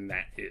when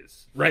that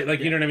is right. Like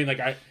you know what I mean?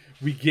 Like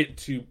we get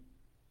to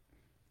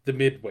the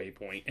midway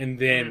point and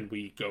then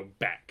we go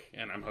back,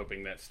 and I'm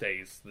hoping that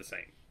stays the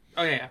same.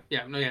 Oh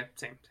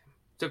same.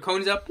 So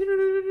Cone's up.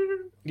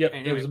 Yep,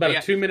 anyway, it was about a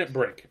 2-minute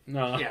break.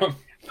 I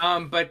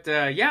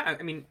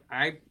mean,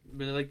 I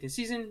really like this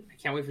season. I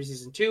can't wait for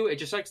season 2. It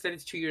just sucks that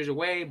it's 2 years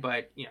away,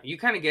 but you know, you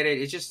kind of get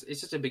it. It's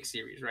just a big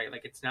series, right?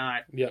 Like it's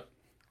not. Yep.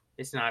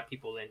 It's not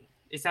people in.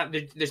 It's not.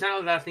 There's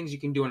not a lot of things you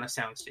can do on a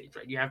soundstage,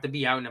 right? You have to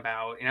be out and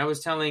about. And I was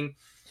telling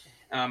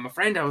a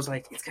friend, I was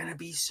like, it's gonna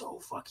be so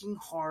fucking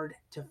hard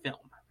to film,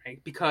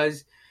 right?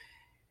 Because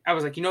I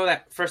was like, you know,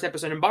 that first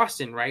episode in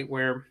Boston, right,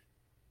 where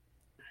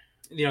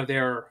you know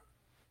they're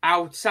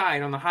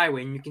outside on the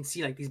highway and you can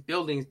see like these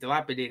buildings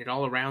dilapidated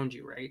all around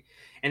you, right?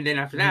 And then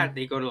after that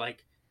they go to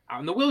like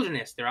out in the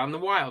wilderness, they're out in the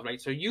wild,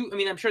 right? So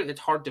I'm sure it's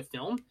hard to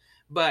film,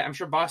 but I'm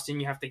sure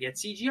Boston, you have to get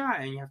CGI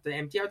and you have to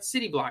empty out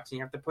city blocks and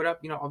you have to put up,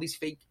 you know, all these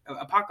fake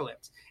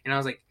apocalypse. And I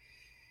was like,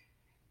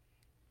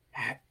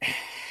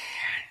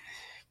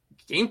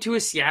 Game 2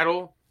 is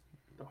Seattle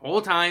the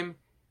whole time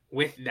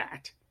with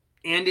that,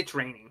 and it's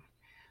raining,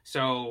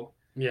 so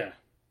yeah,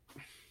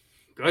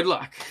 good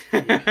luck.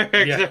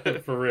 Yeah,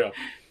 for real.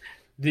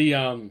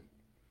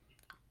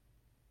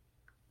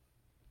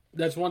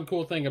 That's one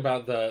cool thing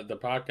about the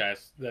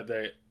podcast that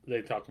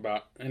they talk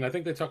about, and I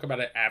think they talk about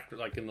it after,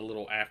 like in the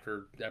little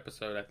after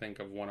episode, I think,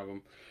 of one of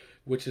them,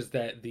 which is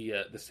that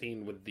the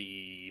scene with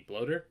the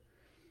bloater.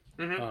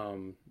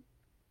 Mm-hmm.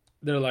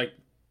 They're like,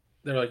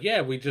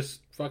 yeah, we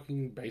just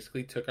fucking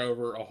basically took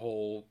over a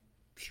whole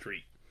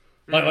street.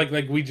 Mm-hmm.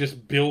 Like we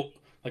just built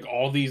like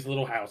all these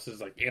little houses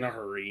like in a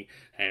hurry,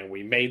 and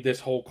we made this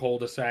whole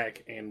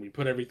cul-de-sac and we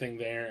put everything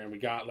there, and we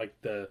got like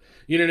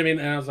you know what I mean?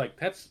 And I was like,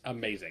 that's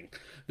amazing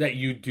that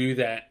you do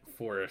that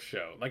for a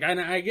show. Like,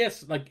 I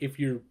guess like if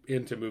you're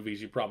into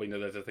movies, you probably know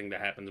that's a thing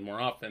that happens more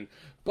often.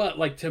 But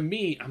like to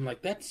me, I'm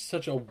like, that's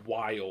such a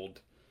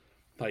wild,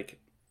 like,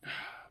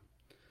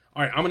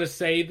 all right, I'm gonna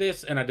say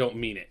this and I don't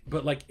mean it,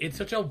 but like it's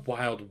such a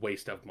wild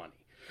waste of money.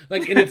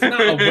 Like, and it's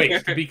not a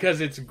waste because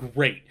it's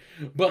great,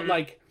 but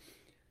like,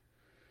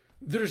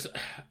 there's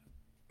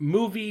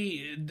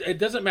it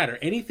doesn't matter,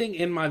 anything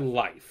in my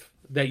life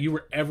that you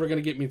were ever going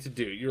to get me to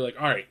do, you're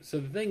like, all right, so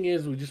the thing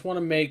is, we just want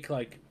to make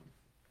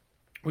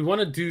we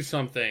want to do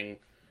something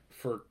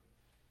for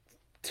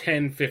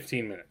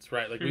 10-15 minutes,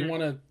 right? Like we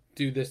want to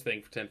do this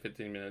thing for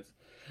 10-15 minutes,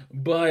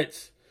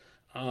 but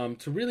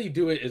to really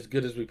do it as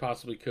good as we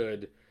possibly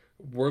could,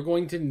 we're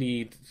going to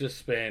need to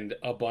spend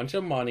a bunch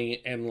of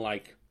money and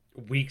like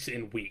weeks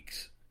and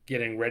weeks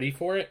getting ready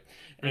for it,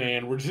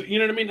 and we're just, you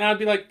know what I mean? I'd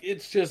be like,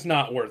 it's just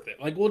not worth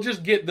it. Like, we'll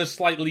just get the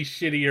slightly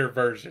shittier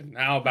version.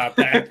 How about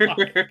that?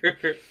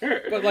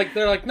 But like,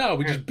 they're like, no,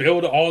 we just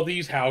build all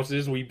these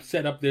houses. We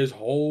set up this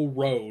whole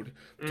road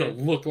to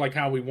look like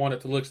how we want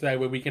it to look, so that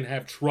way we can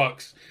have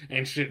trucks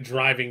and shit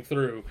driving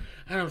through.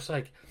 And I was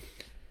like,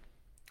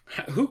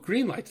 who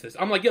greenlights this?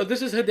 I'm like, yo,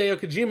 this is Hideo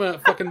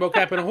Kojima fucking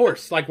mocapping a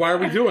horse. Like, why are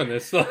we doing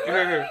this?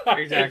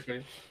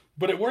 Exactly.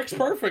 But it works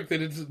perfect,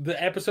 and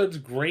the episode's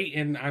great,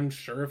 and I'm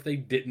sure if they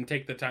didn't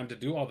take the time to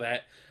do all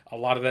that, a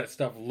lot of that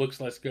stuff looks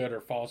less good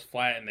or falls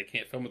flat, and they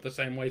can't film it the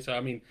same way. So,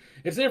 I mean,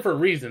 it's there for a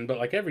reason, but,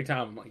 like, every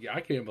time, I'm like, yeah,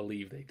 I can't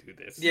believe they do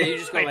this. Yeah, you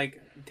just go,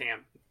 like, damn.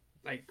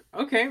 Like,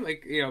 okay,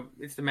 like, you know,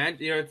 it's the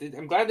magic, you know,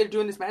 I'm glad they're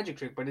doing this magic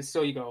trick, but it's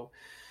still, you go,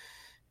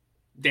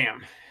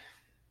 damn.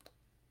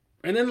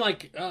 And then,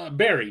 like,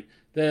 Barry,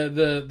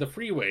 the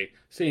freeway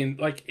scene,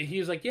 like, he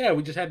was like, yeah,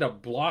 we just had to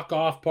block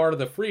off part of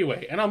the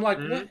freeway. And I'm like,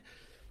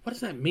 what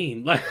does that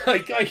mean? Like,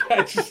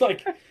 I just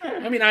like,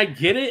 I mean, I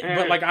get it,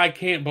 but like, I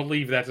can't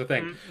believe that's a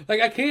thing. Like,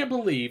 I can't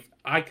believe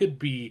I could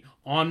be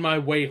on my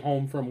way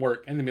home from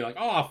work and then be like,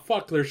 oh,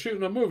 fuck, they're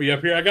shooting a movie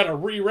up here. I got to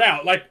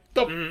reroute. Like,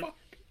 the fuck?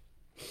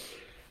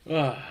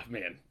 Oh,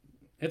 man.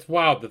 It's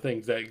wild, the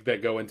things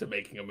that go into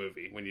making a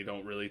movie when you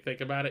don't really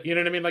think about it. You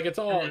know what I mean? Like, it's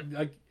all,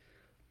 like,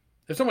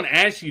 if someone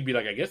asked you, you'd be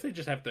like, I guess they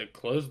just have to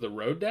close the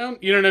road down.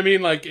 You know what I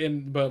mean? Like,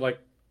 but like,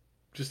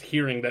 just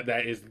hearing that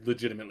is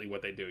legitimately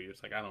what they do, you're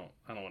just like, I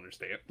don't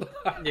understand.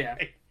 Yeah.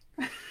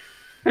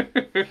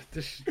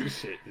 This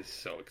shit is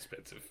so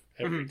expensive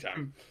every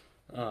time.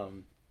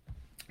 But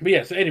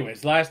yeah, so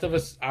anyways, Last of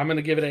Us, I'm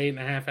gonna give it an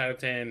 8.5 out of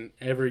 10.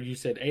 Ever, you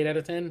said 8 out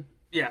of 10?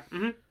 Yeah.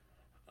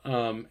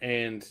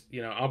 And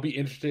you know, I'll be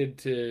interested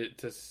to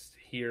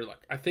hear,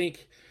 like, I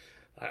think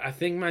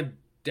my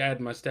dad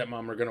and my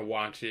stepmom are gonna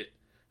watch it.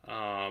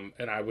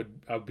 And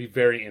I'd be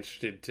very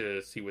interested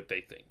to see what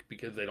they think,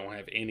 because they don't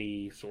have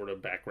any sort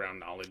of background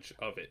knowledge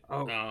of it.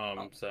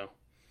 So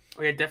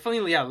Oh yeah,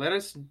 definitely. Yeah, let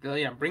us.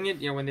 Yeah, bring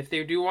it. When if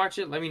they do watch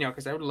it, let me know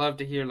because I would love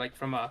to hear like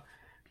from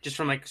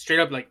like straight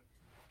up like,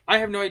 I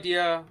have no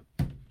idea.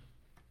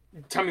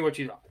 Tell me what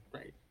you thought.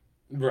 Right.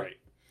 Right.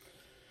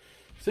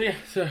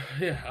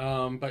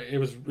 But it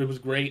was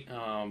great.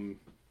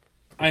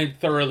 I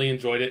thoroughly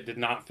enjoyed it. Did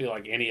not feel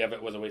like any of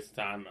it was a waste of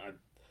time.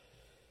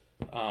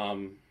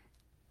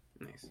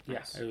 Nice. Yeah,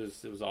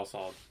 Nice. it was all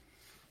solid.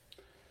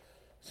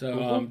 So,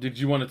 Cool. did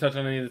you want to touch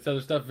on any of this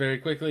other stuff very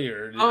quickly,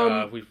 or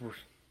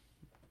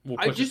we'll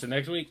push it to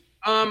next week?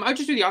 I'll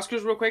just do the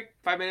Oscars real quick,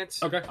 5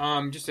 minutes. Okay.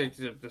 Just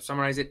to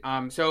summarize it.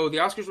 So the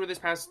Oscars were this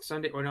past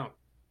Sunday, or no,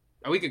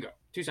 a week ago,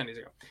 2 Sundays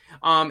ago.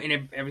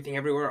 And Everything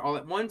Everywhere All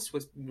at Once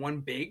was one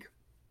big.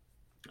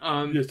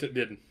 Yes, it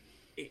did.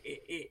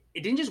 It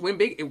didn't just win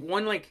big; it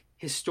won like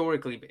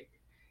historically big.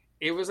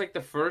 It was like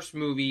the first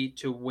movie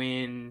to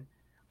win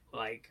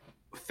like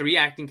 3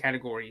 acting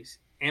categories: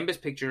 and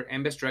Best Picture,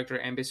 and Best Director,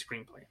 and Best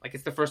Screenplay. Like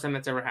it's the first time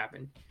that's ever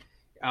happened.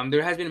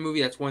 There has been a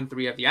movie that's won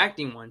 3 of the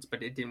acting ones,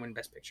 but it didn't win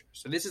Best Picture.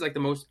 So this is like the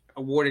most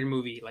awarded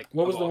movie. Like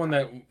what was the one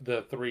that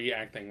the 3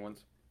 acting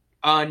ones?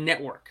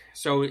 Network.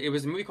 So it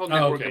was a movie called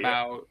Network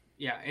about.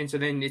 Yeah, and so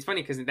then it's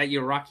funny because that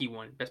year Rocky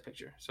won Best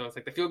Picture. So it's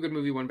like the feel-good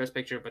movie won Best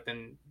Picture, but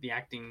then the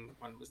acting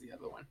one was the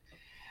other one.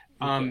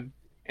 Okay.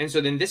 And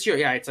so then this year,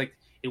 yeah, it's like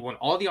it won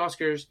all the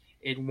Oscars.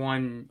 It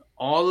won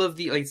all of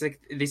the it's like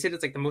they said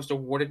it's like the most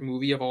awarded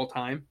movie of all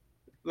time,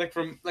 like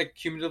from like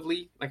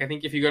cumulatively. Like I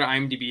think if you go to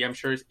IMDb, I'm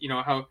sure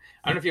how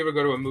I don't know if you ever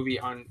go to a movie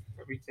on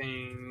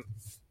everything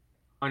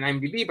on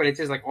IMDb, but it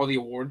says like all the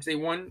awards they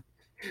won.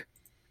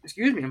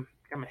 Excuse me, I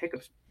got my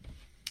hiccups.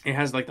 It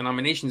has like the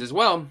nominations as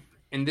well.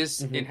 And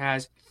this, It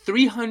has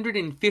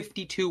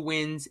 352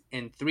 wins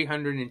and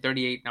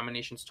 338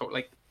 nominations total.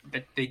 Like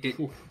that they did.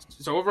 Ooh.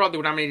 So overall, they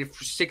were nominated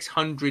for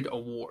 600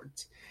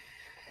 awards.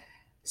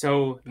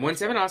 So won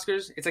 7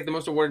 Oscars. It's like the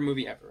most awarded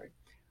movie ever, right?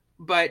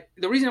 But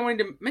the reason I wanted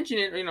to mention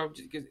it,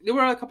 because there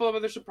were a couple of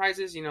other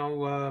surprises.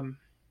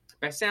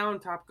 Best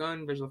Sound, Top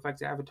Gun, Visual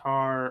Effects,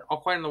 Avatar,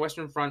 All Quiet on the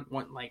Western Front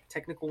won like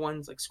technical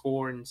ones like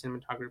score and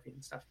cinematography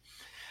and stuff.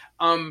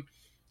 But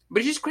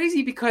it's just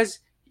crazy because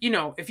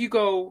if you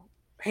go,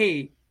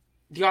 hey,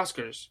 the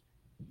Oscars,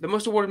 the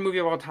most awarded movie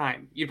of all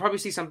time, you'd probably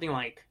see something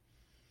like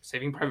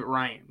Saving Private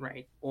Ryan,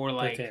 right? Or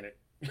like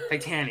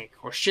Titanic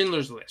or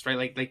Schindler's List, right?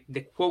 Like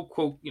the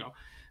quote,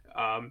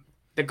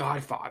 The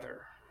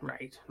Godfather,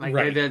 right? Like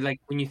right. They're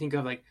like when you think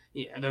of like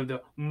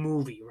the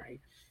movie,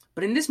 right?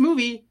 But in this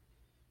movie,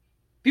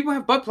 people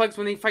have butt plugs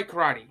when they fight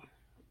karate.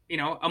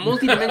 A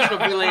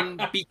multidimensional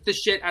villain beats the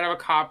shit out of a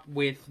cop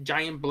with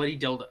giant bloody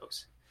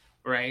dildos,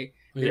 right?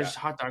 There's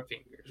hot dog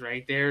fingers,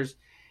 right? There's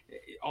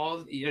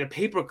all the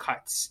paper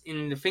cuts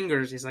in the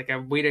fingers is like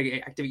a way to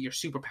activate your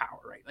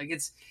superpower, right? Like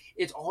it's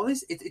all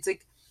this. It's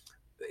like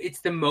it's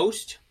the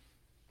most.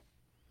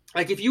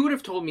 Like if you would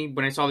have told me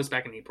when I saw this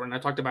back in April and I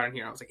talked about it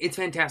here, I was like, it's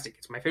fantastic.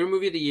 It's my favorite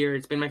movie of the year.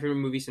 It's been my favorite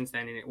movie since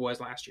then, and it was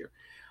last year.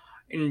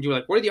 And you're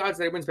like, what are the odds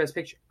that it wins Best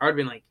Picture? I would have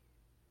been like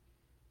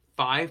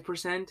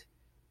 5%,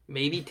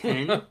 maybe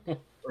 10,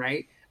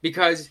 right?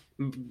 Because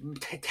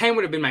 10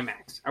 would have been my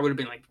max. I would have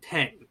been like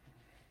 10,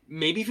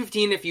 maybe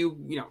 15 if you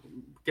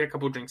get a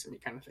couple of drinks in me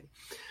kind of thing.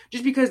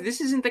 Just because this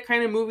isn't the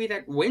kind of movie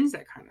that wins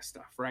that kind of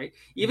stuff, right?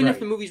 Even if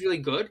the movie's really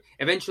good,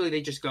 eventually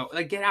they just go,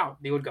 like Get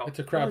Out, they would go, it's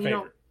a crowd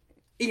favorite.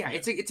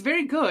 It's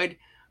very good.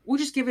 We'll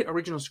just give it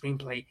original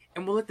screenplay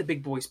and we'll let the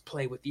big boys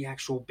play with the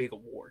actual big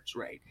awards,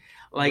 right?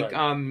 Like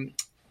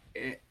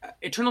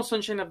Eternal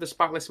Sunshine of the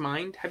Spotless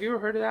Mind. Have you ever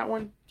heard of that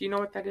one? Do you know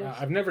what that is?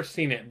 I've never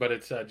seen it, but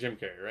it's Jim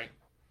Carrey, right?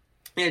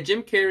 Yeah,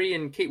 Jim Carrey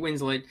and Kate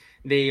Winslet,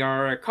 they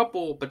are a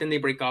couple, but then they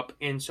break up.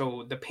 And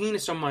so the pain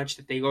is so much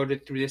that they go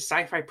through this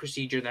sci-fi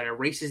procedure that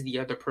erases the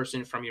other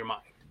person from your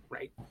mind,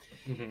 right?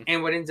 Mm-hmm.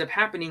 And what ends up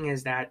happening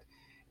is that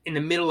in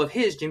the middle of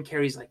Jim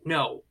Carrey's like,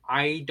 no,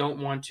 I don't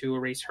want to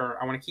erase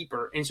her. I want to keep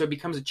her. And so it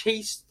becomes a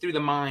chase through the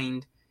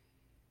mind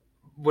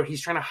where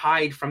he's trying to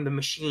hide from the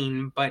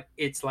machine, but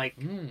it's like,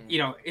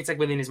 it's like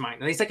within his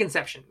mind. It's like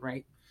Inception,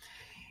 right?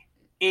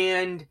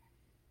 And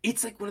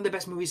it's like one of the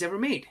best movies ever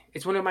made.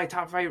 It's one of my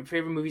top 5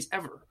 favorite movies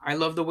ever. I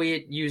love the way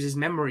it uses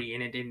memory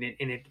and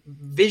it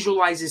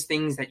visualizes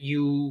things that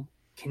you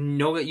can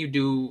know that you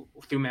do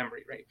through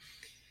memory, right?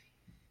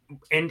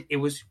 And it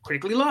was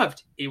critically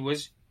loved. It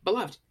was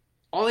beloved.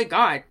 All it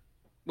got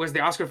was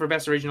the Oscar for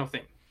Best Original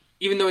Thing,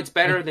 even though it's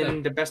better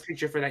than the Best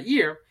Picture for that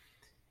year,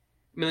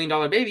 $1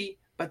 Million Baby.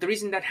 But the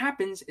reason that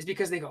happens is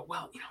because they go,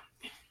 well,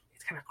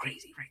 it's kind of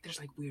crazy, right? There's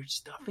like weird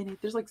stuff in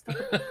it. There's like stuff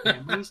with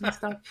memories and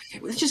stuff.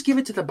 Let's just give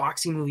it to the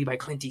boxing movie by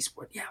Clint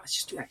Eastwood. Yeah, let's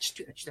just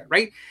do that,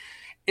 right?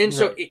 And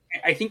so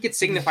I think it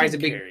signifies a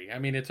big. I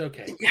mean, it's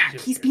okay. Yeah,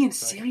 he's being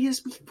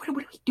serious. What do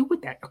we do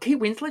with that? Okay,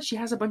 Winslet, she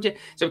has a bunch of.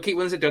 So Kate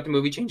Winslet throughout the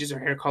movie changes her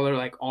hair color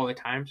like all the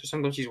time. So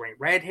sometimes she's wearing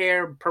red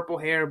hair, purple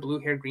hair, blue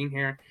hair, green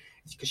hair,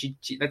 because she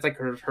that's like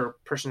her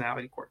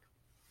personality quirk.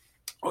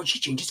 Oh, she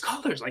changes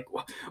colors. Like,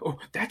 oh,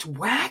 that's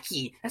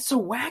wacky. That's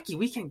so wacky.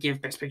 We can't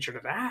give Best Picture to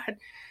that.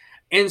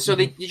 And so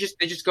they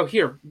just go,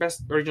 here,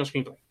 Best Original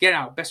Screenplay. Get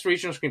Out, Best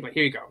Original Screenplay.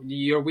 Here you go.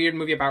 Your weird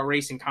movie about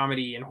race and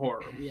comedy and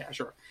horror. Yeah,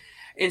 sure.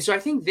 And so I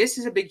think this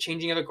is a big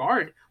changing of the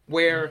guard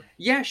where,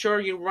 yeah, sure,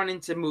 you run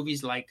into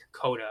movies like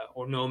Coda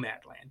or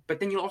Nomadland, but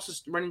then you'll also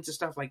run into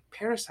stuff like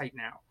Parasite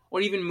now,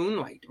 or even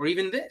Moonlight, or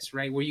even this,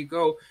 right? Where you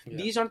go,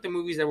 these aren't the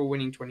movies that were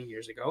winning 20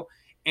 years ago.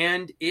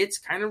 And it's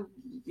kind of,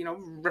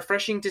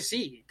 refreshing to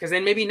see. Because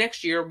then maybe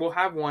next year we'll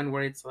have one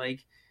where it's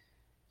like,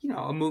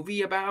 a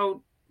movie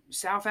about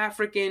South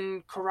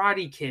African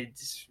karate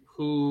kids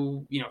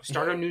who,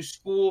 start a new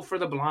school for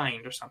the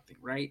blind or something,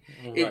 right?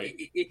 Right.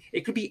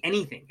 It could be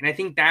anything. And I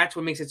think that's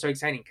what makes it so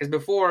exciting. Because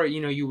before,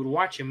 you would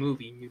watch a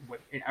movie, or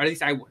at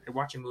least I would. I'd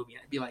watch a movie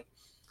and I'd be like,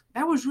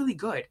 that was really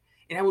good.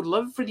 And I would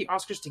love for the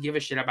Oscars to give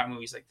a shit about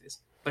movies like this.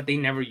 But they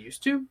never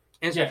used to.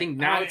 And so I think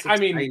now it's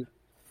exciting.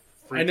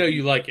 I know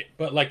you like it,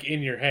 but like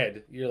in your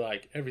head, you're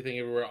like Everything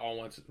Everywhere All at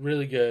Once,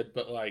 really good,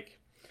 but like,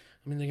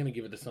 they're gonna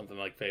give it to something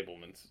like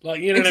Fabelmans, like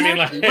what I mean?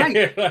 Like,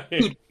 right?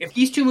 Dude, if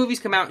these two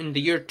movies come out in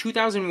the year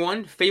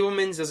 2001,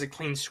 Fabelmans is a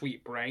clean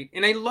sweep, right?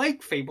 And I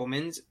like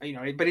Fabelmans,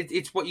 but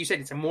it's what you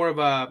said. It's a more of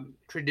a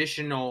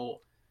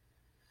traditional,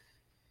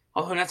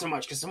 although not so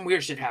much because some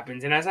weird shit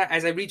happens. And as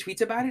I read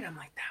tweets about it, I'm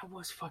like, that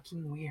was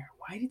fucking weird.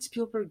 Why did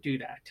Spielberg do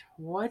that?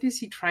 What is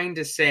he trying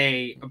to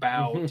say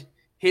about?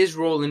 His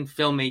role in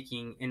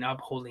filmmaking and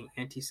upholding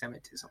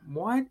anti-Semitism.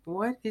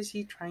 What is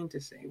he trying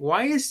to say?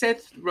 Why is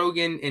Seth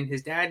Rogen and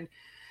his dad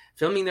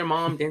filming their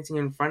mom dancing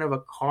in front of a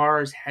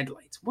car's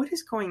headlights? What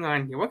is going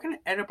on here? What kind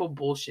of Oedipal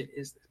bullshit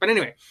is this? But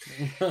anyway,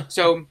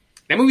 so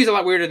that movie's a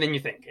lot weirder than you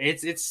think.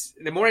 It's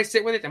the more I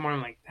sit with it, the more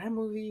I'm like, that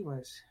movie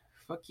was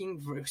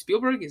fucking...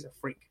 Spielberg is a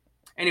freak.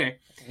 Anyway,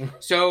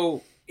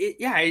 so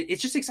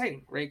it's just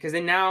exciting, right? Because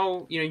then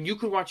now, you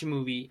could watch a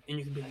movie and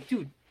you could be like,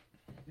 dude,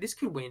 this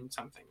could win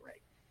something, right?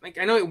 Like,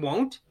 I know it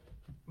won't,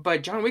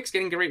 but John Wick's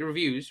getting great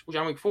reviews,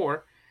 John Wick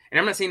 4, and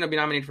I'm not saying they'll be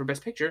nominated for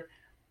Best Picture,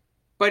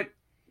 but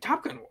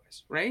Top Gun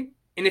was, right?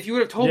 And if you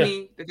would have told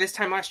me that this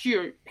time last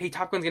year, hey,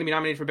 Top Gun's going to be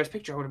nominated for Best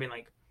Picture, I would have been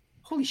like,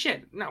 holy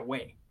shit, no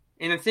way.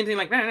 And the same thing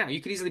like, no.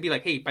 You could easily be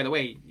like, hey, by the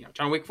way,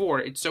 John Wick 4,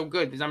 it's so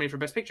good, it's nominated for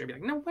Best Picture. I'd be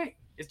like, no way.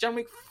 It's John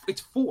Wick,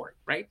 it's 4,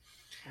 right?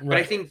 But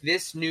I think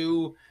this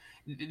new...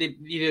 They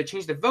either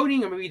change the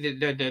voting or maybe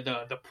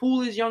the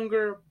pool is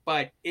younger,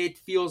 but it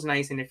feels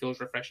nice and it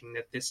feels refreshing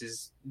that this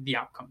is the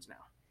outcomes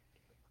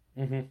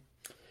now.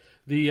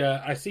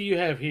 Mm-hmm. I see you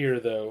have here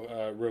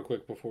though, real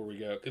quick before we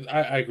go, because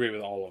I agree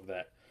with all of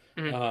that.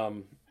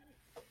 Mm-hmm.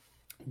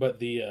 But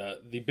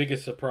the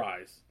biggest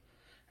surprise,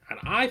 and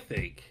I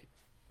think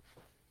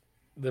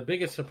the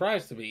biggest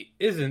surprise to me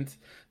isn't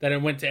that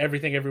it went to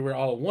Everything Everywhere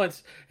All at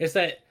Once. It's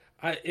that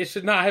it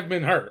should not have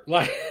been her.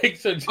 Like,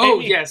 so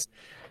Jamie,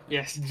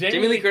 Yes,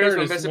 Jamie Lee Curtis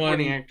won Best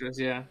Supporting Actress,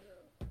 yeah.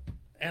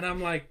 And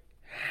I'm like,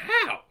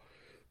 how?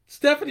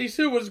 Stephanie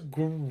Sue was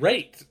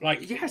great.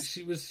 Like, yes,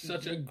 she was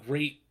such a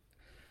great...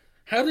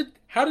 How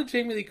did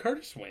Jamie Lee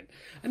Curtis win?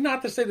 And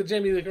not to say that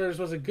Jamie Lee Curtis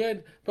wasn't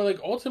good, but like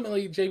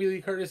ultimately Jamie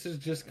Lee Curtis is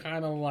just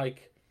kind of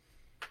like...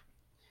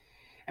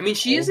 I mean,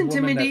 she is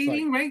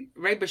intimidating, like,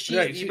 right? But she's...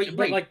 Right,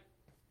 but like,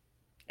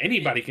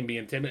 anybody can be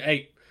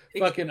intimidating. Hey,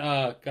 fucking,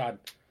 God,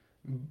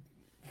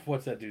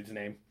 what's that dude's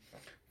name?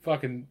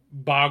 Fucking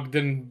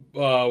Bogdan,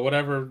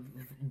 whatever,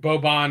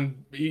 Boban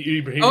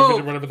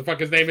Ibrahimovic, or whatever the fuck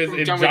his name is,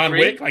 in John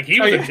Wick. Like,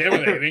 he was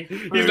intimidating.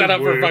 He's not up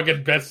for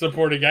fucking Best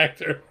Supporting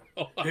Actor.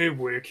 Hey,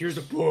 Wick, here's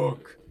a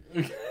book.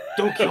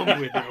 Don't kill me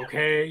with it,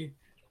 okay?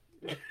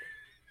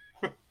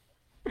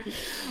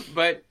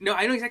 But, no,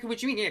 I know exactly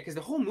what you mean, because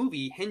the whole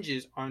movie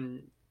hinges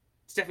on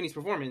Stephanie's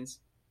performance,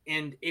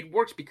 and it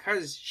works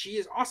because she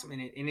is awesome in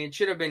it, and it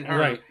should have been her.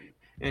 Right.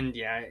 And,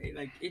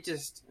 it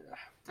just...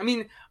 I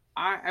mean...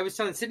 I was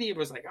telling Sydney, it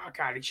was like, oh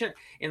god, he shouldn't.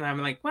 And I'm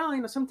like,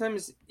 well,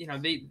 sometimes,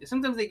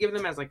 they give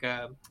them as like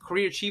a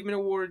career achievement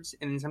awards,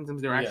 and then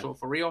sometimes they're actual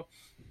for real.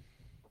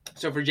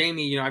 So for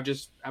Jamie, I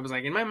was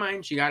like, in my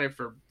mind, she got it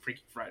for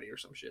Freaky Friday or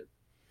some shit.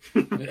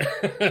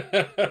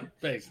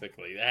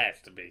 Basically, it has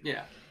to be.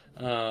 Yeah.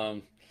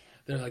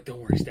 They're like,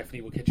 don't worry,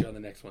 Stephanie, we'll catch you on the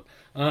next one.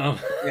 Yeah,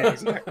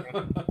 exactly.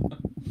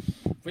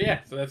 But yeah,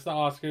 so that's the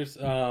Oscars.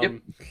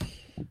 Yep.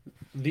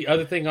 The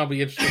other thing I'll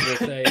be interested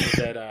to say is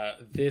that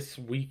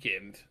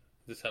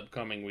this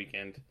upcoming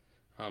weekend,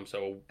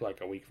 so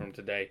like a week from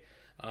today,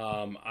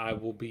 I'm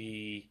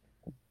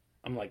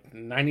like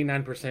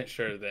 99%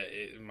 sure that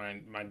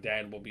my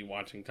dad will be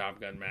watching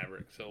Top Gun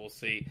Maverick, so we'll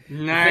see.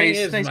 Nice.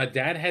 The thing is, my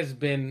dad has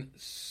been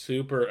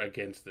super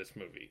against this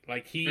movie.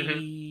 Like,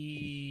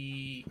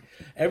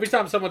 every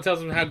time someone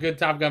tells him how good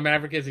Top Gun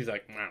Maverick is, he's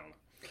like, I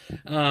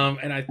don't know.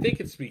 And I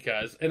think it's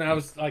because, and I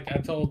was like, I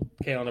told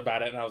Kalen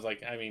about it, and I was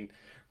like, I mean,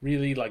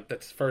 really, like,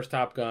 that's first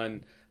Top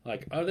Gun,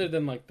 like, other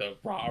than like the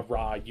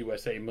raw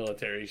USA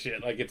military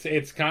shit, like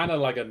it's kind of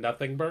like a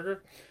nothing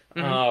burger.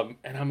 And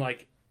I'm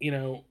like,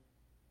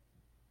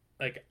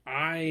 like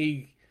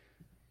I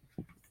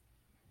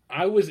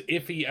was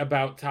iffy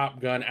about Top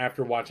Gun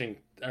after watching,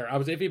 or I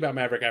was iffy about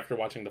Maverick after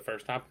watching the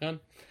first Top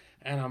Gun,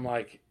 and I'm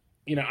like,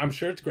 I'm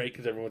sure it's great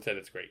because everyone said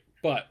it's great.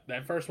 But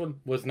that first one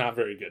was not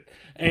very good.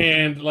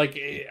 And, like,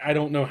 I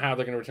don't know how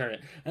they're going to return it.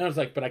 And I was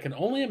like, but I can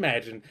only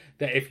imagine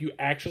that if you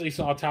actually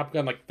saw Top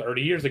Gun, like,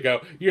 30 years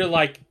ago, you're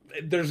like,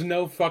 there's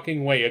no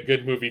fucking way a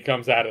good movie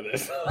comes out of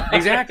this.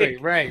 Exactly,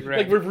 right.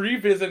 Like, we're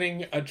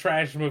revisiting a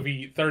trash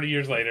movie 30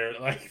 years later.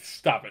 Like,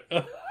 stop it.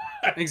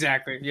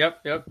 Exactly.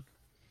 Yep.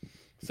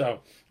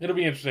 So, it'll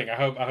be interesting. I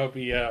hope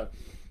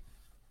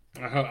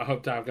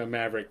Top Gun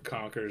Maverick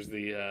conquers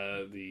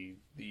the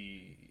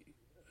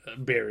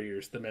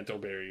barriers, the mental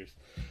barriers.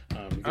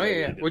 Oh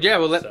yeah.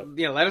 Well, let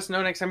us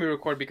know next time we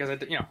record, because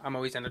I'm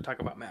always down to talk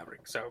about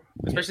Maverick. So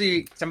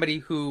especially somebody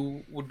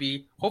who would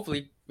be,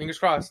 hopefully, fingers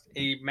crossed,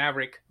 a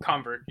Maverick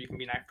convert. You can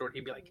be an actor.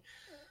 He'd be like,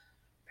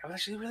 that was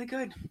actually really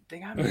good. They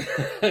got me.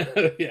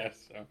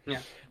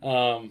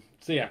 So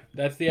yeah,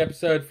 that's the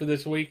episode for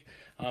this week.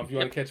 If you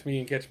want to catch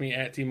me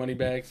at T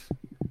Moneybags.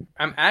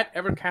 I'm at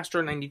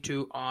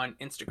Evercastro92 on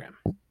Instagram.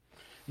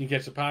 You can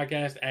catch the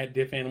podcast at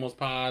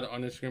DiffAnimalsPod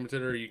on Instagram and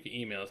Twitter. Or you can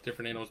email us,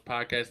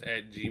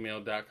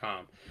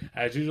 differentanimalspodcast@gmail.com.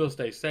 As usual,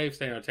 stay safe,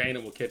 stay entertained,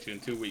 and we'll catch you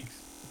in 2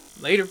 weeks.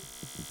 Later.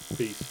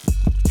 Peace.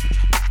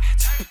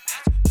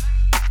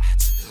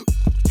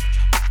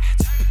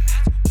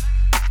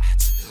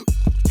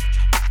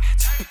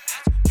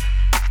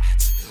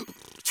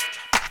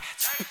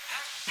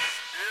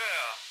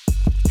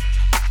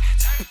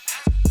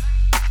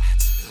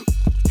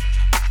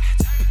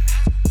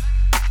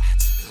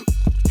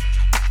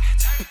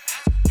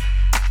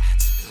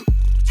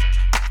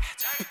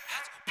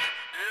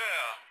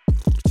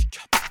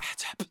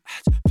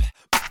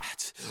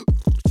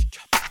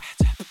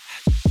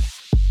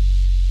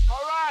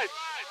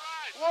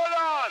 What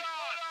on?